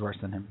Randolph was worse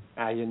than him.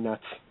 You're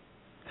nuts.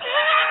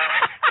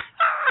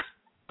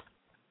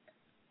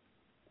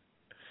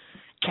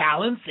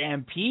 Cal and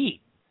Sam Pete.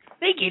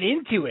 They get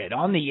into it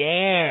on the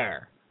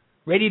air.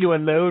 Ready to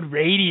Unload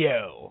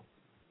Radio.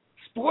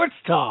 Sports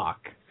talk.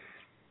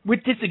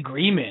 With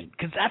disagreement,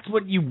 because that's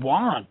what you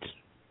want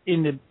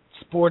in the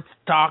sports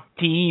talk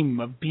team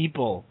of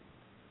people.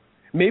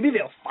 Maybe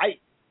they'll fight.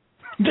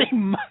 They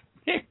might.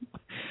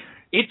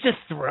 It's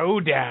a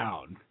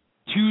throwdown.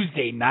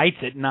 Tuesday nights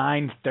at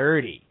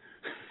 9:30.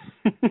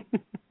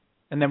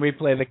 And then we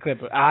play the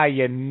clip of,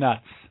 you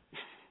nuts.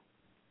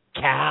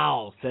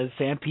 Cal says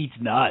Sam Pete's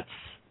nuts.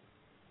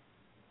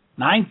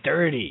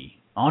 9:30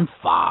 on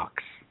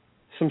Fox.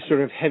 Some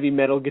sort of heavy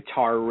metal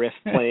guitar riff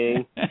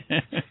playing.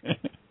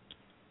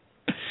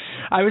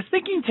 I was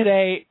thinking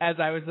today as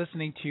I was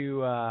listening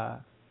to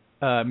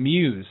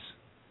Muse,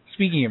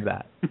 speaking of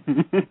that,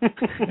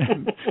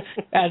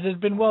 as has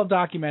been well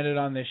documented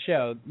on this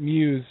show,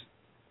 Muse,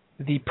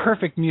 the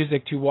perfect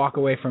music to walk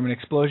away from an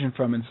explosion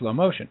from in slow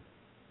motion,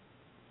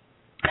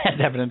 as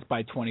evidenced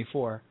by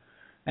 24.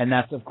 And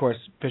that's, of course,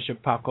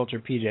 Bishop Pop Culture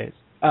PJs.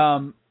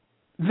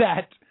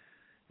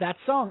 That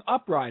song,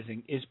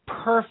 Uprising, is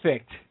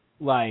perfect,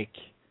 like,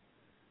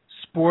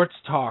 sports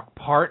talk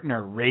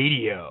partner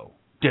radio.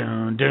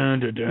 Dun, dun,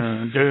 dun,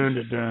 dun, dun,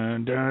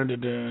 dun, dun,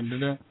 dun, dun,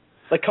 dun.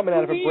 Like coming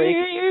out of a break.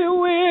 We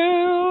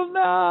will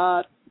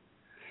not.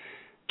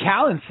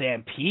 Cal and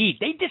Sam Pete,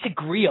 they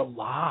disagree a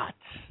lot.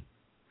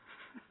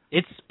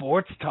 It's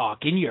sports talk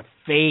in your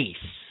face.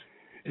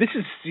 This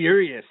is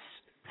serious.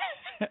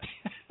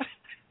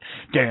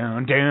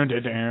 Down, down,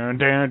 down,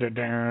 down,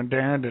 down, down,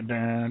 down,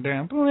 down,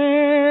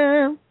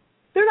 down.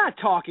 They're not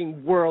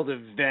talking world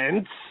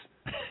events.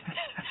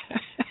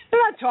 They're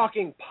not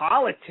talking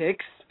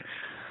politics.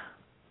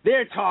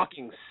 They're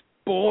talking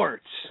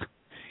sports.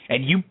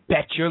 And you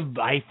bet your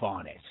life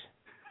on it.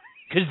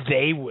 Because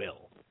they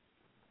will.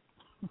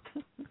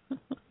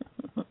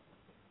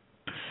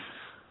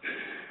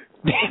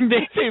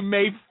 They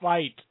may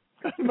fight.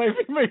 My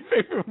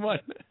favorite one.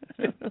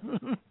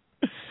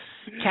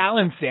 Cal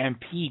and Sam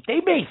Pete,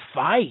 they may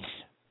fight.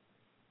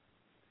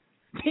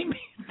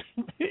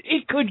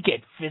 It could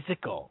get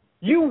physical.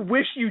 You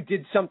wish you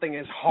did something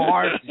as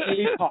hard as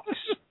they talk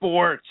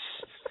sports.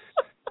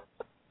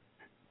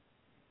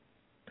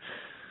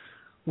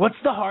 What's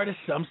the hardest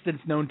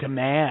substance known to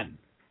man?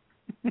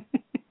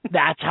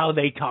 That's how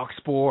they talk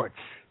sports.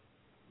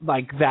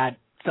 Like that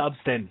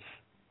substance.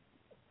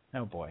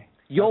 Oh, boy.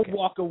 You'll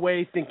walk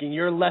away thinking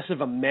you're less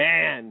of a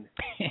man.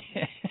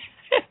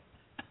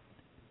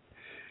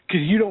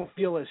 Because you don't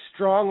feel as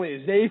strongly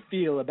as they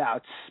feel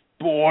about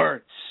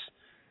sports.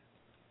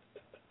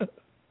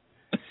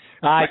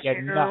 I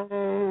get not.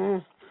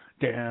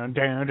 Down, down,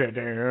 down,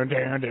 down,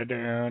 down,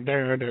 down,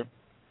 down, down.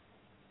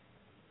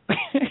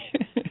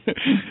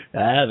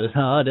 I have a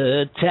heart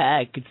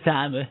attack. It's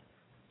time a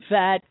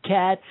fat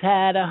cat's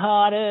had a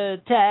heart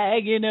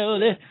attack. You know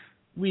that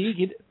we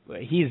could.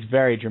 He's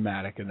very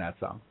dramatic in that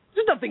song.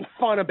 There's nothing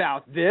fun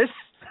about this.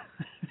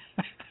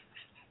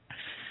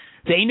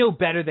 They know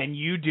better than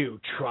you do.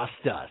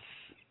 Trust us.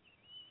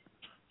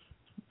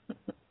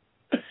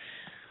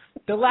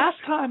 The last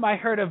time I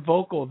heard a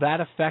vocal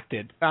that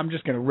affected, I'm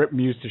just going to rip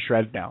Muse to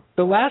shreds now.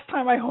 The last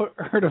time I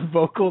heard a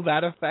vocal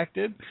that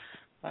affected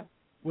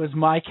was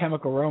My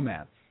Chemical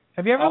Romance.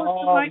 Have you ever listened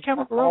to My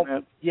Chemical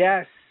Romance?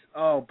 Yes.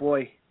 Oh,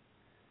 boy.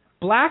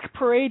 Black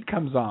Parade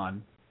comes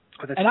on,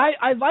 and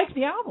I like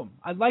the album.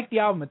 I like the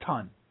album a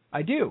ton.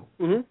 I do.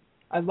 Mm-hmm.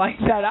 I like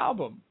that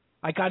album.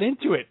 I got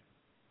into it.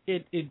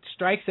 It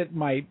strikes at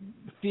my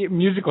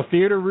musical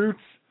theater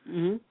roots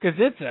because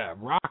it's a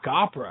rock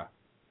opera.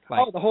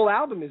 Like, the whole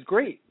album is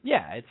great.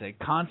 Yeah, it's a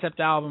concept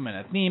album and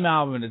a theme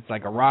album, and it's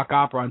like a rock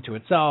opera unto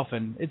itself,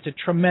 and it's a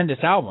tremendous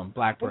album,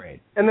 Black Parade.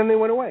 And then they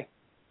went away.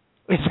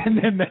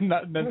 then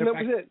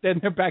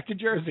they're back to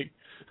Jersey.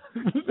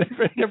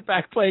 They're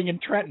back playing in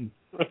Trenton.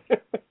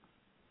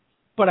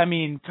 But I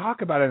mean,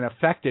 talk about an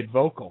affected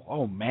vocal.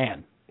 Oh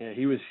man. Yeah,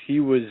 he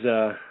was.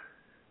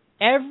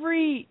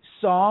 Every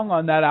song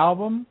on that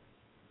album,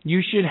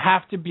 you should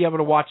have to be able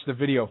to watch the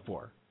video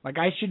for. Like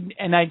I should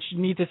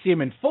need to see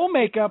him in full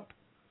makeup,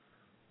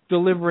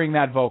 delivering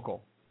that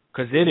vocal,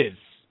 because it is.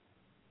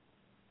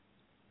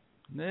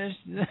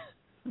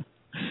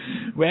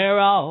 We're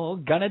all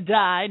gonna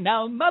die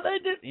now, mother.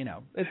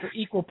 It's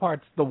equal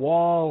parts The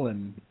Wall,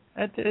 and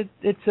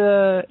it's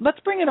a. Let's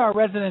bring in our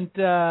resident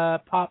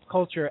pop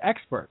culture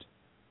expert.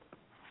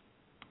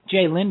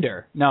 Jay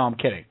Linder. No, I'm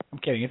kidding.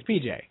 It's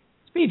PJ.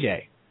 It's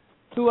PJ.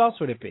 Who else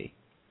would it be?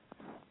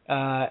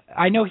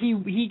 I know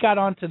he got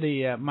onto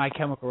the My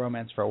Chemical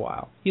Romance for a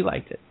while. He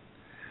liked it.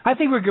 I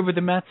think we're good with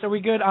the Mets. Are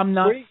we good? I'm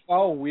not.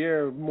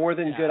 We're more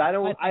than good. I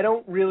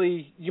don't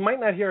really. You might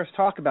not hear us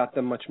talk about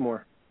them much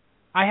more.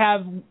 I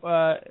have.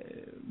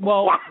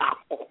 Well. Wow.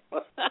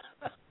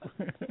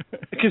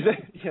 Because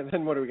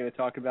then what are we going to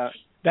talk about?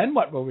 Then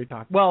what will we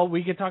talk? Well,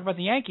 we could talk about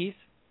the Yankees.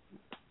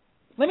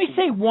 Let me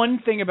say one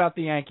thing about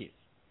the Yankees.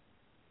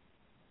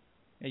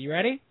 Are you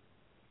ready?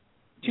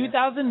 Yeah.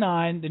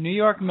 2009, the New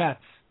York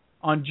Mets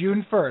on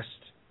June 1st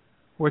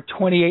were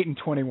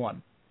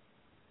 28-21.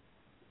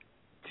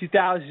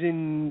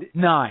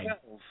 2009.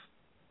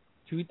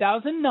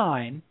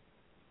 2009.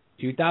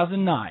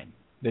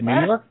 The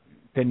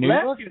New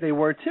Last York. Year they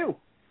were too.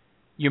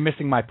 You're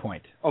missing my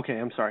point. Okay,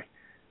 I'm sorry.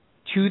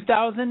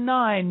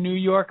 2009 New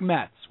York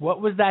Mets.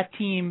 What was that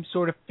team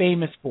sort of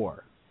famous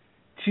for?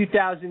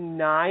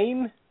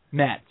 2009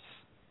 Mets.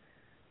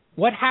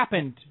 What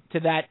happened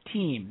to that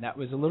team that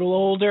was a little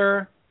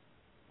older?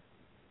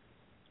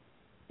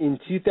 In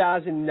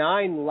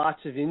 2009,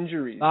 lots of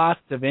injuries.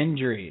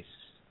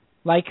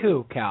 Like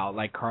who, Cal?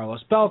 Like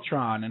Carlos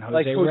Beltran and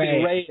Jose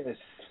Reyes.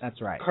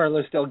 That's right.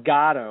 Carlos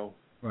Delgado.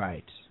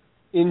 Right.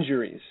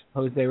 Injuries.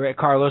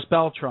 Carlos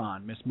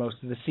Beltran missed most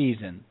of the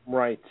season.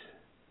 Right.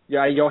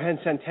 Yeah, Johan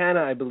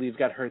Santana, I believe,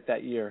 got hurt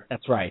that year.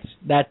 That's right.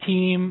 That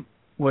team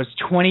was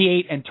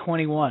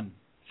 28-21.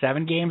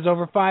 7 games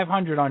over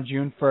 500 on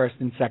June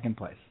 1st in second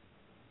place.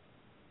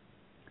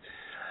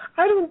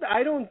 I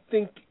don't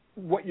think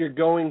what you're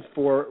going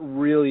for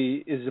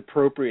really is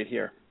appropriate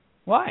here.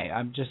 Why?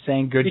 I'm just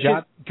saying good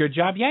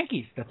job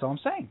Yankees. That's all I'm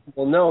saying.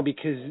 Well, no,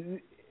 because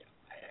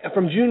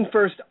from June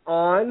 1st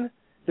on,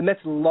 the Mets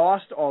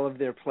lost all of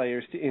their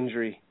players to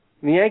injury.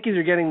 And the Yankees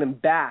are getting them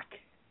back,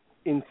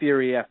 in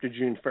theory, after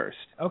June 1st.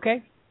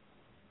 Okay.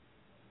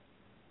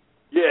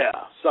 Yeah,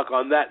 suck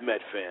on that,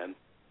 Met fan.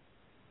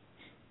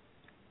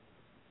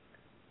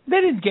 They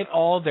didn't get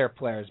all their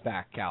players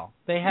back, Cal.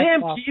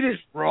 Pete is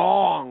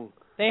wrong.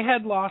 They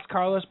had lost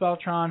Carlos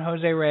Beltran,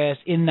 Jose Reyes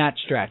in that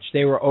stretch.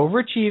 They were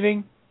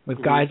overachieving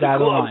with guys out of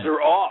the line. The gloves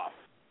are off.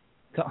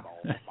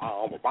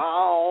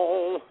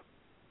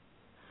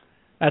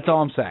 That's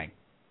all I'm saying.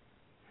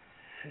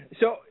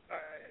 So,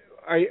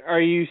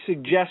 are you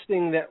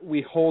suggesting that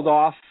we hold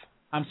off?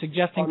 I'm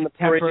suggesting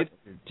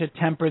to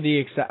temper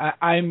the.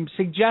 I'm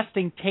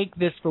suggesting take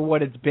this for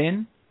what it's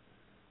been,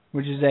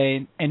 which is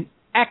an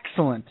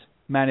excellent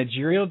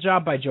managerial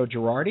job by Joe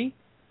Girardi,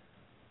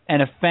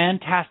 and a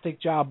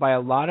fantastic job by a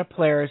lot of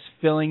players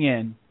filling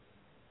in.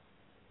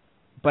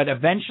 But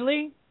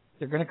eventually,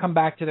 they're going to come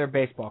back to their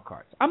baseball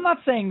cards. I'm not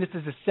saying this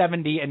is a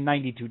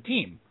 70-92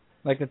 team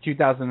like the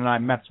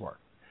 2009 Mets were.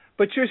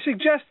 But you're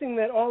suggesting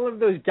that all of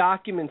those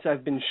documents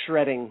I've been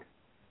shredding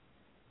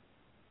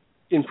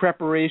in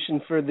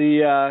preparation for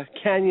the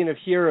Canyon of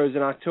Heroes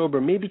in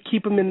October, maybe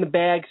keep them in the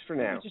bags for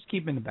now. Just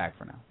keep them in the bag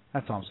for now.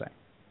 That's all I'm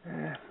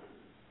saying.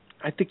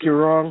 I think you're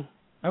wrong.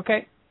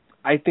 Okay.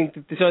 I think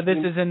that this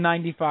is a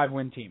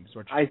 95-win team.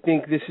 I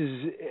think this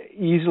is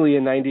easily a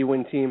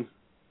 90-win team.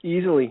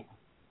 Easily.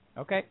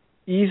 Okay.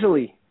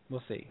 Easily.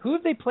 We'll see. Who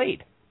have they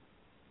played?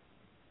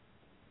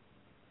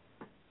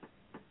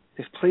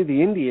 They've played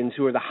the Indians,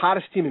 who are the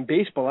hottest team in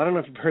baseball. I don't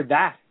know if you've heard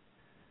that.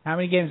 How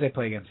many games they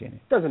play against the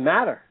Indians? Doesn't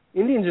matter.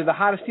 Indians are the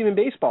hottest team in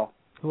baseball.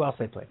 Who else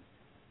they played?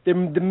 They're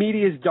the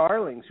media's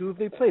darlings. Who have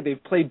they played?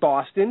 They've played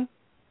Boston.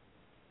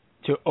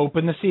 To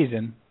open the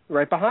season.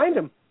 Right behind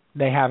them.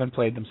 They haven't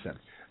played them since.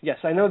 Yes,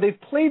 I know. They've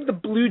played the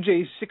Blue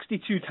Jays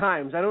 62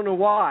 times. I don't know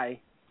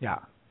why. Yeah.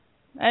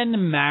 And the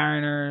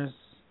Mariners.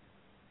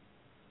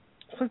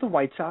 It's like the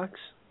White Sox.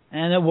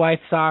 And the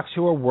White Sox,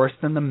 who are worse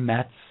than the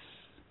Mets.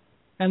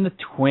 And the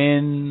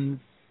Twins.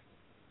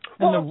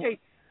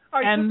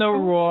 And the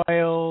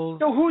Royals.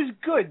 So who's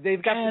good?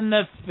 They've got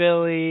the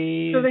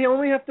Phillies. So they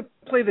only have to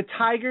play the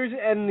Tigers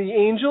and the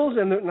Angels,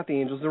 and not the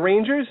Angels, the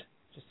Rangers?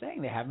 Just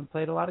saying, they haven't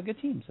played a lot of good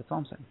teams. That's all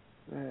I'm saying.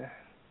 That's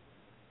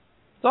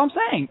all I'm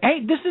saying. Hey,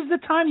 this is the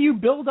time you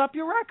build up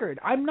your record.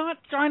 I'm not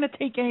trying to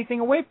take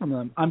anything away from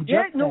them.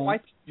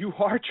 You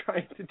are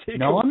trying to take.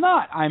 No, I'm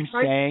not. I'm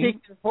saying to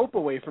take their hope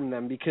away from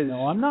them because.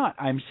 No, I'm not.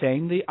 I'm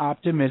saying the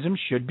optimism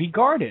should be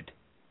guarded.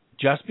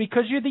 Just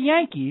because you're the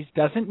Yankees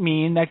doesn't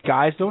mean that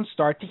guys don't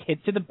start to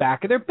hit to the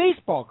back of their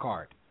baseball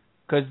card,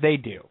 because they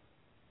do.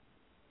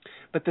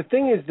 But the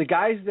thing is, the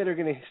guys that are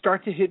going to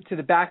start to hit to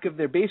the back of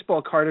their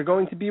baseball card are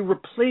going to be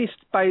replaced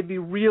by the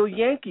real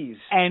Yankees.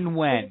 And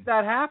when? If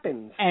that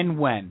happens. And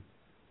when?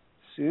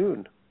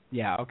 Soon.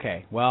 Yeah,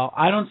 okay. Well,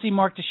 I don't see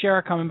Mark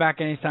Teixeira coming back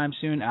anytime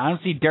soon. I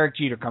don't see Derek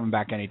Jeter coming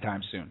back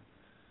anytime soon.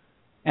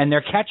 And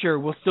their catcher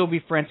will still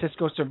be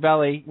Francisco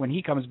Cervelli when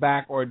he comes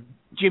back, or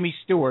Jimmy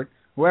Stewart,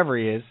 whoever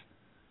he is.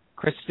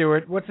 Chris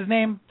Stewart. What's his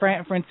name?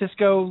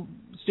 Francisco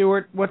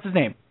Stewart. What's his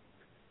name?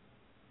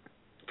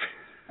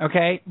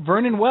 Okay,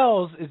 Vernon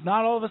Wells is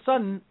not all of a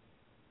sudden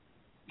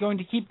going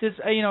to keep this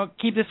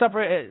up.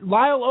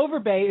 Lyle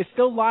Overbay is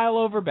still Lyle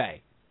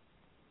Overbay.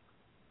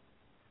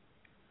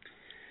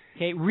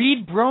 Okay,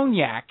 Reed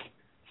Broniak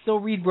still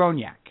read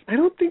Brognac. I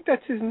don't think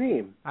that's his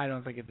name. I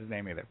don't think it's his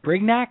name either.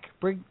 Brignac?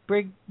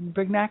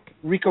 Brignac?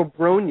 Rico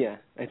Brogna,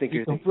 I think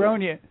you're Rico thinking.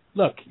 Brogna.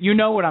 Look, you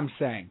know what I'm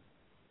saying.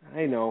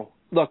 I know.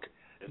 Look,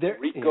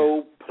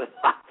 Rico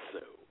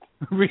Palazzo.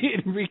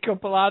 Enrico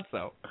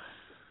Palazzo.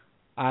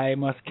 I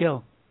must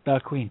kill the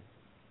Queen.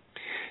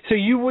 So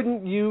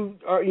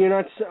you're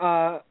not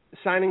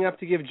signing up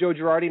to give Joe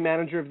Girardi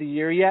Manager of the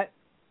Year yet?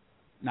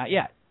 Not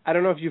yet. I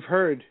don't know if you've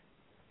heard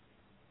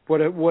what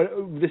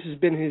this has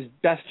been his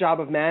best job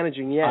of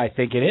managing yet. I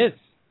think it is.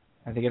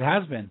 I think it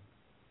has been.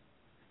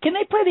 Can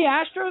they play the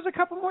Astros a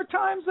couple more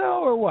times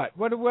though, or what?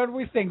 What do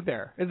we think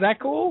there? Is that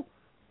cool?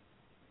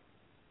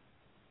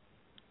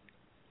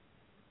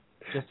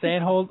 Just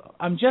saying.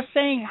 I'm just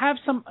saying. Have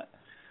some.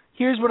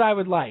 Here's what I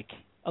would like.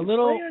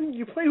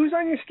 You play who's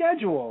on your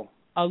schedule.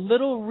 A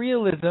little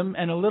realism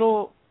and a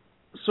little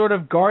sort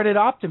of guarded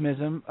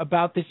optimism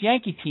about this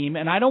Yankee team,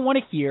 and I don't want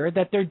to hear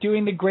that they're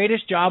doing the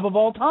greatest job of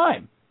all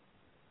time.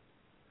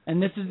 And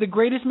this is the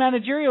greatest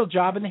managerial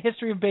job in the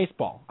history of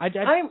baseball. I'm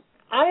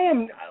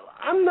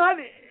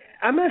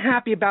not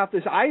happy about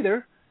this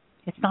either.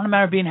 It's not a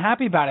matter of being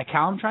happy about it,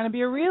 Cal. I'm trying to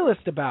be a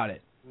realist about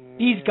it.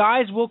 These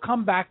guys will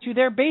come back to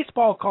their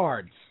baseball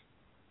cards.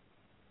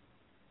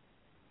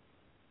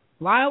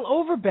 Lyle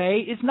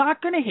Overbay is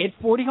not going to hit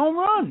 40 home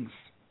runs.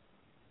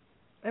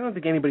 I don't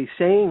think anybody's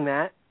saying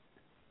that.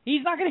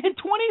 He's not going to hit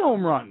 20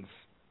 home runs.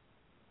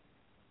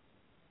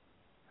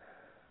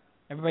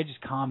 Everybody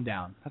just calm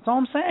down. That's all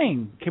I'm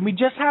saying. Can we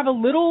just have a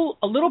little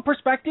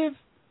perspective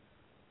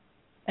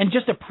and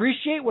just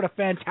appreciate what a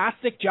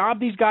fantastic job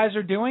these guys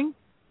are doing?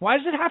 Why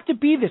does it have to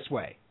be this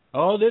way?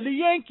 Oh, they're the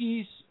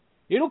Yankees.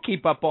 It'll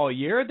keep up all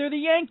year. They're the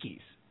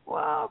Yankees.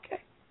 Well,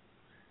 okay.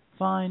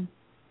 Fine.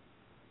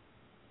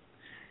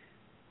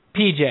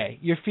 PJ,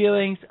 your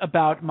feelings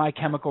about My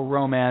Chemical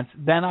Romance.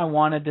 Then I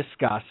want to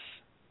discuss.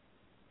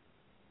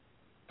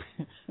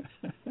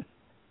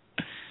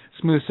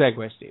 Smooth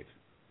segue, Steve.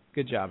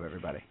 Good job,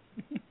 everybody.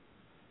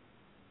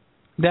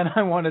 Then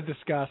I want to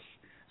discuss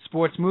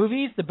sports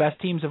movies, the best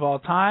teams of all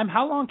time.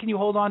 How long can you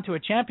hold on to a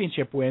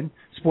championship win?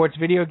 Sports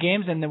video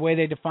games and the way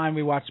they define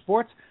we watch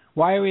sports.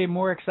 Why are we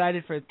more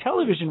excited for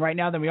television right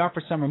now than we are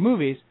for summer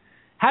movies?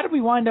 How did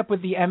we wind up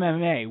with the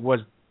MMA?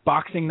 Was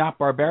boxing not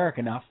barbaric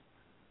enough?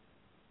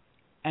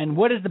 And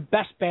what is the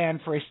best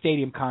band for a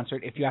stadium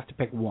concert if you have to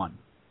pick one?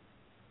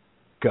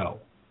 Go.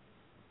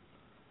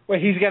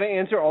 Wait, he's got to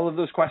answer all of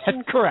those questions?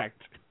 That's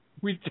correct.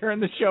 We turn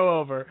the show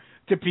over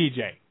to PJ.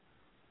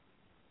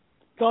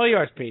 It's all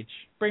yours, Peach.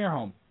 Bring her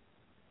home.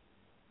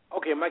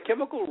 Okay, My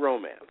Chemical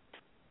Romance.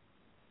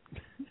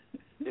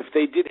 If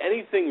they did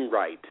anything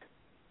right,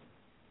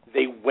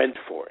 they went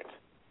for it.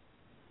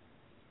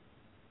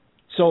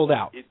 Sold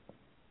out.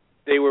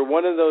 They were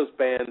one of those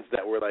bands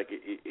that were like,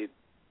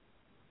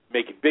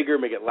 make it bigger,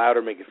 make it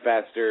louder, make it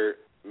faster,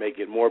 make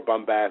it more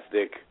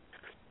bombastic.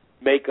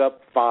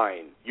 Makeup,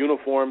 fine.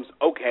 Uniforms,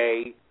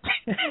 okay.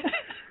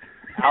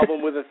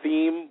 Album with a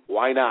theme,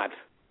 why not?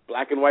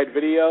 Black and white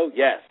video,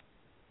 yes.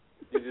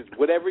 Just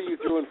whatever you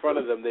threw in front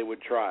of them, they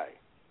would try.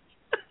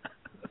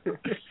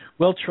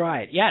 We'll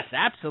try it. Yes,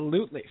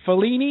 absolutely.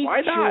 Fellini,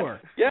 why not?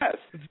 Sure. Yes.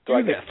 So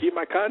I can keep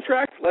my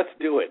contract? Let's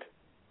do it.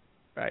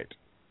 Right.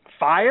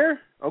 Fire?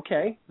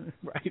 Okay.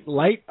 Right.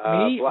 Light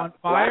me on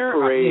fire.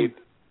 Black Parade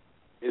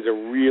is a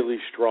really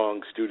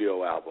strong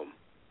studio album.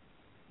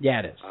 Yeah,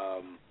 it is.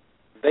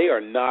 They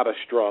are not a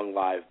strong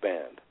live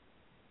band.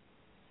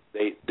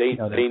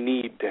 They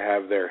need to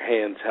have their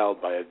hands held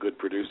by a good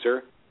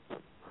producer.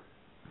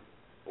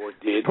 Or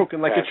did.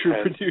 Spoken like a true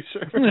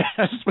producer.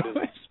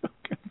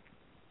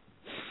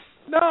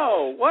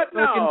 No, what?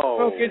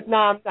 No.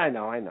 No,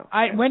 I know.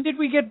 When did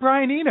we get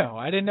Brian Eno?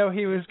 I didn't know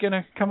he was going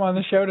to come on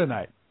the show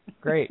tonight.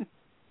 Great.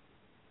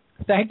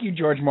 Thank you,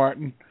 George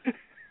Martin.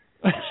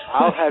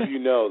 I'll have you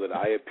know that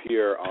I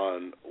appear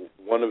on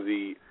one of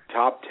the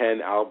top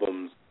 10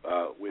 albums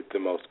with the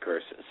most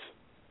curses.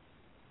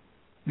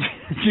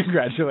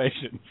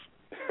 Congratulations.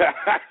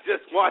 I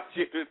just want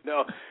you to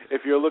know,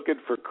 if you're looking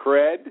for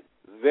cred,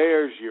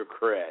 there's your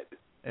cred.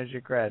 There's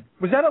your cred.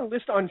 Was that a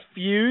list on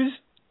Fuse?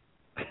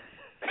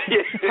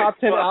 Top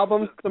 10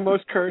 albums, the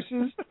most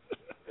curses?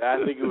 I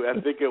think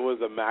it was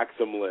a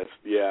Maxim list,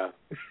 yeah.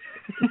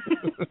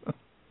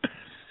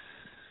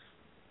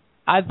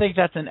 I think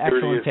that's an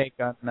excellent take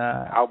on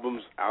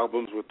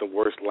albums with the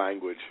worst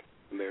language.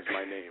 And there's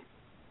my name.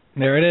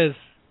 There it is.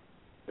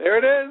 There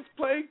it is.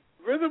 Play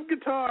rhythm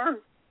guitar.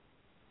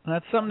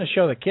 That's something to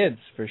show the kids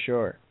for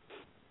sure.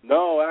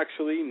 No,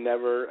 actually,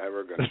 never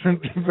ever gonna.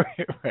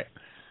 Right.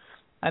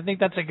 I think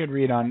that's a good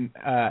read on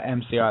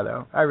MCR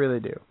though. I really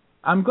do.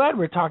 I'm glad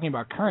we're talking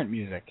about current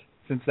music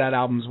since that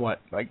album's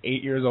like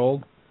 8 years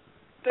old.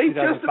 They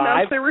just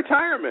announced their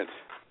retirement.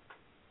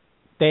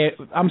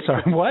 I'm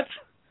sorry, what?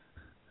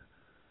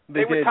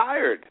 They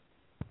retired.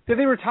 Did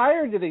they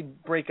retire or did they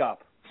break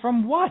up?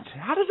 From what?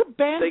 How does a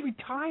band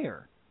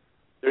retire?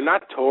 They're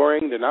not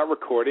touring. They're not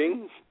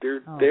recording.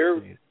 They're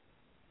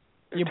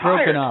You're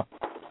broken up.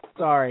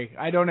 Sorry,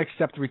 I don't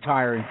accept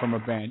retiring from a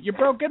band. You're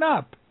broken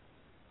up.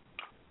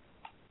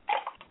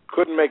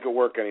 Couldn't make it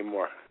work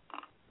anymore.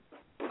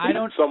 I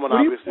don't. Someone What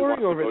are you obviously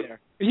pouring wants to over go. there?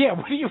 Yeah.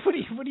 What are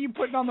you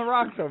putting on the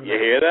rocks over You there?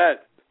 hear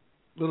that?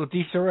 Little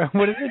Di-Serrano.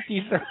 What is it?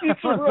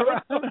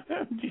 Di-Serrano. Little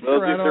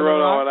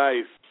Di-Serrano on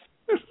ice.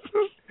 That's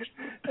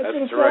what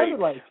it right. sounded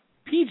like.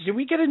 Peach, did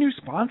we get a new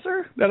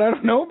sponsor that I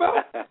don't know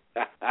about?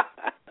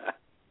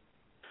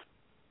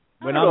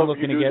 I don't know if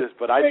you do this,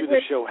 but I do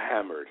the show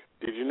hammered.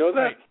 Did you know that?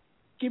 Right.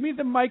 Give me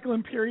the Michael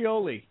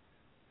Imperioli.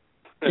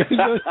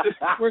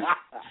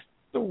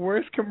 The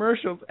worst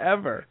commercials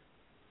ever.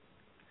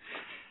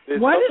 There's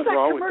Why does something that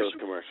wrong commercial? with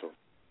those commercials.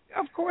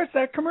 Of course,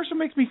 that commercial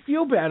makes me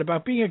feel bad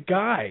about being a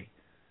guy,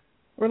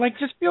 or like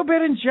just feel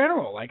bad in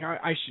general. Like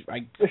I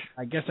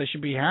guess I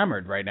should be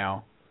hammered right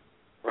now.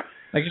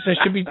 I guess I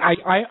should be.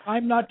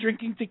 I'm not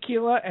drinking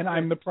tequila, and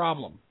I'm the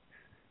problem.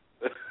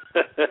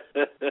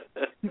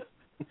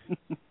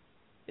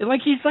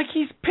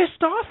 He's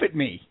pissed off at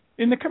me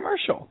in the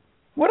commercial.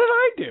 What did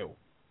I do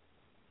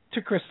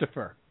to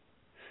Christopher?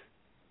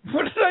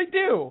 What did I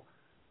do?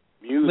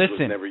 Muse was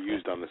never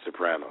used on The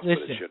Sopranos, but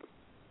it should have.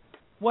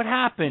 What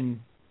happened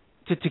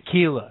to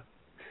tequila?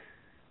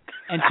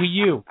 And to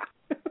you?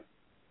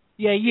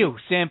 Yeah, you,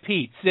 Sam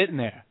Pete, sitting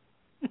there.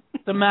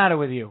 What's the matter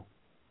with you?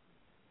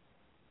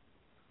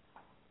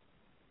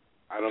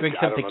 Drink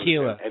some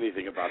tequila. Understand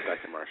anything about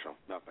that commercial?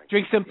 Nothing.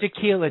 Drink some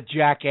tequila,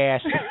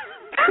 jackass.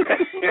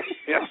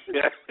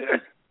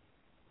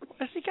 Why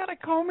does he gotta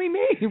call me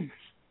names?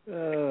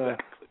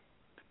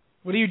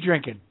 What are you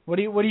drinking? What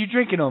are you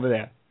drinking over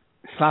there?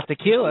 It's not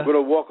tequila. I'm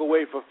gonna walk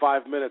away for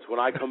 5 minutes. When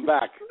I come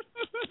back,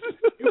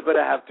 you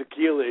better have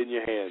tequila in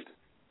your hand.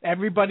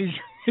 Everybody's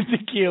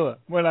drinking tequila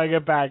when I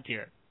get back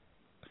here.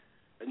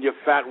 And your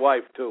fat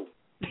wife too.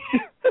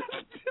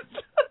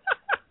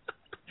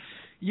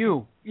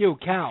 You,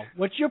 Cal,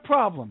 what's your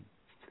problem?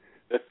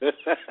 The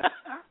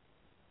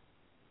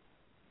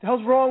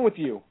hell's wrong with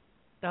you?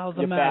 The hell's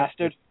you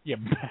bastard. You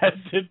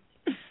bastard.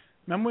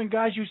 Remember when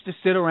guys used to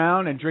sit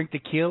around and drink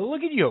tequila?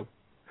 Look at you.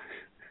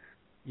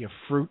 You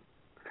fruit.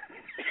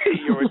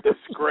 You're a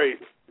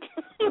disgrace.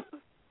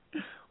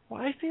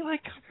 Why is he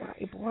like,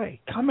 boy,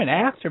 coming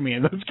after me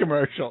in those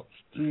commercials?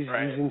 He's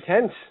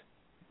intense.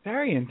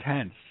 Very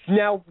intense.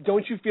 Now,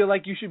 don't you feel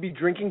like you should be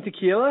drinking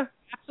tequila?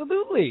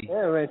 Absolutely.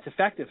 Yeah, it's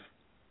effective.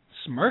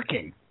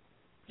 Smirking.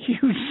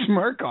 Huge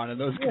smirk on in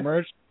those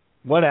commercials.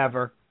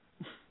 Whatever.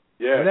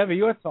 Yeah. Whatever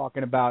you're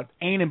talking about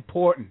ain't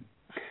important.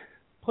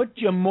 Put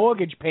your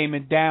mortgage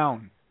payment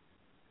down.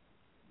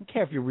 I don't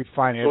care if you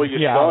refinance. So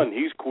your son,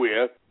 he's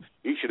queer.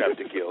 He should have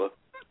tequila.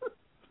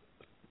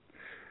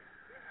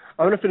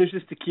 I'm going to finish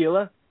this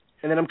tequila,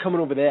 and then I'm coming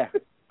over there.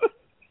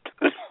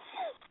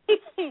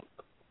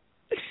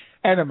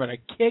 And I'm going to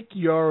kick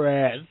your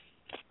ass.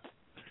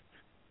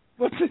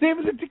 What's the name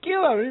of the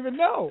tequila? I don't even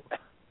know.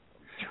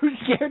 Too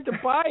scared to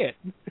buy it.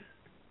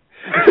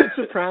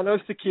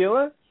 Sopranos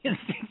tequila? It's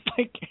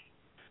like...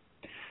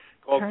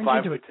 Called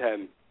 5 for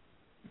 10.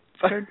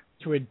 Turned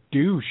into a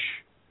douche.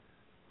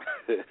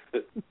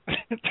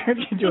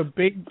 Turned into a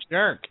big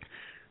jerk.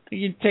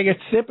 You take a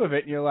sip of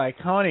it and you're like,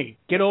 honey,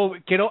 get over.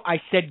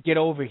 I said get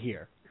over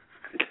here.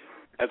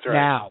 That's right.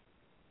 Now.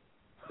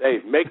 Hey,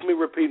 make me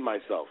repeat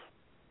myself.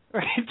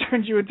 Right, it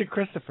turns you into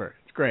Christopher.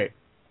 It's great.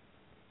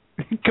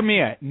 Come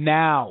here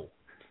now.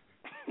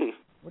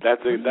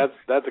 That's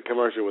a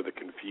commercial with a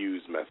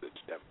confused message.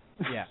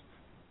 Yeah,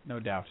 no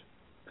doubt.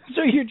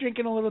 So you're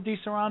drinking a little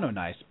Di-Serrano,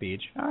 nice,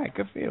 Beach. All right,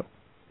 good for you.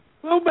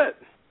 A little bit.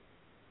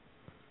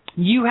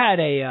 You had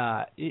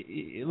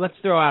let's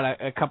throw out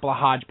a couple of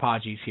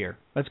hodgepodges here.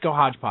 Let's go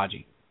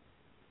hodgepodgey.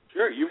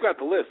 Sure, you've got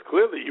the list.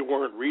 Clearly you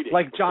weren't reading.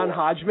 Like John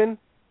Hodgman?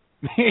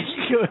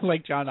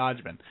 Like John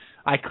Hodgman.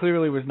 I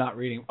clearly was not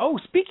reading. Oh,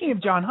 speaking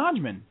of John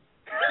Hodgman.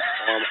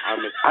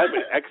 I'm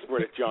an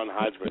expert at John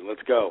Hodgman.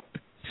 Let's go.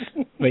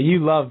 But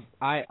you love,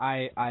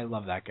 I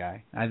love that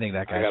guy. I think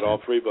that guy. I got all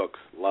 3 books.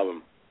 Love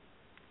him.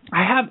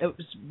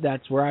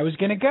 That's where I was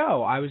going to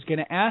go. I was going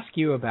to ask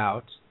you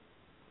about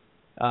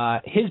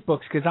his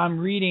books because I'm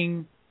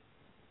reading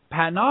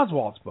Patton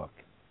Oswalt's book.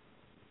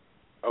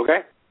 Okay.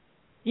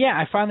 Yeah,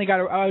 I finally got.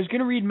 I was going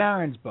to read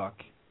Marin's book,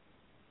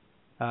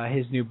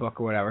 his new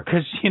book or whatever,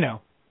 because you know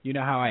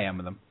how I am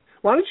with him.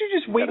 Why don't you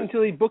just wait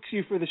until he books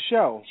you for the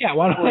show? Yeah,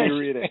 why don't you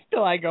read it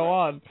until I go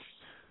on?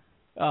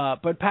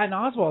 But Patton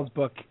Oswalt's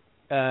book,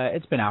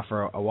 it's been out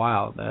for a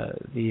while.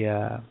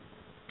 The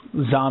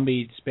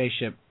Zombie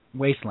Spaceship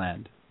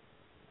Wasteland,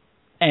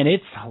 and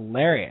it's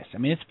hilarious. I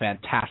mean, it's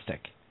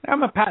fantastic.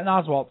 I'm a Patton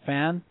Oswalt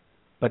fan,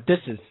 but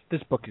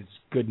this book is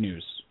good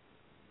news.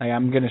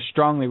 I'm going to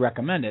strongly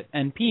recommend it.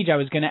 And Peach, I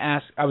was going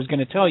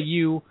to tell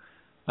you,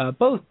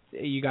 both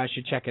you guys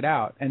should check it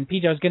out. And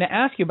Peach, I was going to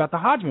ask you about the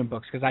Hodgman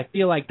books because I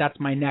feel like that's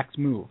my next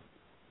move.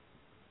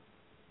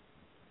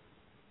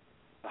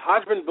 The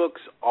Hodgman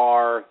books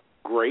are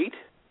great,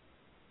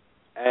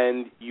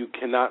 and you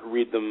cannot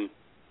read them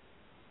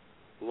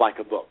like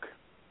a book.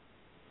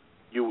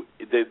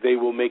 They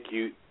will make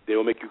you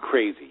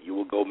crazy. You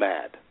will go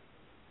mad.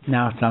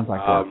 Now it sounds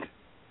like work.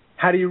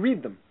 How do you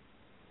read them?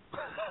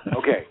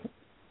 Okay.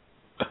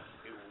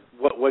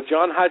 What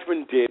John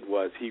Hodgman did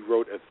was he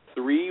wrote a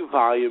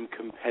 3-volume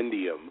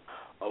compendium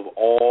of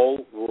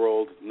all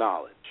world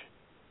knowledge.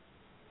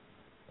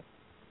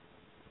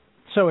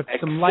 So it's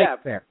some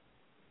light there.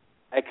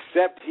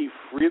 Except he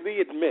freely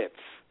admits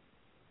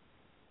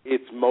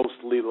it's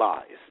mostly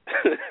lies.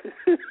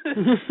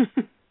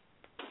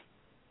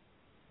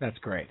 That's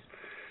great.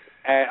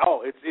 And,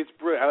 it's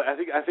brilliant.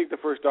 I think the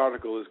first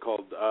article is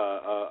called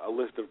 "A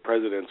List of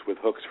Presidents with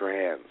Hooks for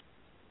Hands,"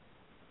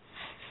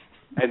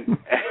 and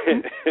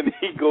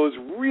he goes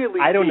really.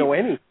 I don't deep. know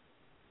any.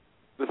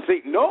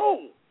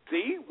 No.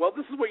 See, well,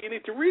 this is what you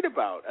need to read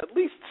about. At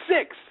least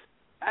 6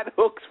 had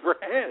hooks for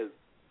hands.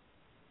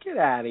 Get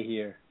out of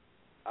here.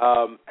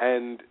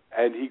 And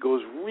he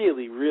goes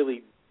really,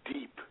 really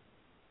deep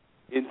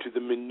into the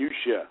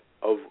minutia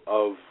of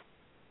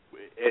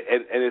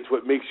and it's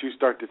what makes you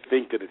start to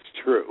think that it's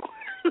true.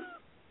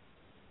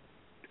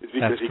 It's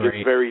because he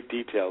gets very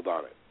detailed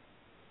on it,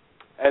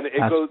 and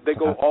they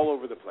go all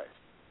over the place.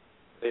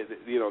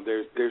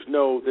 There's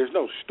no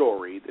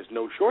story, there's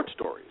no short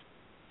stories.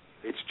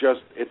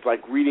 It's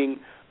like reading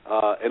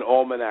an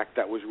almanac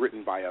that was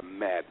written by a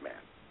madman.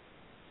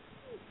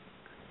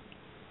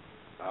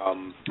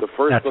 The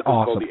first book is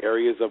called The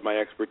Areas of My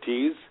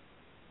Expertise.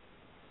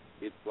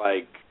 It's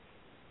like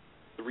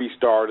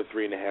 3-star to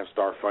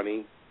 3.5-star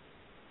funny.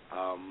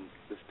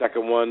 The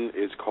second one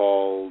is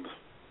called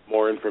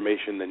More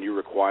Information Than You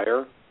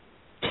Require.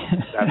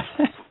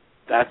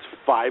 That's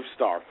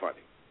 5-star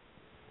funny.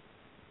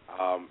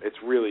 It's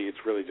really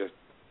just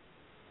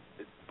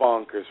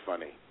bonkers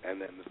funny. And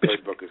then the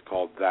third book is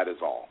called That Is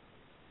All,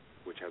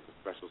 which has a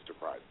special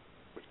surprise.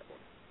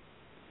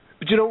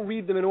 But you don't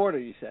read them in order,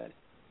 you said.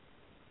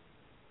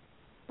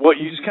 Well,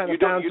 you just kind of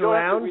bounce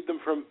around.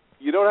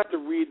 You don't have to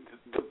read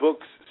the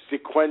books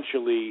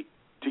sequentially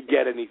to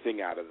get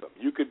anything out of them.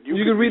 You could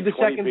read the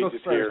second book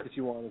first here. if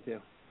you wanted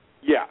to.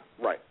 Yeah,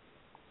 right.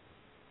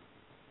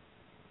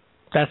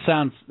 That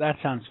sounds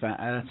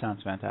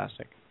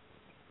fantastic.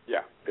 Yeah,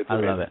 it's I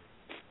amazing. love it.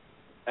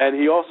 And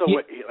he also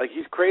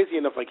he's crazy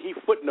enough. Like he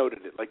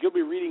footnoted it. Like you'll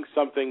be reading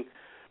something,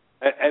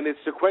 and it's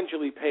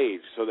sequentially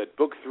paged so that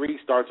book 3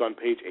 starts on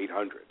page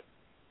 800.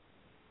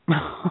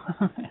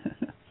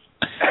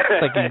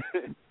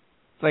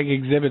 It's like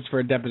exhibits for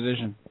a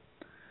deposition.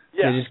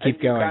 Yeah, they just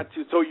keep going.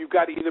 You've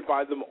got to either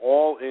buy them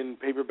all in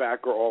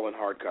paperback or all in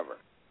hardcover,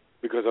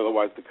 because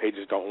otherwise the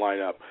pages don't line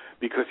up.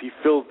 Because he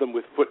fills them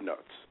with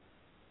footnotes,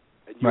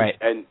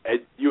 and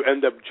you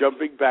end up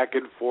jumping back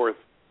and forth.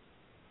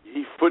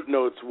 He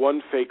footnotes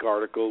one fake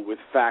article with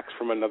facts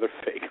from another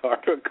fake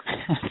article.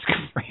 That's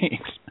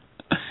great.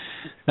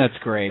 That's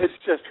great. It's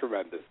just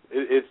tremendous.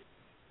 It's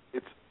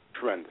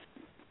tremendous.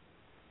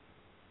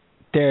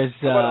 There's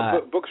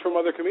books from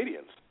other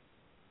comedians.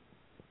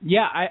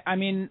 Yeah, I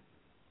mean,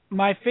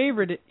 my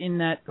favorite in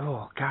that.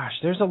 Oh gosh,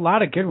 there's a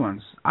lot of good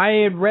ones.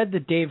 I had read the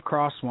Dave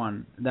Cross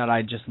one that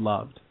I just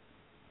loved.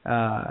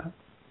 There's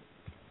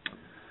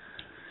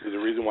a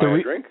reason why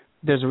I drink.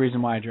 There's a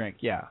reason why I drink.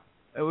 Yeah,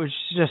 it was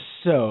just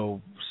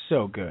so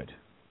good.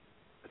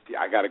 See,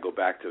 I got to go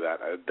back to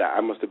that.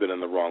 I must have been in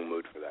the wrong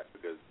mood for that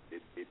because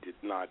it did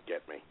not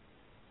get me.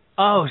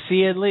 Oh,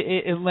 see, it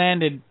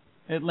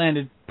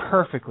landed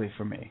perfectly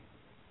for me.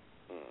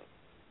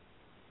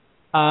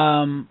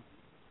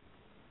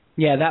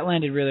 Yeah, that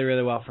landed really,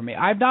 really well for me.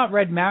 I've not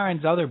read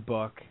Marin's other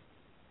book,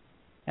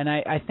 and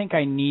I think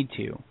I need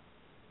to.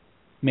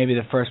 Maybe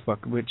the first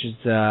book, which is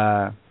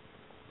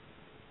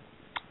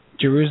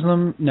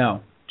Jerusalem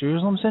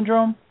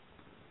Syndrome?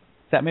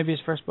 Is that maybe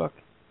his first book?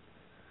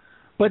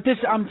 But this,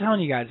 I'm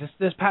telling you guys,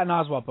 this Patton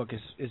Oswalt book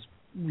is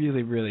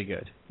really, really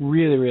good.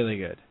 Really, really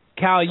good.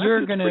 Cal,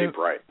 you're going to... pretty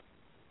bright.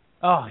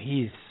 Oh,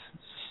 he's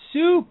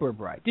super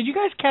bright. Did you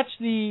guys catch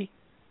the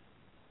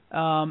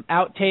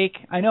outtake?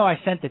 I know I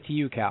sent it to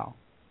you, Cal.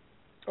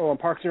 Oh, on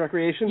Parks and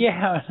Recreation?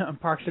 Yeah, on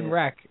Parks and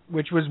Rec,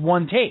 which was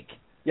one take.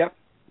 Yep.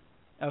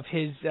 Of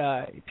his...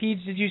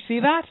 Pete, did you see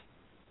that?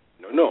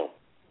 No.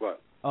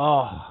 What?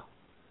 Oh.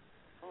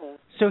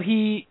 So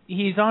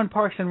he's on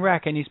Parks and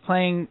Rec, and he's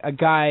playing a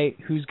guy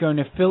who's going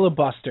to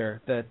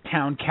filibuster the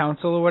town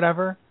council or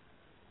whatever.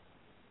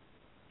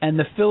 And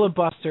the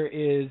filibuster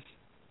is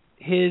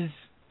his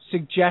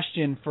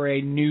suggestion for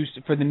the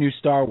new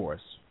Star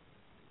Wars,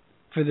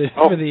 for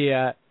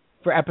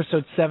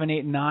episodes 7, 8,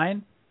 and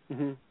 9.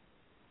 Mm-hmm.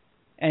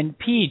 And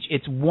Peach,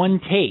 it's one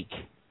take.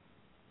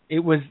 It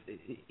was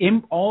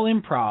all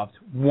improv,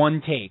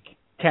 one take,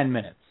 10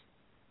 minutes.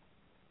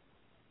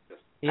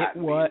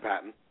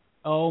 Patton.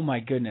 Oh my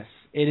goodness!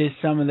 It is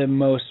some of the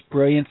most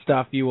brilliant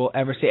stuff you will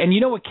ever see. And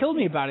you know what killed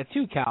me about it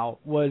too, Cal,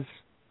 was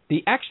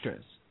the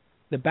extras,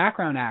 the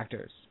background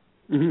actors,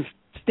 mm-hmm.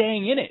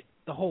 staying in it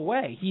the whole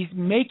way. He's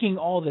making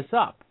all this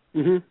up.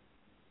 Mm-hmm.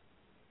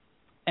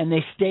 And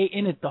they stay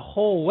in it the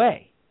whole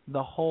way.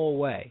 The whole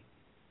way.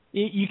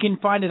 You can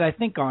find it, I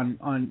think, on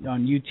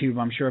YouTube,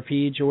 I'm sure,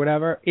 Peach or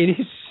whatever. It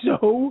is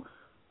so...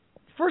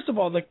 First of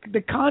all,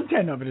 the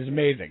content of it is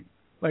amazing.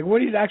 Like,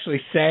 what he's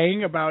actually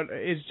saying about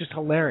is just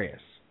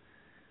hilarious.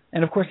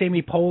 And, of course,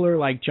 Amy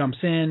Poehler, jumps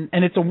in.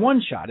 And it's a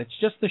one-shot. It's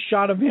just the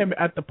shot of him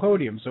at the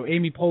podium. So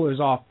Amy Poehler's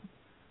off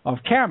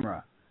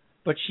camera.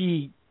 But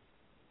she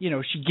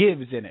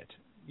gives in it.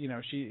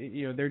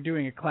 they're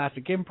doing a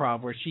classic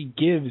improv where she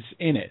gives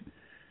in it.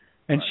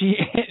 And she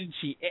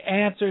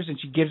answers and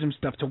she gives him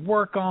stuff to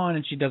work on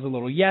and she does a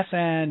little yes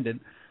and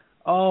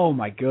oh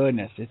my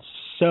goodness, it's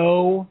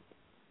so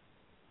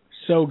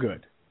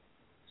good.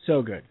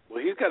 So good.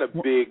 Well, he's got a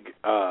big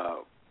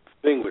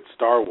thing with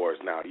Star Wars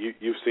now.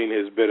 You've seen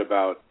his bit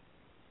about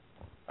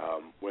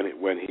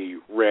when he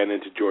ran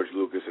into George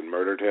Lucas and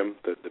murdered him,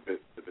 the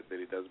bit that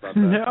he does about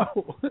that.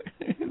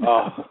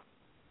 No.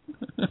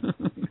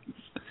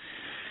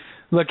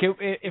 Look,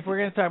 if we're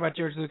going to talk about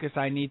George Lucas,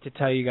 I need to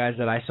tell you guys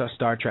that I saw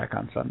Star Trek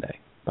on Sunday,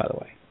 by the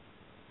way.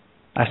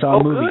 I saw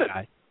a movie,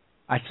 guys.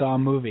 I saw a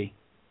movie.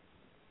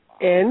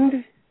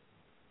 And?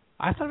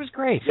 I thought it was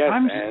great. Yes,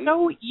 I'm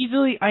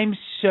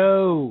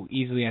so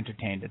easily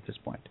entertained at this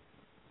point.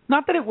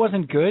 Not that it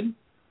wasn't good.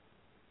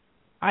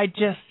 I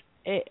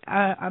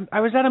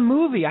was at a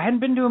movie. I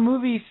hadn't been to a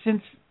movie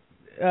since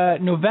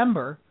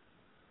November.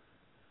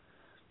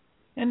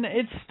 And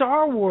it's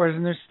Star Wars,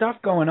 and there's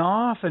stuff going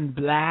off, and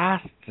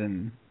blasts,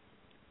 and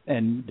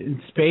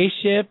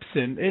spaceships,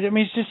 and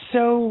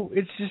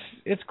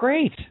it's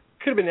great.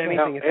 Could have been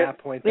anything at that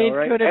point, though,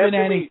 right? It could have been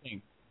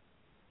anything.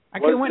 I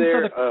could have went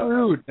for the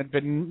crude, but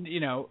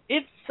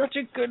it's such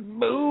a good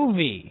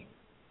movie.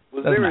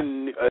 Was there a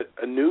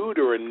nude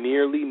or a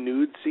nearly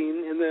nude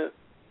scene in that?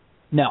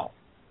 No,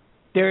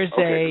 there's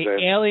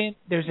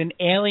an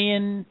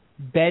alien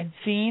bed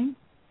scene.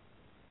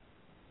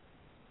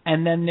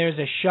 And then there's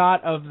a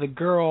shot of the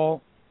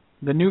girl,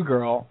 the new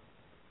girl,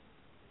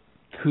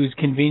 who's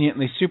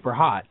conveniently super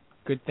hot.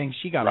 Good thing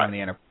she got on the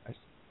Enterprise.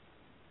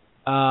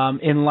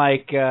 In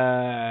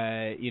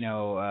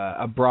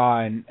a bra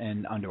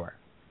and underwear.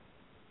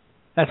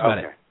 That's about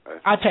it.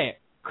 I'll tell you,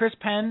 Chris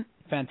Penn,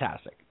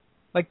 fantastic.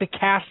 Like the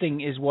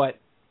casting is what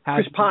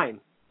has Chris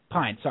Pine.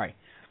 Pine, sorry.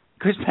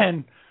 Chris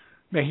Penn,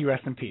 may he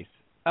rest in peace.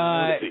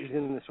 He's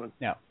in this one.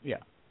 No,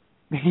 yeah.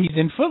 He's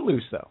in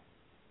Footloose though.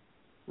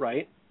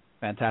 Right.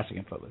 Fantastic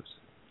in Footloose.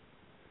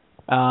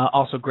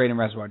 Also great in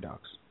Reservoir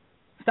Dogs.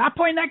 Stop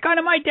pointing that gun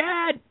at my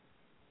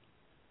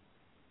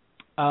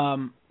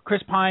dad!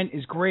 Chris Pine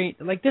is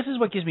great. Like, this is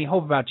what gives me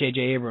hope about J.J.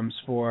 Abrams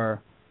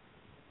for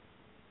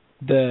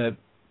the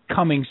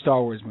coming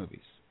Star Wars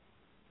movies.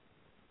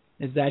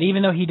 Is that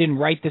even though he didn't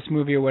write this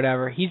movie or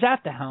whatever, he's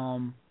at the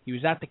helm. He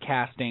was at the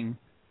casting.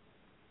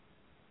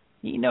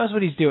 He knows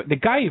what he's doing. The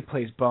guy who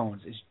plays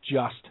Bones is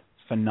just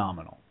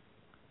phenomenal.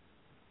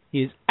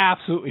 He is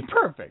absolutely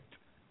perfect.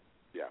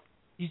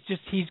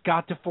 He's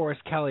got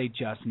DeForest Kelley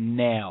just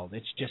nailed.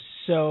 It's just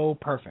so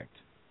perfect.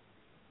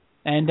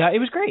 And it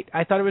was great.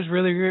 I thought it was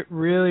really,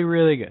 really,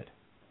 really good.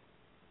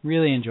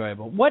 Really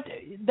enjoyable.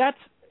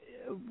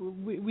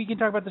 We can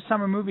talk about the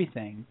summer movie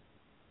thing.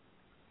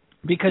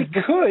 Because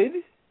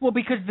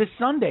because this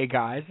Sunday,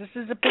 guys, this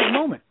is a big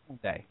moment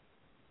Sunday.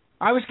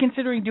 I was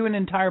considering doing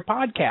an entire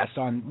podcast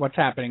on what's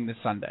happening this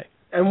Sunday.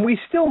 And we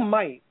still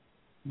might.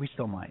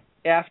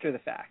 After the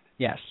fact.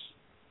 Yes.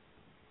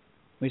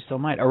 We still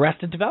might.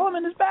 Arrested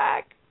Development is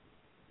back.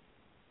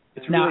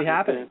 It's really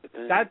happening.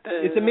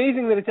 It's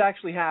amazing that it's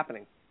actually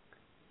happening.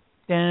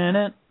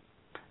 Here's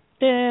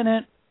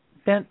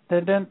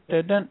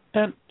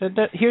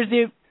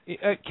the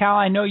Cal.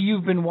 I know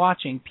you've been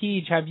watching.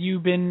 Peach, have you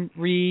been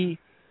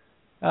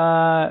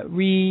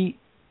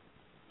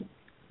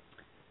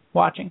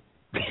watching?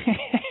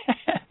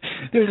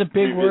 There's a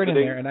big word in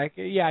there, and I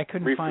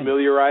couldn't find it.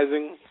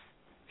 Refamiliarizing?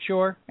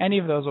 Sure, any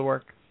of those will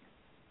work.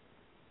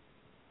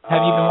 Have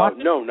you been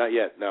watching? No, not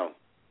yet. No.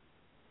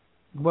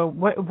 Well,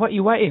 what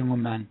you waiting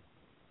on, man?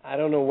 I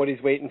don't know what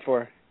he's waiting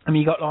for. I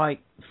mean, you got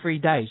like 3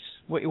 days.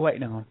 What you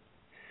waiting on?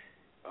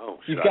 Oh,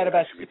 you've got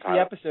about 50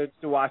 episodes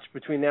to watch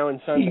between now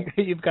and Sunday.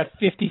 You've got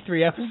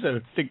 53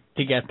 episodes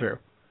to get through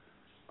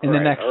in the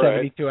next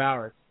 72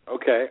 hours.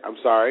 Okay, I'm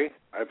sorry.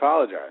 I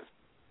apologize.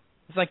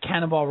 It's like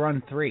Cannonball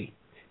Run 3.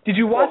 Did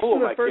you watch who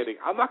am I kidding?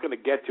 I'm not going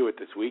to get to it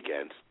this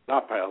weekend.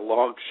 Not by a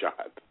long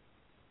shot.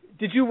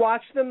 Did you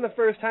watch them the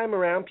first time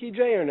around, PJ,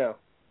 or no?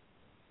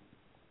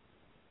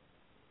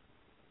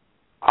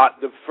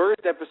 The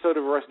first episode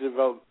of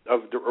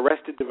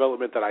Arrested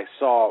Development that I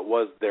saw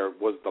was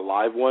the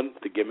live one,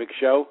 the gimmick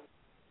show.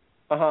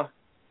 Uh-huh.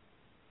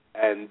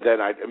 And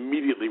then I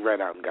immediately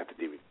ran out and got the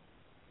DVD.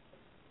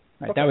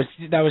 Right,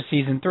 okay. That was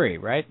season 3,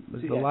 right?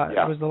 Was the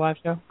live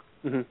show?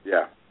 Mm-hmm.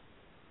 Yeah.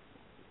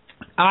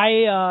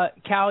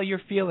 Cal, your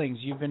feelings?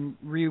 You've been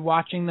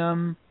rewatching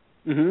them.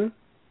 Mm-hmm.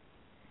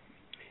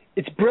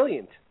 It's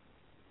brilliant.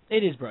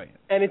 It is brilliant,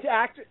 and it's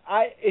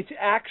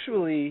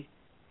actually.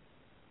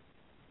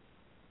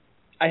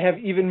 I have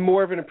even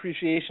more of an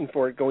appreciation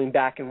for it going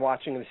back and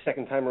watching it a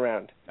second time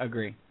around.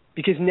 Agree.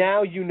 Because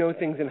now you know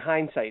things in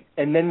hindsight,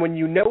 and then when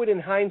you know it in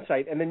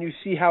hindsight, and then you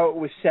see how it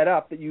was set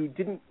up that you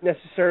didn't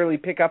necessarily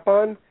pick up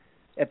on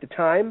at the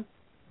time.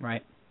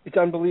 Right. It's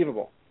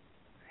unbelievable,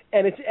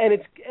 and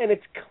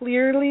it's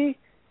clearly.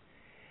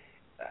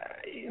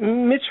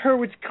 Mitch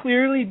Hurwitz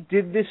clearly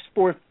did this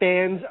for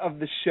fans of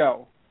the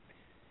show.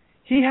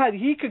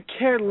 He could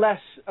care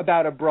less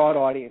about a broad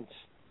audience.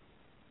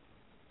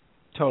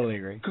 Totally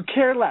agree. Could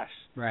care less.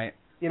 Right.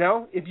 You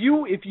know, if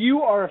you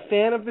are a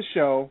fan of the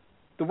show,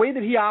 the way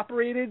that he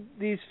operated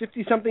these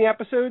 50-something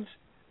episodes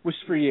was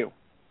for you.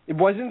 It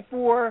wasn't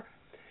for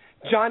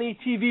Johnny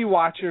TV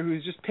watcher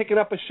who's just picking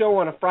up a show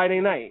on a Friday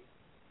night.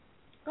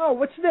 Oh,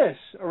 what's this?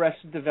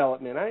 Arrested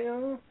Development.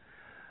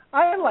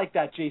 I like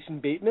that Jason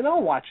Bateman.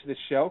 I'll watch this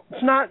show.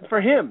 It's not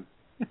for him.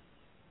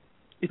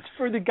 It's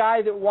for the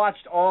guy that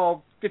watched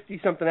all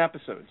 50-something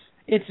episodes.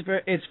 It's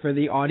for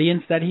the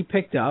audience that he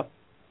picked up,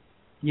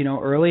 you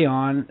know, early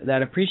on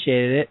that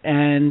appreciated it,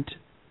 and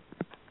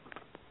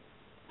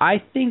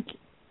I think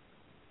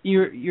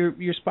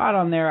you're spot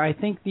on there. I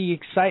think the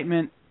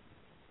excitement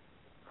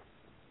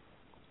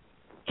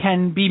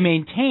can be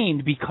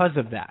maintained because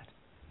of that.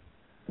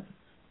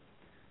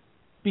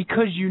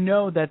 Because you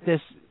know that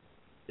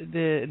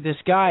this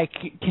guy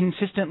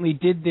consistently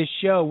did this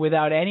show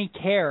without any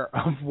care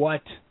of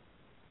what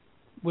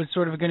was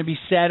sort of going to be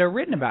said or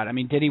written about it. I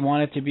mean, did he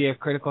want it to be a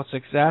critical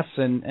success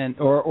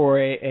or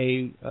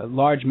a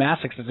large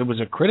mass success? It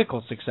was a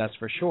critical success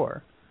for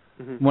sure.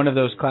 Mm-hmm. One of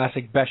those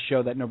classic best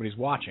show that nobody's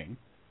watching.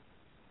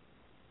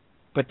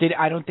 But did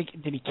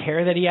he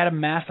care that he had a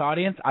mass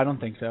audience? I don't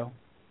think so.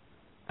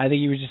 I think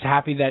he was just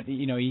happy that,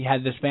 you know, he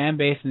had this fan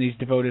base and these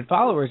devoted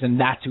followers, and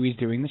that's who he's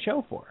doing the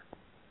show for.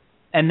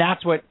 And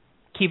that's what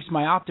keeps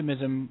my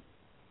optimism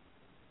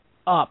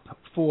up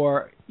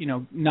for, you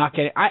know, not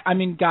getting... I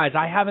mean, guys,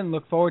 I haven't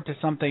looked forward to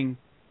something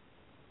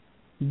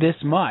this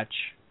much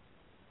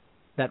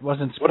that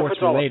wasn't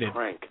sports-related.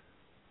 What if it's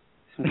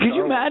all a prank? Could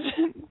you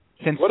imagine?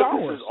 Since what Star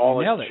if Wars, this is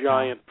all a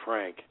giant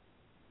prank?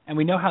 And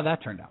we know how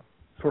that turned out.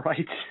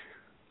 Right.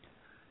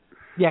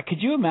 Yeah,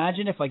 could you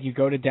imagine if, like, you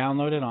go to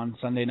download it on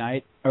Sunday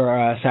night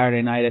or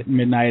Saturday night at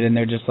midnight and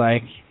they're just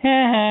like,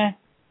 heh,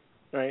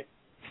 right.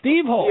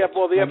 Steve Holt. Yeah,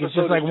 well, the like, episode it's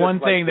just like one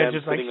just thing like that's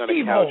just like sitting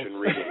Steve on a couch Holt.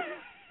 and reading.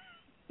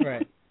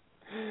 Right.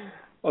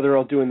 Oh, they're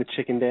all doing the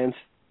chicken dance.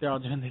 They're all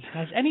doing this.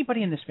 Has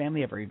anybody in this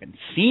family ever even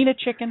seen a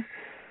chicken?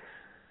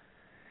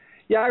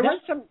 Yeah,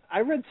 I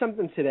read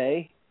something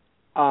today,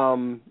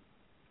 and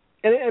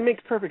it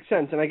makes perfect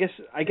sense. And I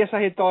guess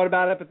I had thought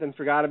about it, but then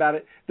forgot about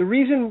it. The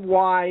reason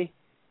why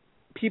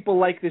people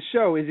like this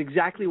show is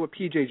exactly what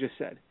PJ just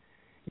said.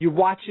 You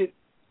watch it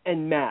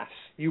en masse.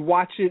 You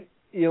watch it,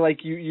 you know, like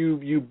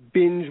you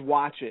binge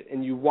watch it,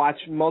 and you watch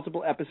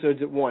multiple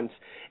episodes at once.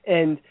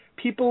 And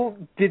people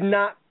did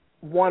not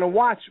want to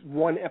watch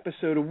one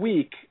episode a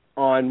week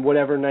on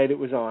whatever night it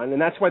was on,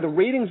 and that's why the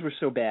ratings were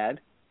so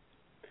bad.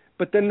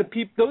 But then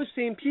those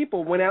same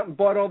people went out and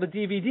bought all the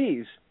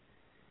DVDs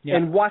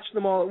and watched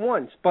them all at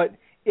once. But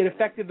it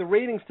affected the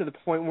ratings to the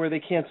point where they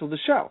canceled the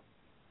show.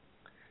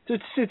 So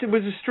it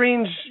was a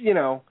strange, you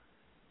know,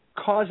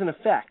 cause and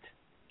effect.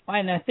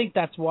 And I think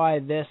that's why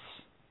this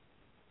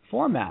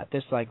format,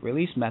 this like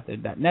release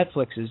method that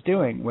Netflix is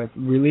doing with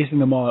releasing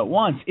them all at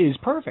once is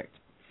perfect.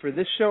 For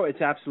this show,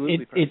 it's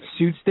absolutely perfect. It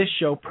suits this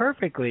show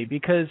perfectly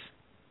because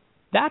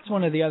that's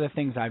one of the other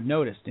things I've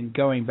noticed in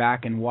going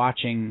back and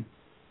watching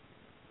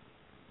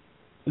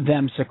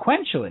them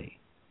sequentially.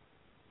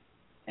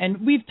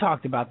 And we've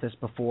talked about this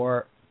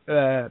before,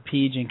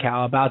 Peach and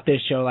Cal, about this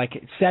show, like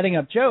setting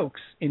up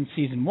jokes in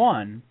season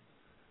 1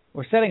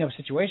 or setting up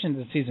situations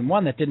in season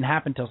 1 that didn't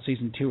happen until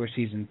season 2 or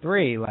season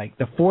 3, like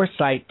the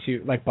foresight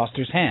to, like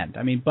Buster's hand.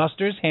 I mean,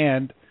 Buster's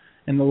hand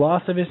and the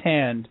loss of his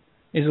hand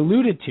is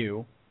alluded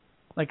to,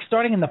 like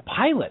starting in the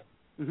pilot.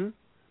 Mm-hmm.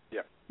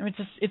 Yeah. I mean,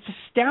 it's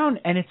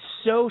astounding, and it's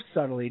so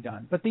subtly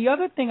done. But the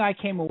other thing I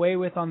came away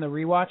with on the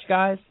rewatch,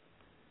 guys,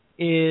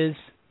 is,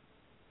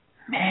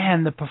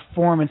 man, the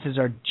performances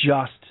are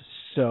just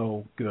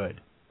so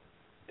good.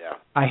 Yeah.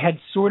 I had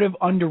sort of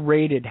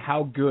underrated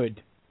how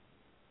good.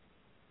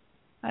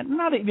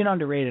 Not even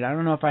underrated. I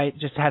don't know if I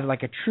just had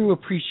like a true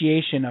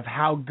appreciation of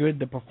how good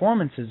the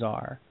performances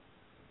are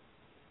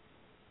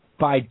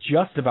by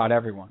just about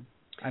everyone.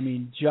 I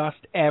mean, just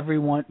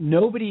everyone.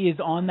 Nobody is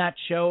on that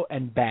show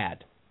and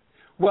bad.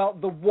 Well,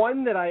 the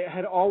one that I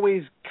had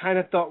always kind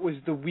of thought was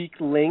the weak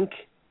link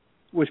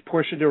was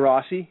Portia de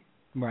Rossi.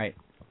 Right.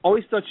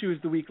 Always thought she was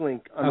the weak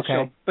link on the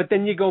show. But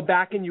then you go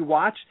back and you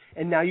watch,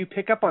 and now you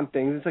pick up on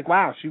things. It's like,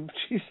 wow, she's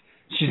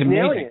amazing.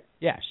 Nailing it.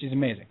 Yeah, she's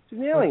amazing. She's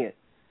nailing it.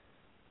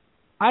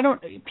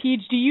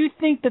 Peach, do you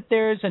think that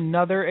there's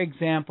another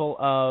example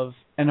of,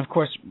 and of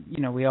course,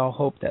 you know, we all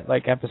hope that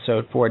like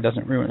episode 4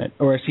 doesn't ruin it,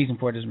 or season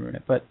 4 doesn't ruin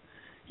it, but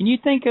can you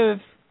think of,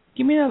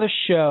 give me another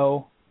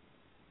show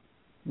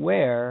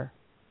where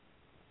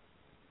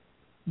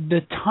the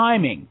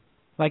timing,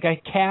 like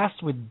a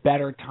cast with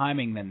better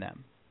timing than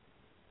them.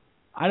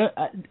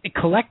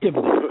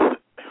 Collectively.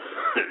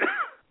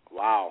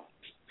 Wow.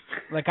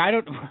 Like I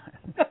don't.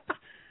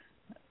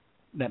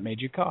 That made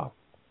you cough.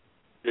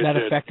 That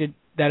affected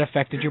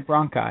your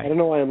bronchi. I don't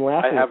know why I'm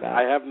laughing at that.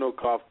 I have no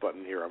cough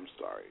button here. I'm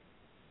sorry.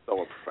 So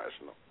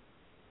unprofessional.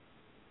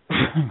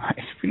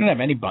 We don't have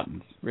any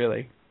buttons,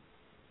 really.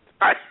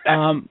 I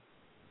have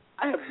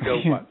no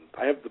buttons.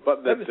 I have the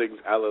button that sings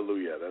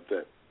Hallelujah. That's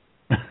it.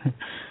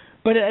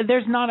 But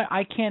there's not.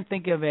 I can't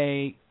think of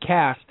a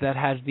cast that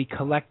has the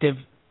collective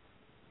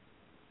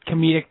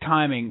comedic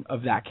timing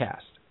of that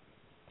cast.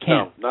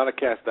 No, not a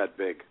cast that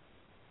big.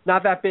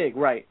 Not that big,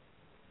 right.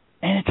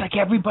 And it's like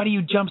everybody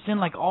who jumps in,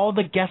 like all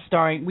the guest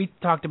starring, we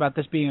talked about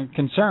this being a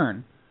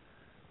concern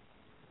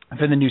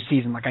for the new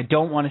season. Like, I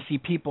don't want to see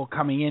people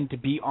coming in to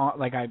be on,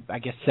 like, I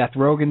guess Seth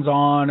Rogen's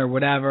on or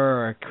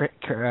whatever, or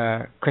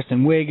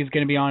Kristen Wiig is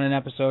going to be on an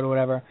episode or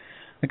whatever.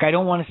 Like, I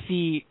don't want to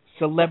see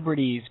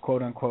celebrities,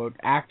 quote-unquote,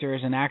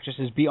 actors and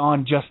actresses be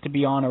on just to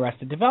be on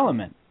Arrested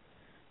Development.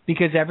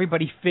 Because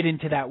everybody fit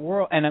into that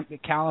world. And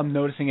Cal, I'm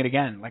noticing it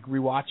again, like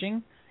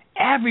rewatching.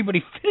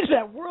 Everybody fit into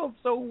that world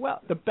so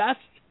well. The best,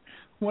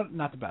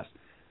 not the best,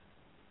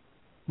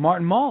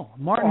 Martin Mull.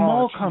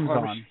 Mull comes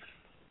on.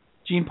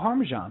 Gene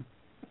Parmesan.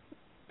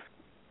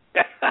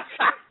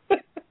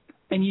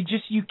 And you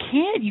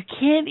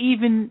can't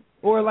even,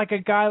 or like a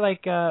guy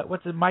like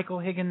Michael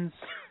Higgins?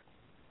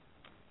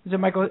 Is it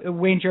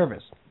Wayne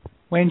Jervis?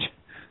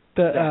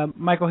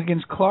 Michael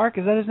Higgins Clark,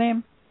 is that his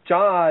name?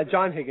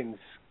 John Higgins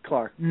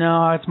Clark.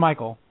 No, it's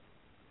Michael.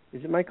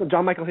 Is it Michael?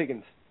 John Michael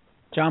Higgins.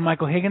 John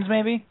Michael Higgins,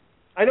 maybe?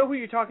 I know who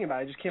you're talking about.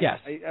 I just can't. Yes.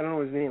 I don't know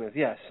what his name is.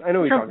 Yes, I know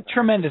who you're talking about.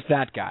 Tremendous,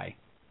 that guy.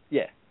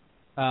 Yeah.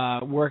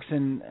 Works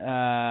in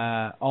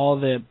all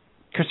the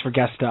Christopher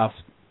Guest stuff.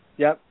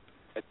 Yep.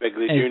 Ed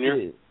Begley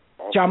Jr.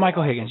 John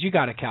Michael Higgins, you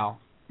got it, Cal.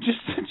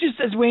 Just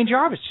as Wayne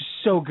Jarvis, just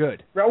so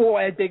good. Well,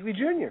 Ed Begley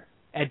Jr.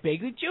 Ed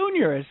Begley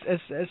Jr. as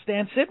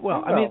Stan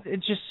Sitwell. I mean,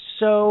 it's just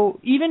so.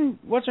 Even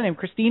what's her name,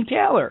 Christine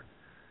Taylor,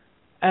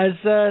 as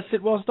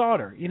Sitwell's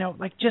daughter. You know,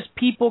 like just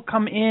people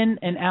come in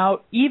and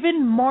out.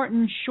 Even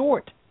Martin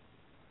Short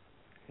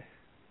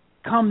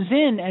comes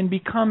in and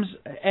becomes.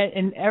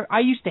 And I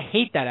used to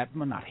hate that.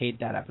 Not hate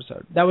that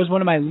episode. That was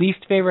one of my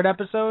least favorite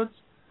episodes.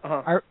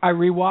 Uh-huh. I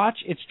rewatch.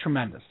 It's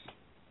tremendous.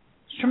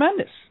 It's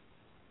tremendous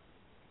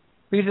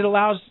because it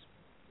allows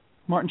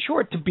Martin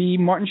Short to be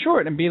Martin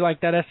Short and be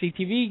like that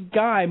SCTV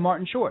guy,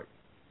 Martin Short.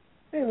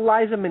 And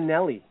Liza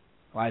Minnelli.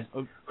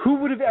 Who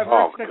would have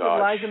ever expected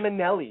Liza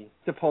Minnelli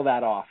to pull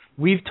that off?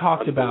 We've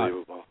talked about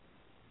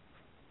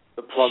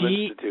the Plum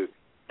Institute.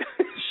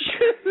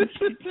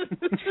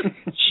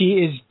 She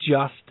is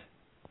just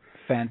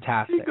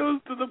fantastic. He goes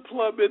to the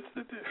Plum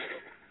Institute.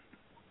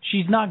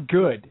 She's not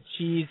good.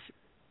 She's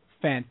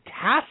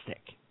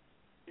fantastic.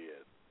 She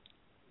is.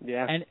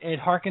 Yeah. And it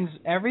harkens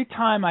every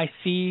time I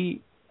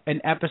see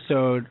an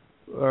episode,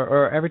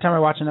 or every time I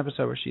watch an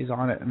episode where she's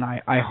on it, and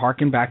I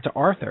harken back to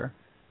Arthur,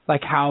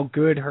 like how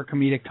good her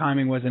comedic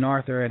timing was in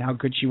Arthur, and how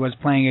good she was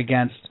playing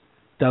against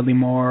Dudley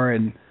Moore,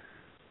 and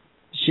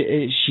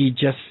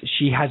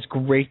she has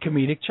great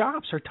comedic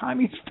chops. Her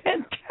timing's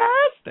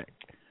fantastic.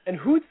 And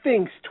who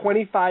thinks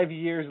 25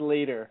 years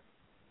later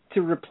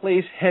to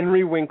replace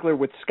Henry Winkler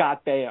with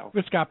Scott Baio?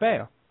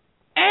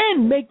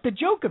 And make the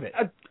joke of it.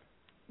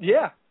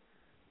 Yeah.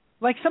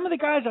 Like some of the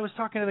guys, I was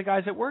talking to the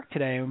guys at work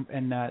today,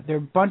 and they're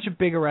a bunch of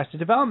big Arrested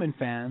Development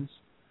fans,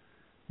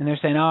 and they're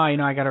saying,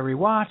 I got to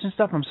rewatch and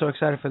stuff. I'm so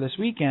excited for this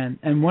weekend.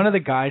 And one of the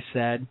guys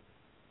said,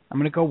 I'm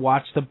going to go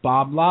watch the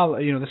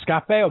the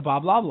Scott Baio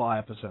Bob Loblaw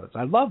episodes.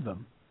 I love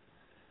them.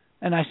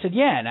 And I said,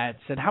 yeah. And I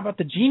said, how about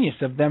the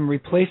genius of them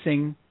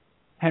replacing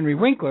Henry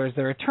Winkler as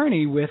their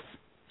attorney with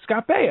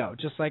Scott Baio,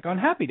 just like on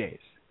Happy Days?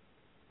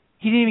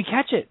 He didn't even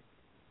catch it.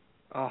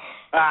 Oh.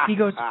 He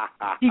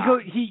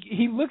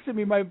looks at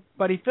me, my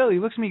buddy Phil, he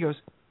looks at me and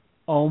goes,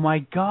 oh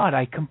my God,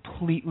 I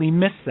completely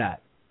missed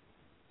that.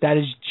 That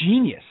is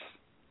genius.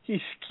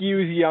 He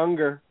skews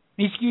younger.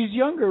 He skews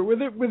younger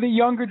with a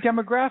younger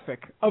demographic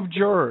of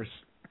jurors.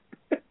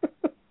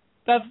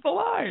 That's the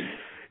line.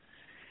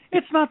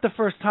 It's not the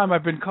first time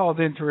I've been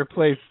called in to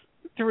replace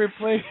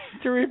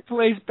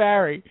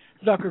Barry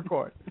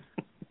Zuckercourt.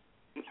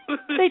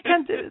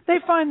 They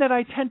find that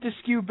I tend to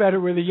skew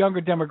better with a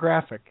younger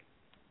demographic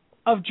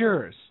of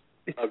jurors.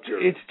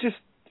 It's just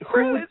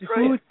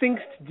who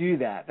thinks to do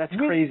that? That's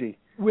crazy.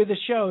 With a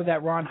show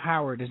that Ron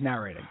Howard is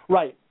narrating.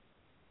 Right.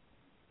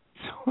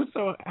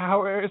 So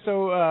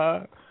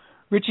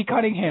Richie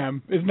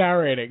Cunningham is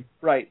narrating.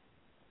 Right.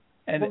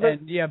 And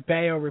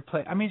Baio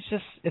replace. I mean,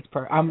 it's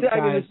perfect.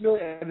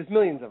 There's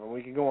millions of them.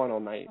 We could go on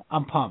all night.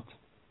 I'm pumped.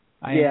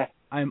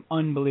 I'm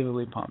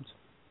unbelievably pumped.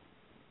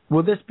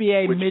 Will this be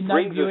a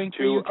midnight viewing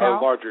for you, Cal?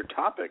 Our larger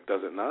topic,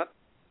 does it not?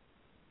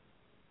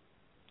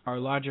 Our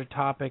larger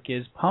topic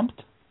is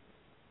pumped?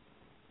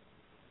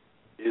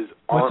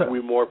 Aren't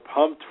we more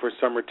pumped for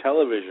summer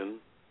television?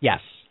 Yes.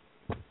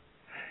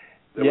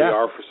 Than we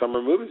are for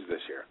summer movies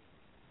this year.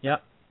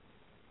 Yep.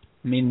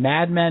 I mean,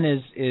 Mad Men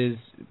is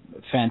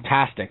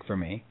fantastic for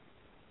me.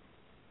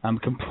 I'm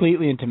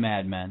completely into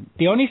Mad Men.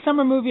 The only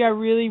summer movie I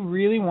really,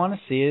 really want to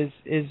see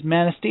is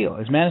Man of Steel.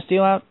 Is Man of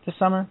Steel out this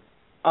summer?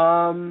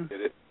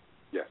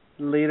 Yes.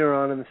 Later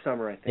on in the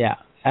summer, I think. Yeah.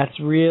 That's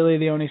really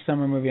the only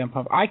summer movie I'm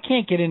pumped. I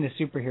can't get into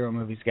superhero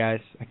movies,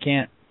 guys. I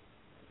can't.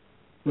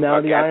 Now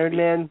the Iron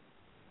Man.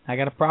 I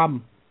got a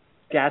problem.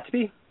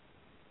 Gatsby's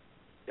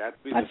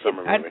the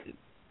summer movie.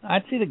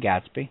 I'd see the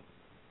Gatsby.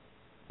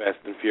 Fast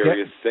and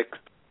Furious 6.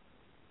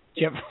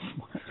 It's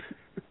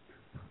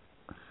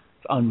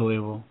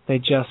unbelievable. They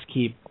just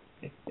keep.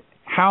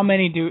 How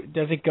many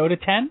does it go to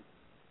 10?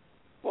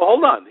 Well,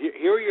 hold on.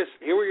 Here are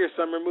your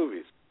summer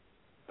movies.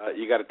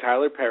 You got a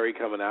Tyler Perry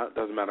coming out.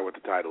 Doesn't matter what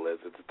the title is.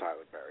 It's a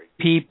Tyler Perry.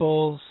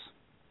 Peoples.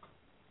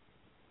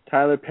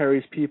 Tyler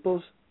Perry's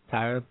Peoples?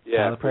 Tyler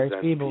Yeah, Perry's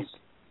Peoples.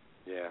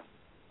 Yeah.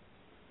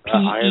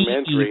 Iron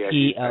Man 3, as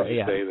you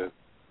yeah. say, the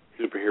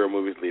superhero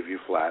movies leave you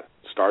flat.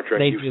 Star Trek,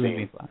 They you've do seen. leave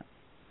me flat.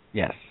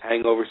 Yes.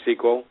 Hangover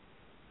sequel.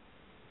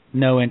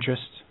 No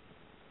interest.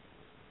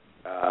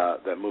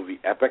 That movie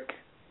Epic.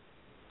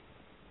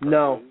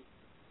 No.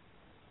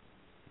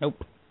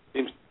 Nope.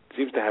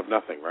 Seems to have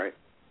nothing, right?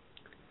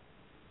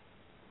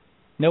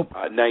 Nope.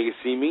 Now You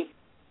See Me.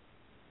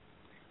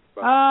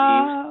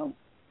 I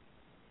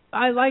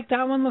like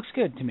that one. Looks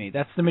good to me.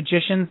 That's the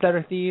magicians that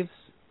are thieves.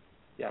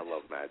 Yeah, I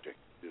love magic.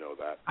 You know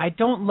that. I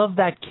don't love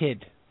that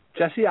kid.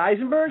 Jesse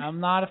Eisenberg? I'm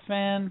not a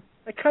fan.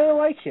 I kind of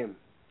like him.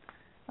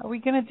 Are we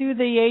going to do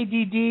the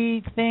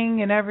ADD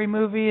thing in every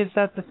movie? Is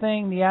that the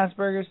thing? The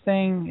Asperger's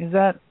thing? Is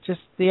that just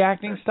the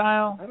acting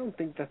style? I don't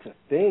think that's a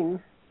thing.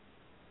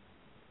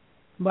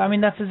 Well, I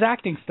mean, that's his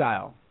acting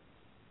style.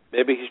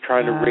 Maybe he's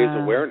trying to raise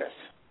awareness.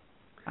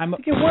 I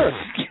think it works.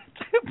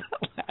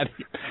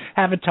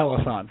 Have a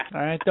telethon,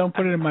 all right? Don't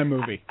put it in my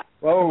movie.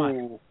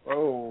 Whoa,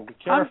 be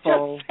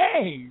careful. I'm just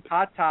saying.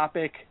 Hot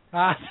topic.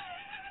 Come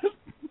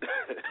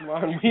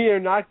on, we are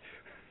not...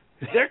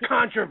 They're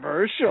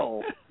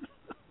controversial.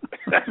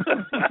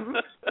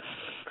 The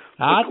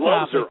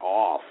gloves are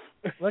off.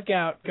 Look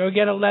out. Go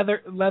get a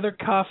leather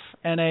cuff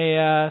and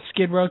a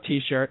Skid Row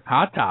T-shirt.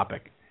 Hot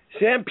topic.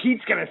 Sam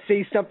Pete's going to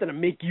say something to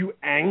make you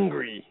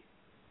angry.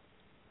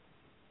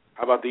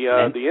 How about the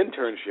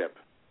internship?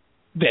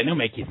 Then it'll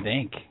make you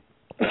think.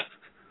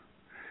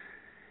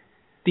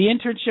 The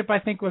internship, I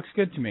think, looks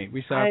good to me.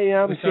 We saw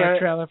a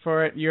trailer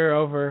for it. You're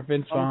over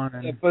Vince Vaughn.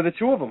 And... For the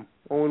two of them.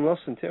 Owen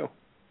Wilson, too.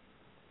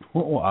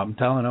 Well, I'm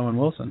telling Owen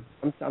Wilson.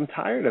 I'm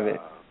tired of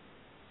it.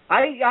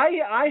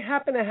 I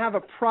happen to have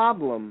a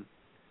problem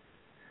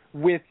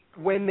with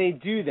when they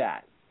do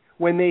that.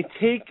 When they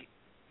take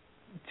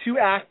two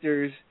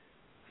actors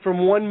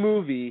from one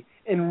movie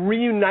and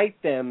reunite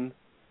them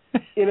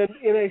in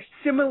a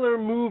similar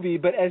movie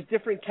but as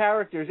different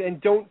characters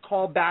and don't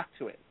call back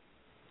to it.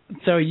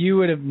 So you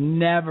would have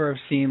never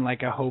seen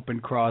like a Hope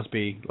and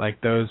Crosby,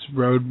 like those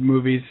road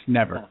movies?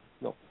 Never.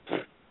 No.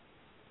 It's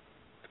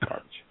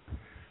garbage.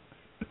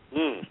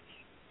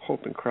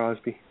 Hope and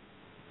Crosby.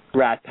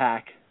 Rat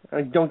Pack.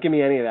 Don't give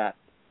me any of that.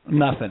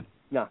 Nothing.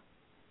 No.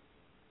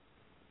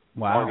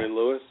 Wow.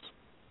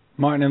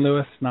 Martin and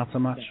Lewis, not so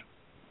much. Yeah.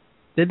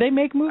 Did they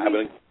make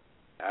movies?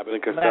 Abbott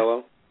and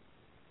Costello.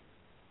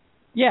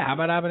 Yeah, how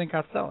about Abbott and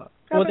Costello?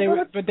 Well, they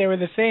were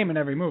the same in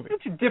every movie.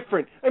 It's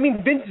different. I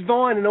mean, Vince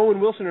Vaughn and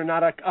Owen Wilson are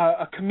not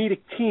a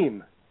comedic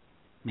team.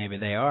 Maybe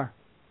they are.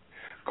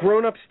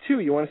 Grown Ups 2.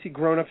 You want to see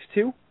Grown Ups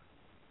 2?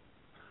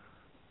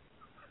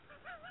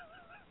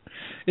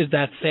 Is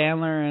that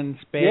Sandler and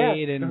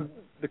Spade and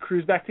the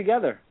crew's back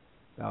together?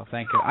 Oh,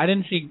 thank you. I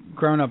didn't see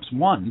Grown Ups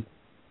 1.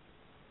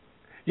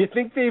 You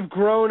think they've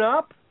grown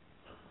up?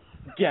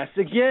 Guess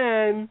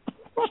again.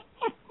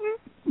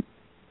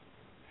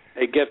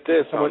 Hey, get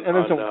this.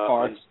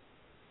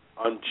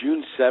 On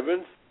June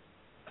 7th,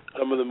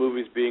 some of the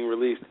movies being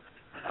released.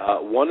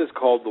 One is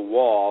called The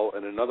Wall,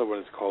 and another one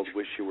is called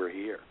Wish You Were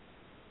Here.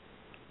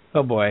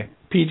 Oh boy,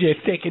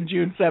 PJ's taking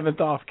June 7th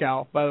off,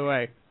 Cal. By the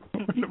way,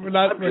 we're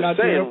not doing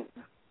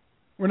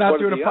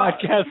a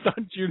podcast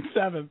on June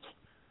 7th.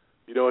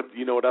 You know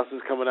what else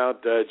is coming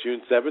out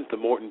June 7th? The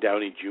Morton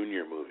Downey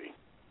Jr. movie.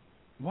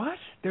 What?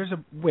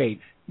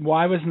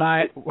 Why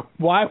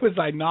was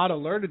I not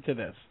alerted to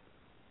this?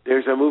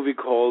 There's a movie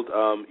called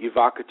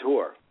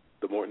Evocateur,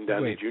 the Morton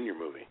Downey Jr.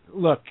 movie.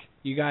 Look,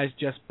 you guys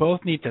just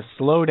both need to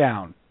slow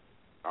down.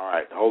 All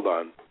right, hold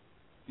on.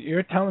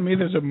 You're telling me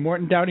there's a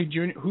Morton Downey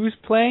Jr. Who's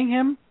playing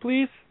him,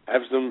 please?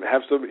 Have some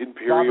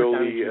Imperial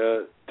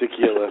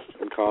tequila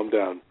and calm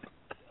down.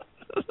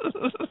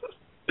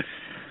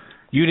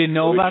 You didn't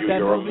know about that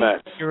movie?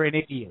 Mess. You're an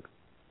idiot.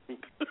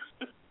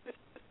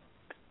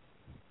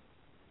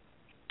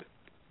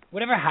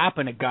 Whatever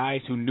happened to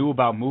guys who knew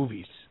about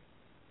movies?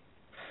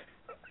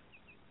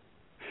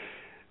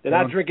 They're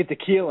not drinking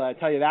tequila, I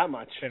tell you that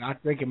much. They're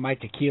not drinking my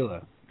tequila,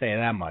 I'll tell you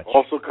that much.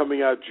 Also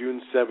coming out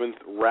June 7th,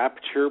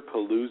 Rapture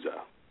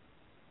Palooza.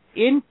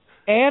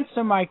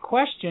 Answer my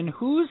question,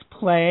 who's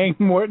playing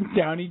Morton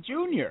Downey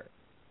Jr.?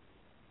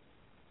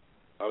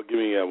 Oh, give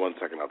me 1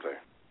 second, I'll tell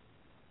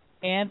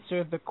you.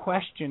 Answer the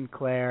question,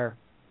 Claire.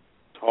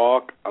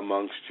 Talk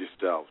amongst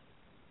yourselves.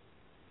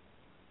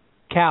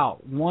 Cal,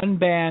 one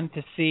band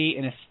to see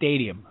in a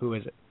stadium. Who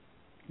is it?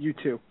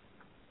 U2.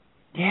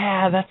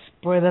 Yeah, that's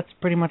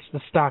pretty much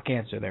the stock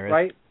answer there.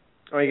 Right?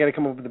 Oh, you got to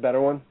come up with a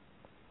better one?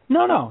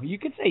 No, you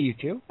could say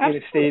U2. In a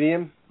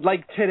stadium?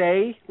 Like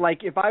today?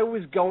 Like if I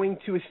was going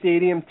to a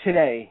stadium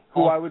today,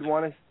 who I would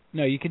want to...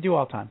 No, you could do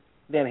all time.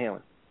 Van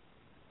Halen.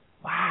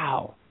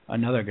 Wow.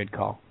 Another good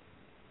call.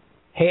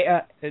 Hey,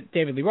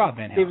 David Lee Roth,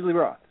 Van Halen. David Lee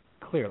Roth.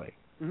 Clearly.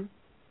 Mm-hmm.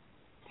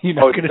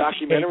 It's a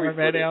documentary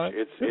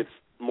footage. It's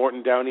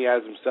Morton Downey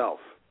as himself.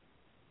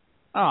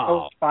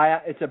 Oh.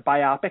 It's a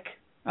biopic?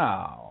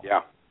 Oh.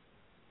 Yeah.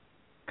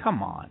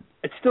 Come on.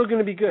 It's still going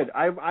to be good.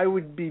 I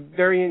would be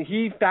very.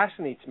 He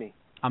fascinates me.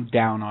 I'm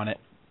down on it.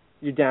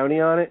 You Downey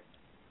on it?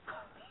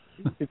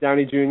 You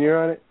Downey Jr.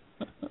 on it?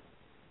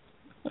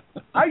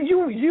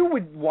 You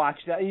would watch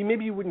that.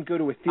 Maybe you wouldn't go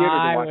to a theater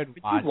to watch it,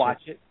 but you'd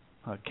watch it.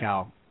 Oh,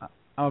 Cal,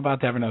 I'm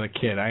about to have another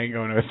kid. I ain't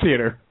going to a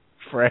theater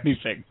for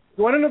anything.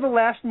 You want to know the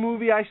last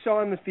movie I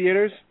saw in the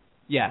theaters?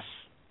 Yes.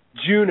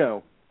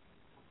 Juno.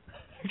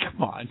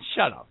 Come on,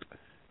 shut up.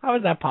 How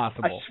is that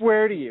possible? I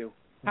swear to you.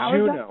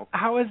 Juno.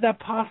 How is that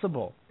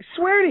possible? I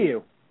swear to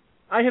you.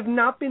 I have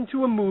not been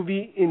to a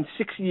movie in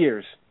 6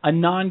 years. A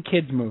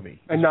non-kids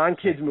movie. A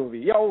non-kids movie.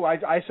 Yo,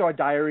 I saw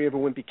Diary of a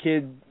Wimpy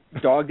Kid,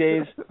 Dog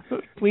Days.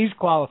 Please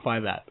qualify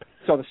that.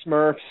 Saw The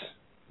Smurfs.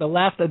 The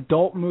last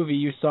adult movie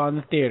you saw in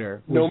the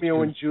theater was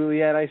Romeo and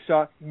Juliet I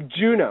saw.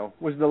 Juno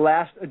was the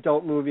last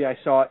adult movie I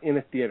saw in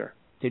a theater.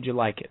 Did you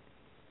like it?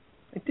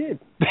 I did.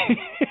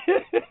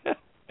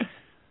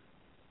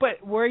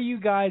 But were you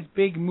guys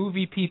big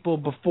movie people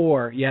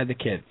before you had the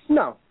kids?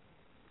 No.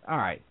 All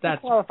right.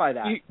 That's qualify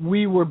that.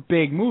 We were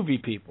big movie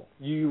people.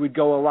 You would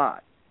go a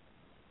lot.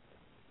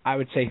 I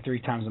would say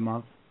 3 times a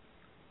month.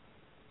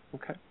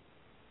 Okay.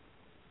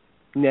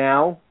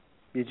 Now,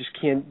 you just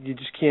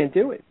can't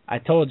do it. I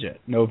told you.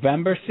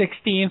 November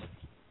 16th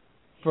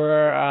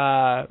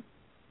for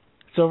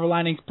Silver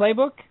Linings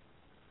Playbook.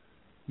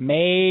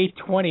 May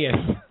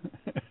 20th.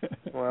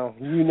 Well,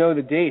 you know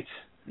the dates.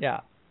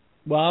 Yeah.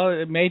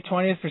 Well, May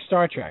 20th for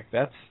Star Trek.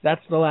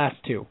 That's the last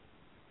 2.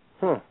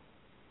 Huh.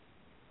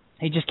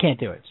 He just can't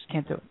do it. Just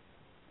can't do it.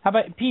 How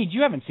about Pete?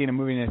 You haven't seen a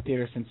movie in the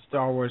theater since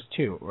Star Wars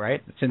 2,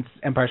 right? Since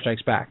Empire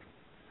Strikes Back.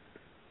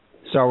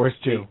 Star Wars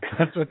 2.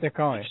 That's what they're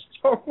calling it.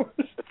 Star Wars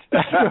 2.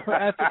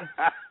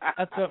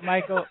 That's what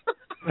Michael.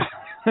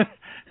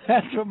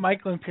 That's what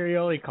Michael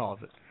Imperioli calls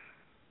it.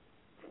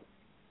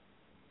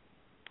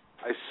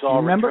 I saw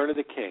Return of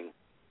the King.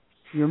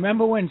 You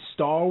remember when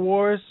Star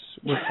Wars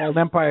was called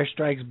Empire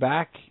Strikes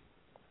Back?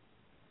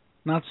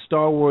 Not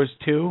Star Wars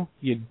 2,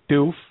 you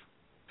doof.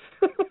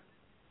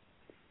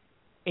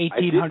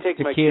 1800 I did take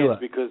tequila. my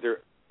kids because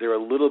they're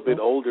a little bit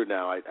older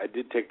now. I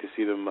did take to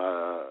see them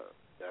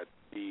at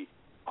the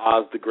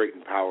Oz the Great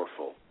and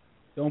Powerful.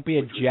 Don't be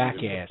a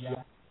jackass.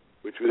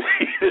 Which was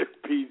either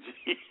PG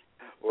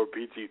or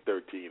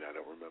PG-13. I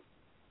don't remember.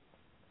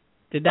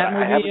 Did that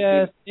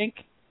movie stink?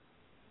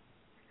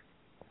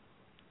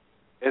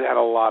 It had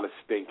a lot of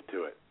stink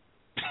to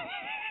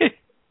it.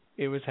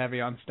 It was heavy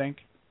on stink.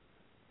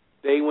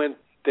 They went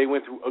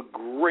through a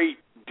great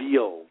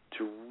deal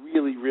to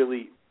really,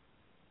 really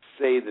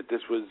say that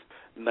this was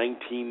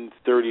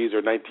 1930s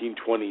or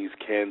 1920s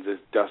Kansas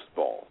Dust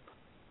Bowl.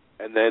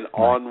 And then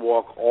on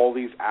walk all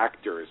these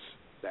actors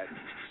that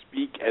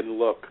speak and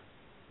look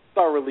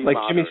thoroughly like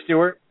modern. Jimmy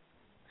Stewart?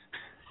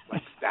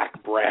 Like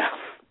Zach Braff.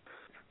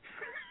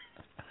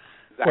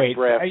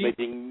 Braff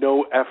making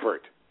no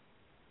effort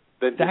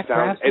than to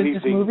sound anything. Zach Braff in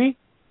this movie?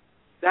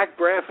 Zach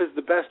Braff is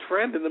the best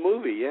friend in the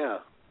movie, yeah.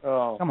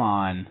 Oh. Come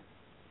on.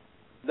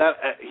 That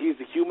he's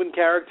a human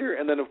character,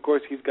 and then, of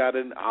course, he's got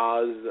an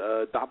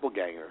Oz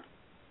doppelganger.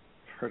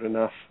 Heard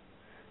enough.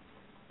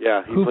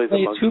 Yeah, he plays a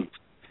monkey.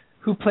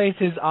 Who plays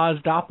his Oz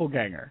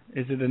doppelganger?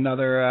 Is it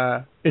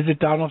another? Is it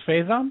Donald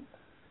Faison?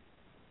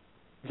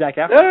 Zac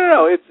Efron?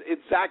 No.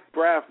 It's Zach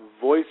Braff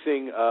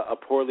voicing a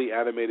poorly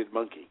animated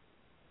monkey.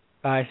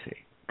 I see.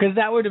 Because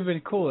that would have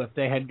been cool if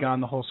they had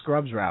gone the whole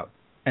Scrubs route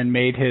and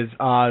made his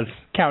Oz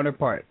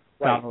counterpart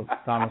Donald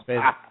Faison.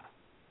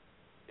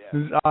 Yeah.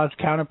 His Oz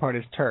counterpart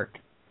is Turk.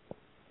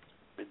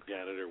 The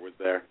janitor was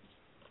there.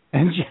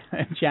 And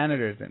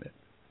janitor's in it.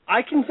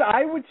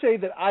 I would say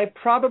that I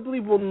probably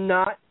will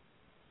not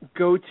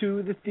go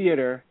to the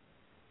theater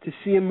to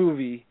see a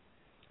movie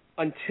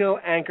until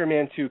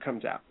Anchorman 2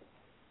 comes out.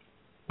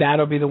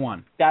 That'll be the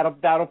one.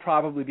 That'll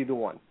probably be the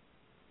one.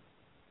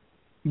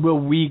 Will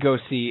we go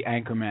see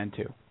Anchorman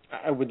 2?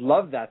 I would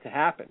love that to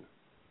happen.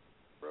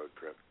 Road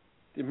trip.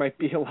 There might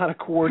be a lot of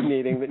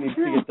coordinating that needs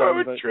to get done.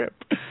 Road trip.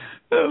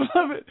 I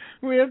love it.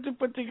 We have to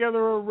put together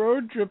a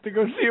road trip to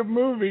go see a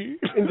movie.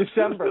 In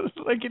December.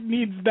 Like it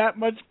needs that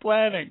much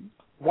planning.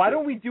 Why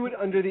don't we do it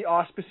under the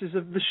auspices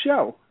of the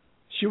show?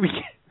 Should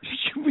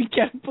we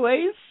get a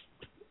place?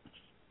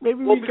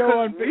 Maybe we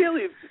go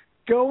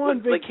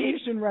on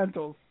vacation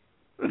rentals.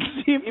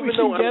 See if we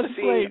can get a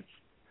place.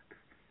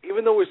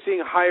 Even though we're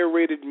seeing higher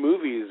rated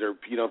movies or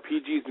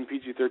PGs and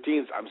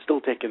PG-13s, I'm still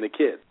taking the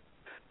kids.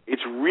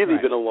 It's really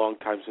been a long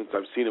time since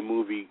I've seen a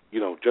movie,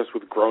 just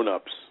with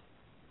grown-ups.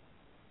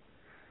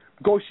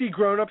 Go see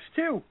Grown Ups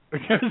too.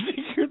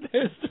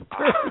 There's the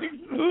perfect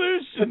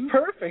solution. It's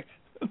perfect.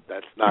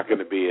 That's not going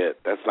to be it.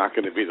 That's not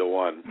going to be the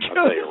one. I'll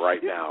tell you right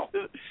now.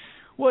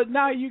 Well,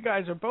 now you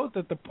guys are both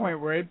at the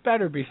point where it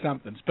better be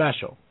something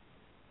special.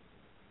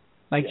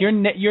 Like your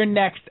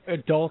next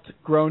adult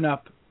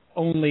grown-up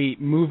only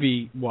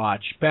movie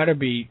watch better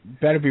be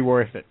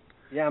worth it.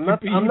 Yeah, I'm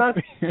not.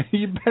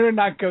 You better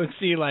not go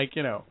see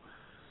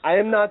I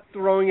am not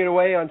throwing it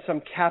away on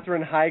some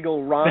Katherine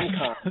Heigl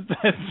rom-com.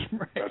 That's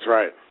right. That's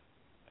right.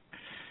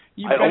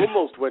 I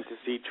almost went to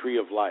see Tree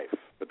of Life,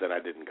 but then I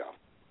didn't go.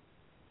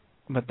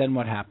 But then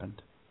what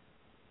happened?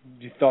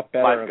 You thought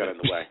better Life of got it.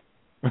 in the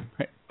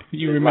way.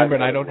 You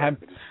remembered I don't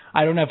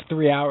have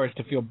 3 hours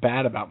to feel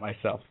bad about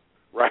myself.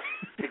 Right,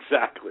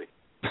 exactly.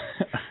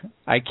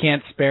 I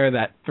can't spare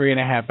that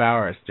 3.5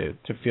 hours to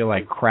feel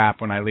like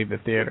crap when I leave the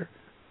theater.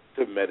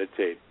 To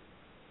meditate.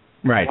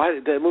 Right. Why,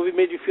 that movie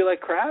made you feel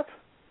like crap?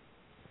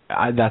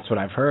 That's what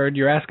I've heard.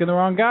 You're asking the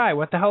wrong guy.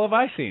 What the hell have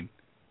I seen?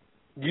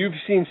 You've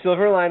seen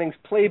Silver Linings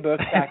Playbook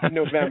back in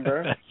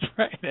November. That's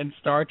right. And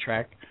Star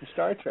Trek.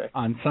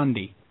 On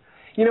Sunday.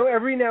 You know,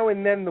 every now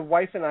and then the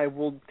wife and I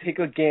will take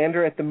a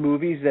gander at the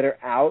movies that are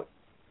out,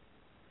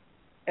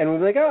 and we'll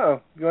be like,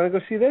 oh, you want to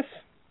go see this?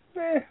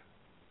 And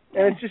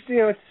it's just,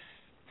 it's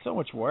so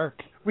much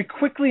work. We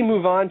quickly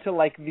move on to,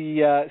 like,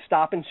 the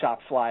Stop and Shop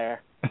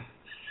flyer,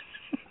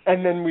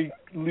 and then we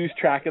lose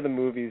track of the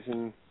movies.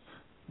 And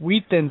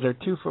Wheat Thins are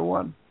 2 for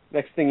 $1.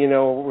 Next thing you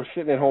know, we're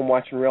sitting at home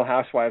watching Real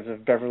Housewives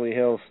of Beverly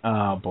Hills.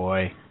 Oh,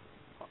 boy.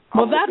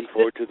 I'm looking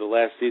forward to the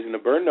last season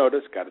of Burn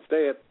Notice. Got to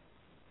say it.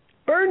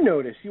 Burn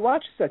Notice. You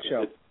watched that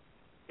show.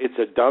 It's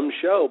a dumb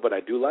show, but I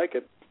do like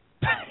it.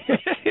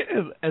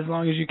 As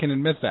long as you can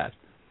admit that.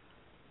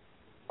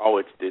 Oh,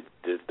 it's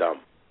dumb.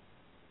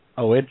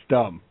 Oh, it's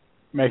dumb.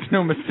 Make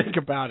no mistake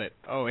about it.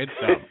 Oh, it's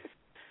dumb.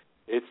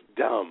 It's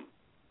dumb.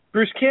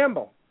 Bruce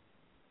Campbell.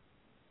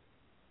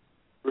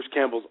 Bruce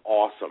Campbell's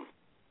awesome.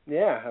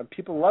 Yeah,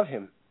 people love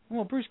him.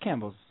 Well, Bruce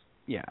Campbell's,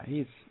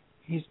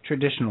 he's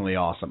traditionally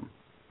awesome.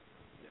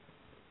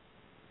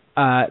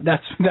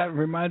 That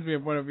reminds me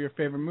of one of your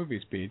favorite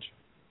movies, Peach.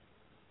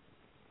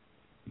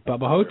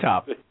 Bubba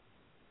Hotep.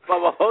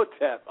 Bubba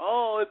Hotep.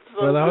 Oh, it's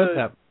so Bubba good.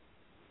 Hotep.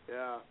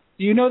 Yeah.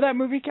 Do you know that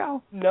movie,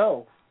 Cal?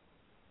 No.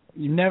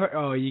 You never?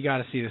 Oh, you got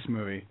to see this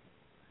movie.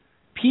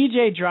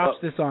 PJ drops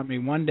this on me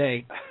one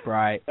day,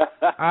 Bri.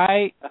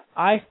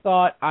 I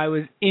thought I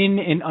was in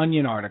an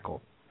Onion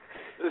article.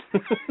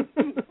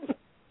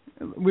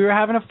 We were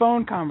having a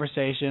phone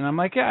conversation. I'm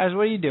like, guys,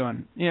 what are you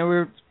doing? We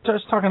were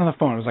just talking on the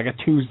phone. It was like a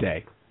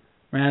Tuesday,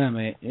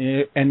 randomly.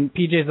 And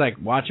PJ's like,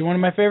 watching one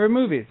of my favorite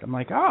movies. I'm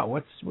like, oh,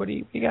 what do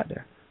you got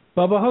there?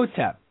 Bubba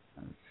Hotep.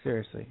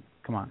 Seriously,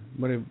 come on.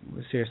 What are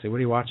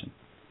you watching?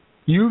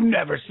 You've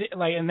never seen,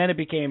 and then it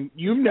became,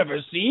 you've never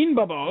seen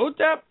Bubba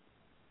Hotep?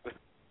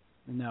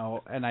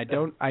 No, and I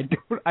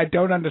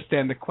don't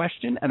understand the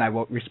question, and I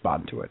won't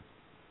respond to it.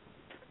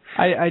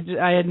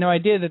 I had no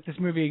idea that this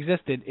movie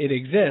existed. It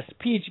exists.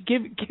 Peach,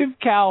 give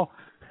Cal.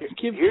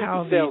 Here's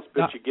the sales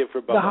pitch you give for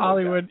Bubba the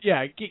Hollywood.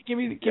 Hotep. Yeah, give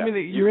me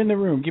you're in the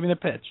room. Give me the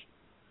pitch.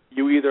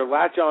 You either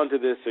latch on to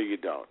this or you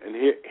don't, and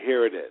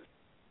here it is.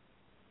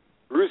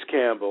 Bruce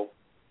Campbell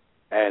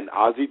and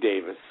Ozzie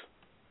Davis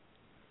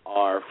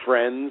are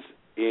friends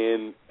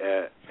in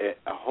a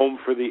home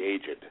for the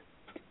aged,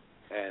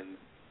 and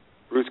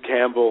Bruce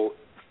Campbell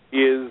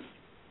is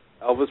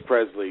Elvis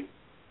Presley,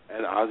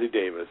 and Ozzie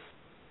Davis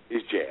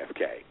is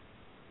JFK.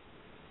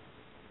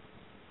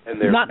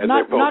 And they're not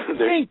both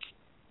think.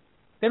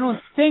 They don't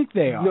think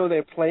they are. No,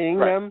 they're playing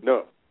them.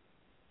 No,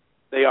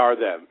 they are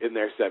them in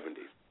their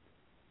 70s,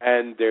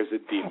 and there's a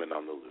demon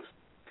on the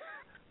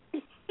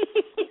loose.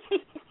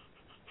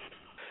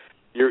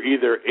 You're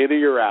either in or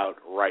you're out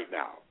right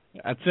now.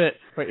 That's it.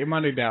 Put your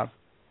money down.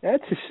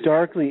 That's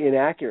historically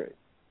inaccurate.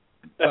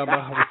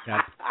 Bubba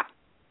Hotep.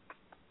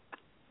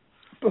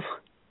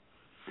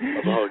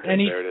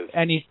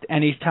 And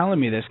he's telling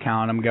me this,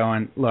 Cal, and I'm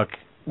going, look.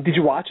 Did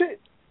you watch it?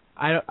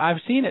 I've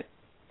seen it.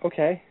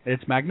 Okay.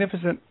 It's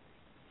magnificent.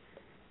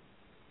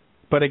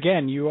 But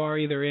again, you are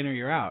either in or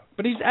you're out.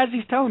 But as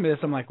he's telling me this,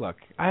 I'm like, look,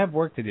 I have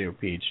work to do,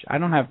 Peach. I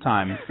don't have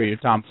time for your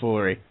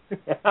tomfoolery.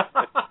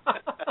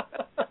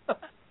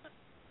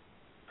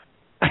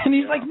 And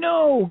he's like,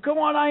 no, go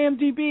on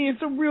IMDb.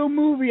 It's a real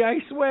movie, I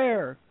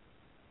swear.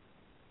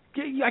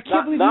 I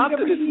can't believe you've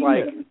never seen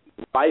it.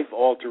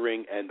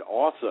 Life-altering and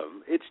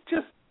awesome. It's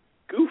just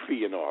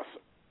goofy and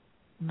awesome.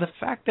 The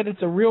fact that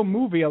it's a real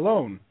movie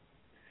alone.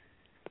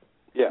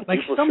 Yeah, like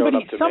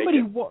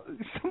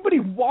somebody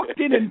walked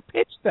in and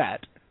pitched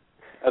that.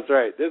 That's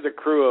right. There's a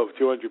crew of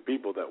 200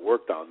 people that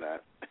worked on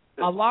that.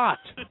 A lot.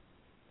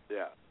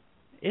 Yeah.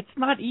 It's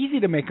not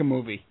easy to make a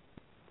movie.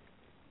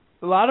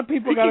 A lot of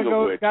people got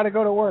to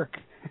go to work.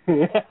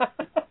 The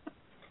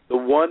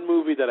one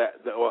movie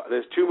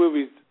there's two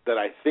movies that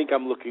I think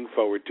I'm looking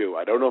forward to.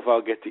 I don't know if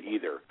I'll get to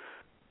either.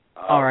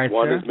 All right,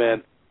 one is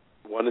Man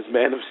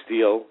of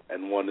Steel,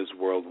 and one is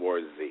World War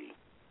Z.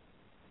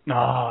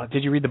 Oh,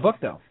 did you read the book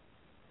though?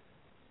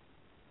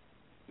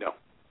 No.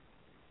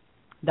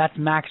 That's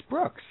Max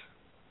Brooks.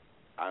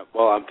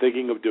 I'm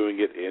thinking of doing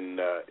it in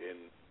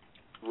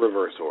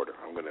reverse order.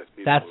 I'm going to.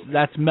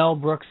 That's Mel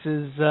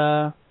Brooks's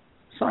son.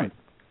 Right.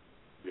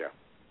 Yeah.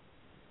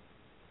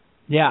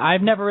 Yeah,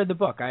 I've never read the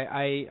book.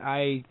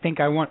 I think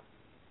I want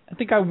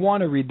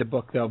to read the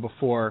book though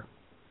before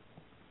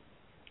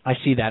I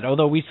see that.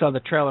 Although we saw the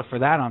trailer for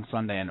that on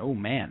Sunday, and oh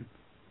man,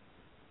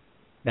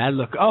 that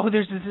look. Oh,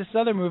 there's this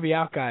other movie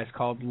out, guys,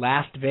 called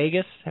Last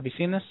Vegas. Have you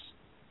seen this?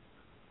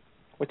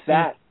 What's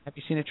that? Have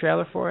you seen a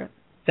trailer for it?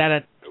 Is that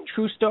a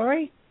true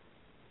story?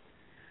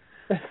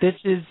 This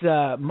is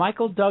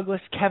Michael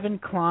Douglas, Kevin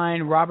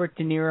Kline, Robert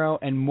De Niro,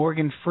 and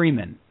Morgan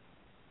Freeman.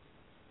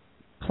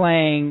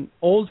 playing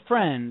old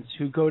friends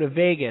who go to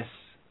Vegas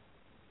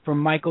for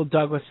Michael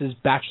Douglas's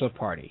bachelor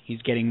party.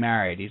 He's getting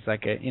married. He's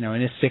like in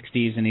his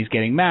 60s, and he's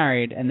getting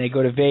married, and they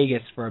go to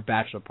Vegas for a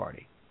bachelor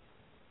party.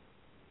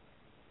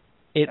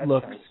 That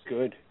looks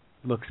good.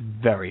 Looks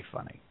very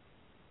funny.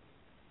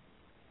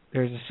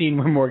 There's a scene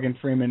where Morgan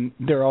Freeman,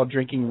 they're all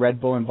drinking Red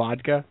Bull and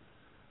vodka,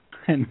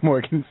 and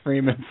Morgan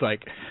Freeman's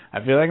like,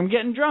 I feel like I'm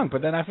getting drunk,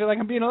 but then I feel like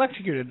I'm being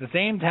electrocuted at the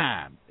same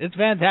time. It's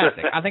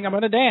fantastic. I think I'm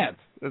going to dance.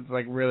 It's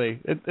like really,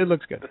 it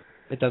looks good.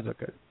 It does look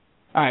good.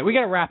 All right, we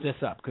got to wrap this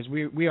up because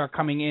we are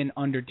coming in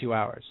under 2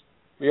 hours.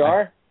 We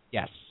are?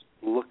 Yes.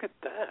 Look at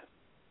that.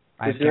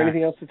 Is there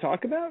anything else to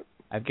talk about?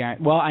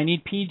 Well, I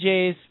need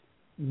PJ's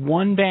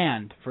one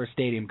band for a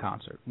stadium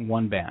concert.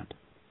 One band.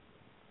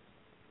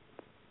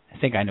 I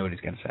think I know what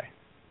he's going to say.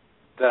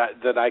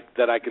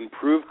 That I can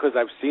prove because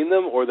I've seen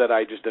them, or that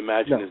I just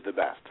imagine is the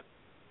best.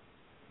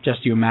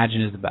 Just you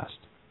imagine is the best.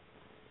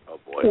 Oh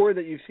boy. Or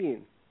that you've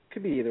seen.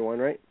 Could be either one,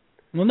 right?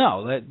 Well,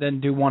 no. Then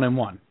do one and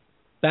one.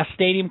 Best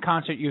stadium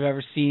concert you've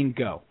ever seen.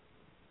 Go.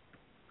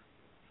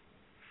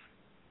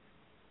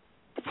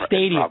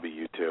 Stadium. It's probably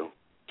you two.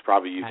 It's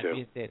probably you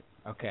two.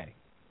 Okay.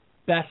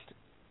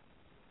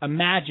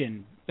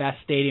 Imagine best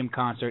stadium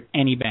concert,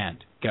 any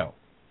band. Go.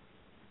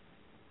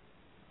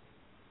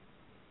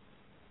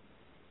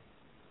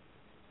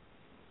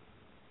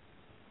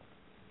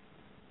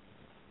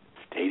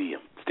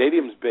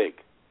 Stadium's big,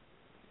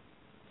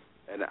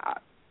 and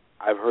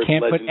I've heard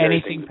can't put legendary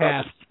anything things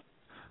past.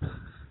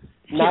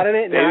 Not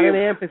an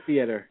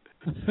amphitheater.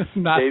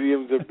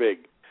 Stadiums are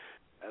big,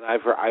 and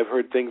I've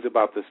heard things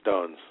about the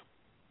Stones.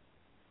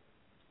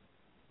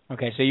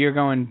 Okay, so you're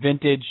going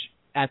vintage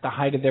at the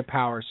height of their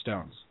power,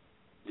 Stones.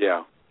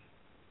 Yeah.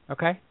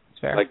 Okay, that's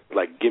fair.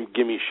 Like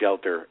Gimme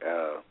Shelter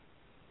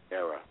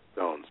era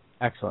Stones.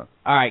 Excellent.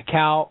 All right,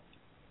 Cal,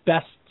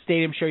 best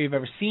stadium show you've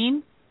ever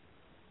seen?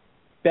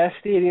 Best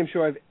stadium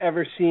show I've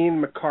ever seen,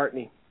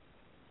 McCartney.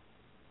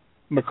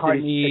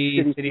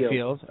 City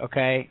Field.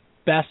 Okay.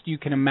 Best you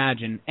can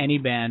imagine, any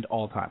band,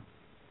 all time.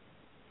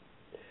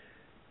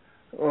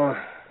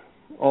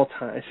 All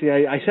time. See,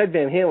 I said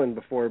Van Halen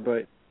before,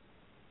 but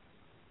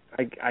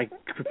I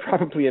could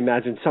probably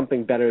imagine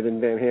something better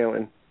than Van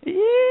Halen.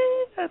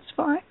 Yeah, that's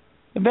fine.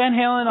 Van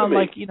Halen on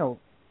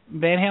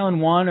Van Halen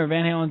 1 or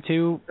Van Halen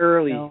 2.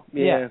 Early,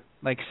 yeah.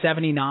 Like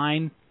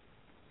 79.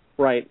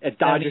 Right, at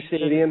Dodger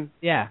Stadium.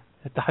 Yeah.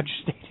 At Dodger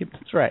Stadium,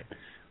 that's right.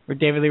 Where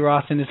David Lee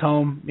Roth in his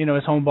home,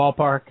 his home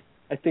ballpark.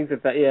 I think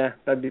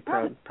that'd be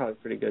probably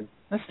pretty good.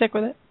 Let's stick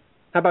with it.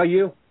 How about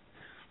you?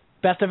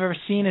 Best I've ever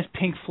seen is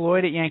Pink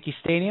Floyd at Yankee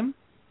Stadium.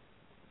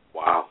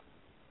 Wow.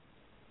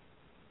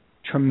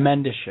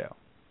 Tremendous show.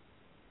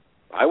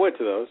 I went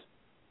to those.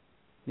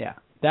 Yeah,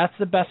 that's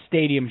the best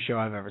stadium show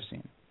I've ever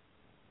seen.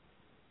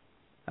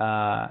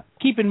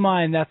 Keep in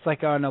mind, that's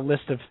like on a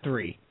list of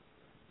 3.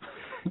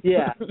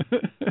 Yeah.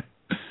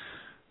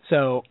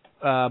 So...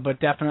 but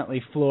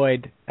definitely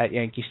Floyd at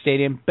Yankee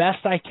Stadium.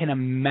 Best I can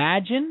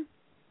imagine?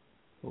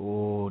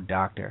 Oh,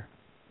 Doctor.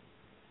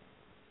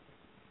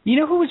 You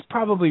know who was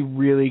probably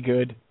really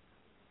good?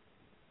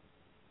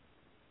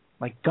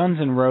 Like Guns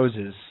N'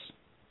 Roses.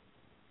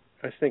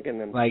 I was thinking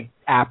them. Like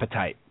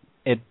Appetite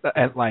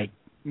at like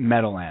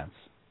Meadowlands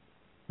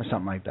or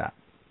something like that.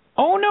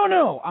 Oh,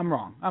 no, I'm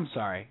wrong. I'm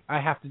sorry.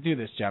 I have to do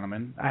this,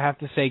 gentlemen. I have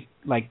to say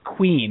like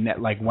Queen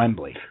at like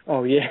Wembley.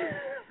 Oh, yeah.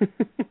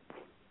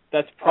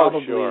 That's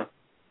probably... Oh, sure.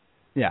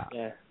 Yeah.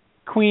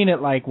 Queen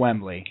at like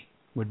Wembley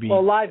would be...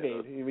 Well, Live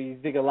Aid. You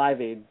think of Live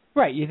Aid.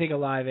 Right, you think of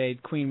Live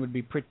Aid, Queen would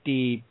be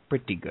pretty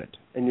good.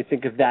 And you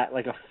think of that,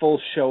 like a full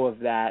show of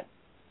that.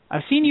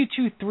 I've seen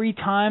U2 3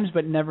 times,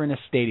 but never in a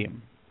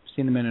stadium. I've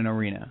seen them in an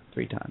arena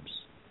 3 times.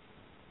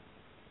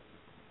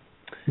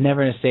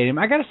 Never in a stadium.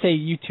 I got to say,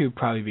 U2 would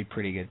probably be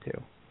pretty good,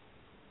 too.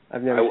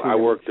 I've never I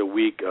worked a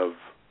week of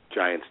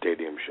giant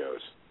stadium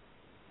shows.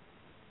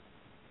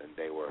 And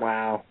they were...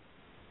 Wow.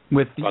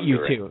 With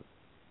U2.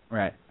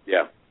 Right.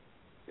 Yeah.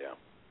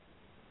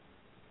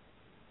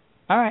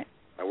 All right.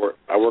 I work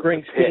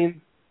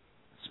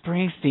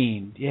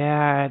Springsteen.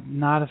 Yeah,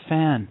 not a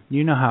fan.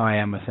 You know how I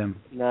am with him.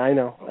 No, I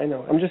know.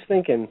 I'm just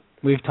thinking.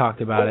 We've talked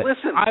about it.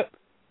 Listen,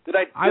 did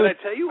I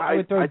tell you? I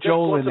would throw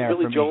Joel in there for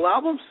me. Billy Joel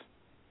albums?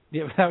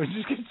 Yeah, I was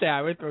just gonna say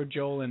I would throw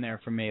Joel in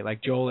there for me.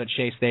 Like Joel at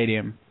Shea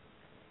Stadium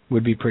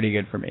would be pretty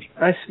good for me.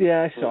 I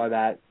saw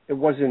that. It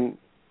was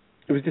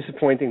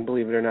disappointing,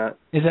 believe it or not.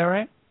 Is that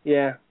right?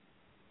 Yeah.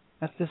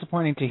 That's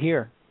disappointing to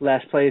hear.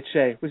 Last Play at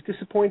Shea was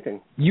disappointing.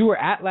 You were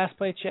at Last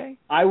Play at Shea?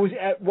 I was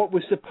at what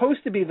was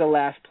supposed to be the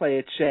Last Play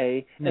at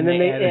Shea, and then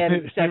they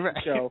added the second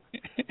show.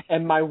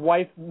 And my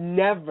wife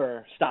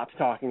never stops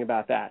talking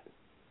about that.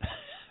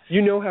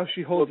 You know how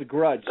she holds a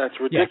grudge. That's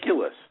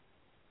ridiculous.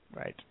 Yeah.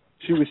 Right.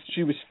 She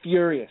was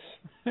furious.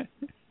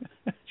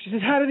 She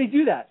said, "How do they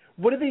do that?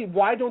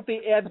 Why don't they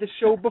add the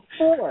show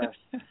before?"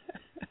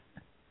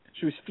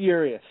 She was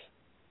furious.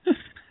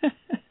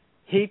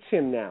 Hates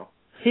him now.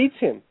 Hates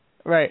him.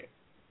 Right.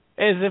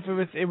 As if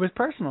it was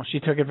personal. She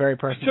took it very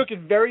personally. She took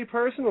it very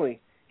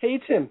personally.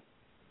 Hates him.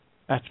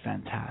 That's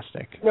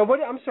fantastic. Now,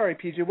 I'm sorry,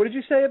 PJ. What did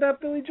you say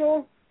about Billy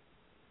Joel?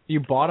 You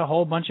bought a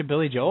whole bunch of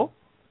Billy Joel?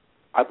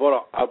 I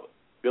bought a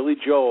Billy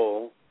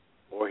Joel,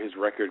 or his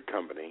record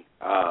company,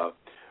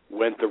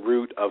 went the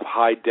route of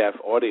high-def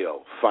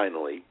audio,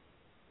 finally,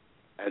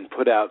 and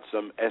put out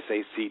some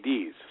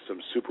SACDs,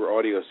 some super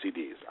audio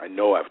CDs. I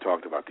know I've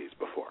talked about these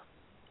before.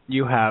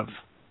 You have.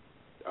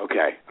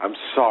 Okay, I'm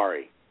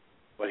sorry.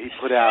 But he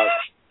put out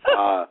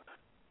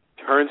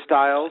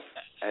Turnstiles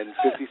and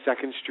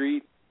 52nd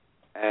Street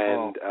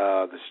and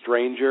The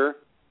Stranger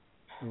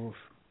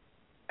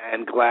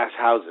and Glass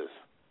Houses.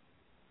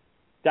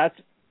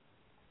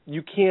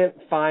 You can't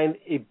find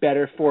a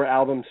better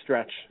 4-album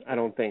stretch, I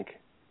don't think.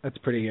 That's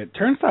pretty good.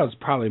 Turnstile is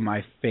probably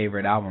my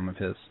favorite album of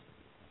his.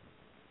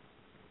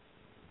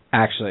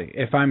 Actually,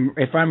 if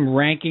I'm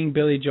ranking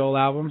Billy Joel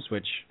albums,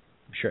 which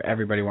I'm sure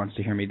everybody wants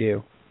to hear me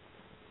do,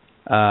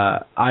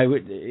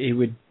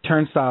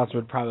 Turnstiles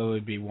would probably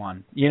be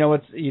 1. You know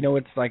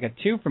what's like a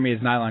 2 for me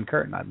is Nylon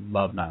Curtain. I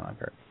love Nylon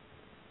Curtain.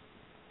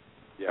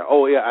 Yeah.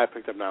 Oh yeah, I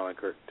picked up Nylon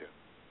Curtain too.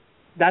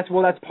 That's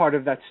part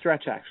of that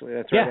stretch, actually.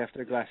 That's right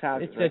after Glass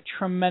House. It's a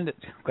tremendous...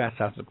 Glass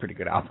House is a pretty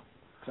good album.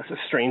 That's a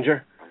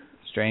Stranger.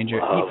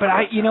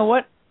 But you know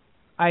what?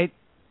 I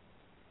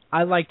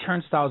like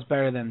Turnstiles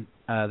better than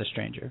The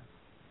Stranger.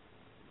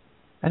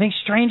 I think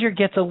Stranger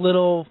gets a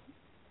little...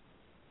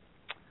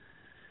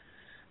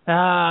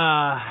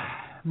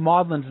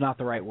 maudlin's not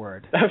the right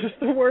word. That was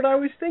the word I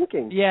was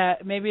thinking. Yeah,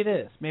 maybe it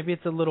is. Maybe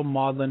it's a little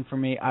maudlin for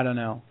me. I don't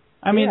know.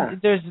 I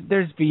mean, there's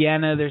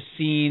Vienna, there's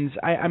scenes.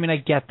 I mean, I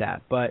get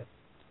that, but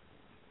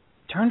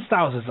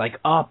Turnstiles is like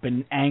up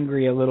and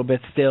angry a little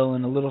bit still,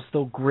 and a little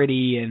still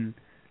gritty, and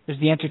there's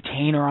the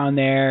Entertainer on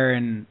there,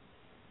 and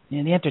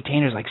the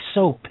Entertainer's like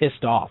so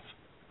pissed off.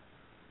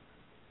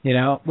 You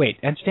know? Wait,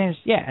 Entertainer's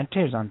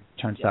on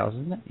Turnstiles,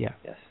 isn't it? Yeah.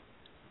 Yes.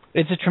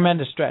 It's a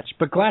tremendous stretch,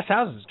 but Glass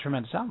House is a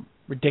tremendous album.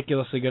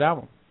 Ridiculously good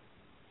album.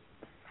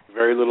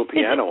 Very little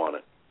piano on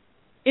it.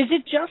 Is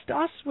it just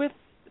us with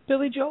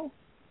Billy Joel?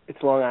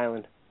 It's Long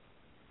Island.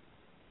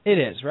 It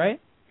is, right?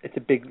 It's a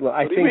big...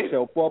 I think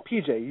so. Well,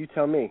 PJ, you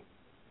tell me.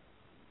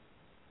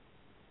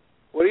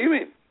 What do you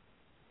mean?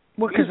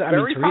 Well, because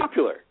very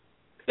popular.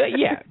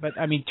 Yeah, but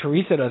I mean,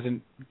 Teresa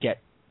doesn't get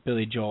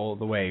Billy Joel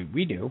the way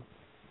we do.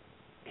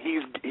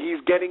 He's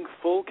getting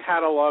full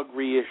catalog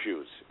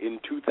reissues in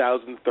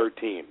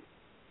 2013.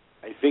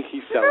 I think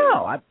he's selling.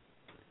 No,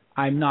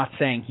 I'm not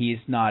saying he's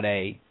not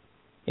a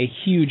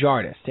huge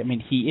artist. I mean,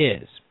 he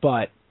is,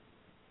 but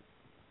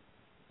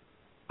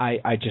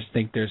I just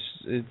think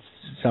it's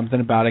something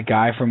about a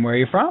guy from where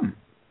you're from.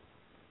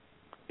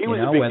 He was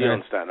a big deal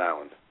in Staten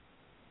Island.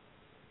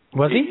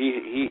 Was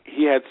he?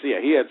 He had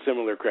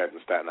similar cred in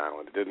Staten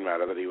Island. It didn't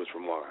matter that he was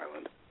from Long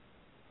Island.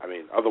 I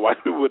mean, otherwise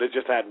we would have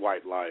just had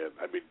White Lion.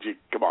 I mean, gee,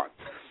 come on.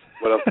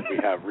 What else did we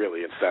have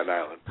really in Staten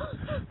Island?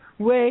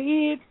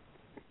 Wait.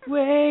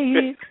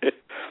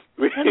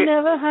 I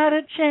never had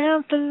a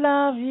chance to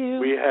love you.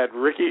 We had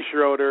Ricky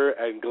Schroeder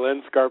and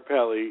Glenn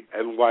Scarpelli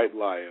and White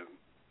Lion.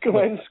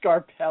 Glenn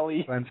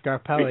Scarpelli. We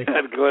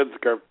had Glenn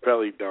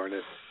Scarpelli, darn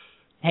it.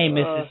 Hey,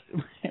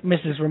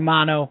 Mrs.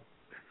 Romano.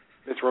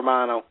 Miss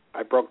Romano,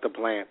 I broke the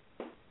plant.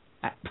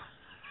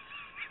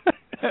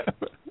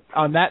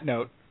 On that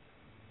note.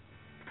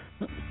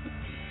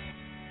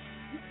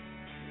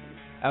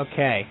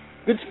 Okay.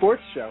 Good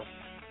sports show.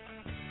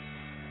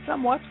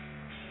 Somewhat.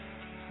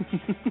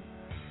 It's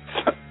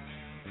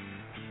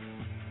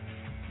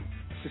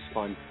just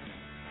fun.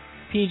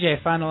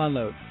 PJ, final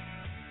unload.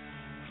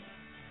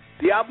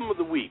 The album of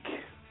the week,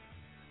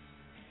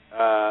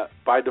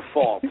 by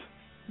default.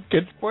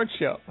 Good sports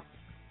show.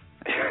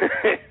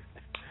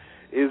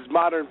 Is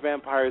Modern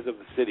Vampires of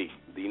the City,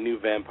 the new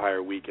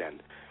Vampire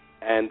Weekend.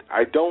 And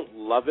I don't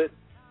love it,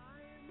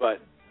 but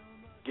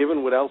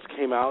given what else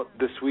came out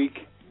this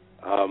week,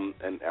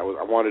 and I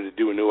wanted to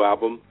do a new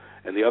album,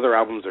 and the other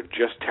albums are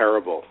just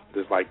terrible.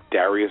 There's like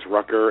Darius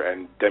Rucker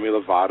and Demi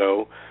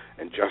Lovato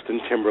and Justin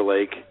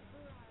Timberlake,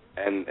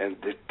 and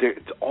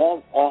it's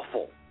all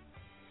awful.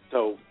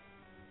 So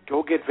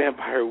go get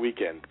Vampire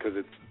Weekend, because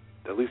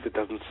at least it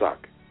doesn't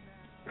suck.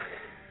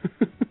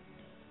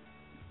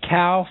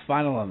 Cal,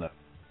 final on that.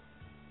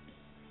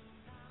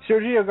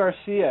 Sergio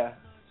Garcia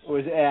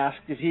was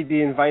asked if he'd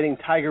be inviting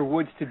Tiger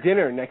Woods to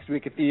dinner next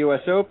week at the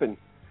U.S. Open,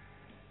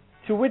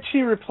 to which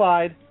he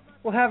replied,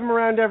 "We'll have him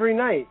around every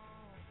night.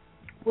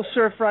 We'll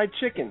serve fried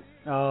chicken."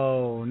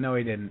 Oh, no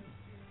he didn't.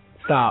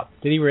 Stop.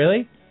 Did he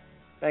really?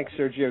 Thanks,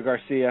 Sergio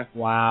Garcia.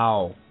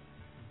 Wow.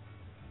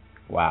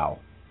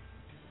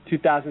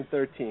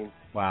 2013.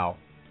 Wow.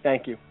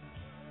 Thank you.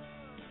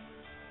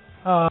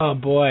 Oh,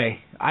 boy.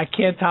 I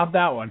can't top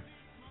that one.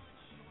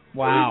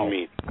 Wow. What do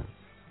you mean?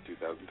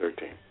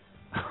 2013.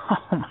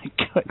 Oh, my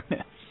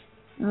goodness.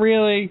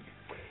 Really?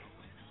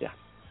 Yeah.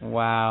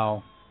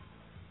 Wow.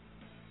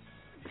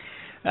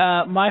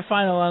 My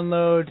final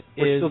unload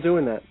We're is still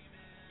doing that.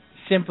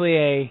 Simply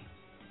a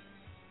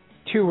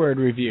 2-word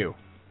review.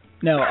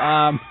 No,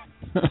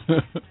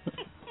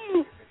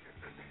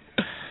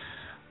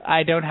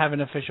 I don't have an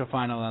official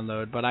final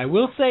unload, but I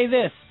will say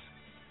this.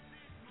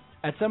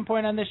 At some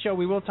point on this show,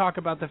 we will talk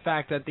about the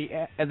fact that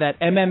that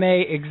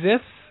MMA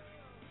exists,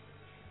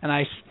 and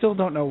I still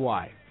don't know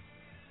why.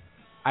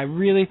 I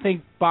really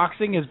think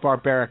boxing is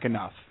barbaric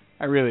enough.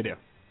 I really do.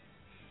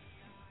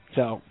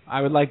 So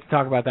I would like to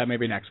talk about that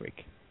maybe next week.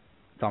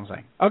 That's all I'm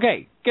saying.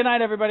 Okay, good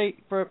night, everybody,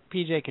 for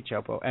PJ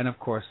Cachopo, and, of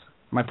course,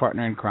 my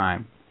partner in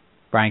crime,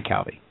 Brian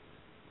Calvi.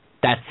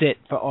 That's it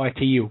for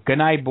RTU. Good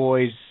night,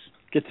 boys.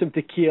 Get some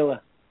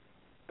tequila.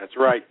 That's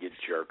right, you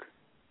jerk.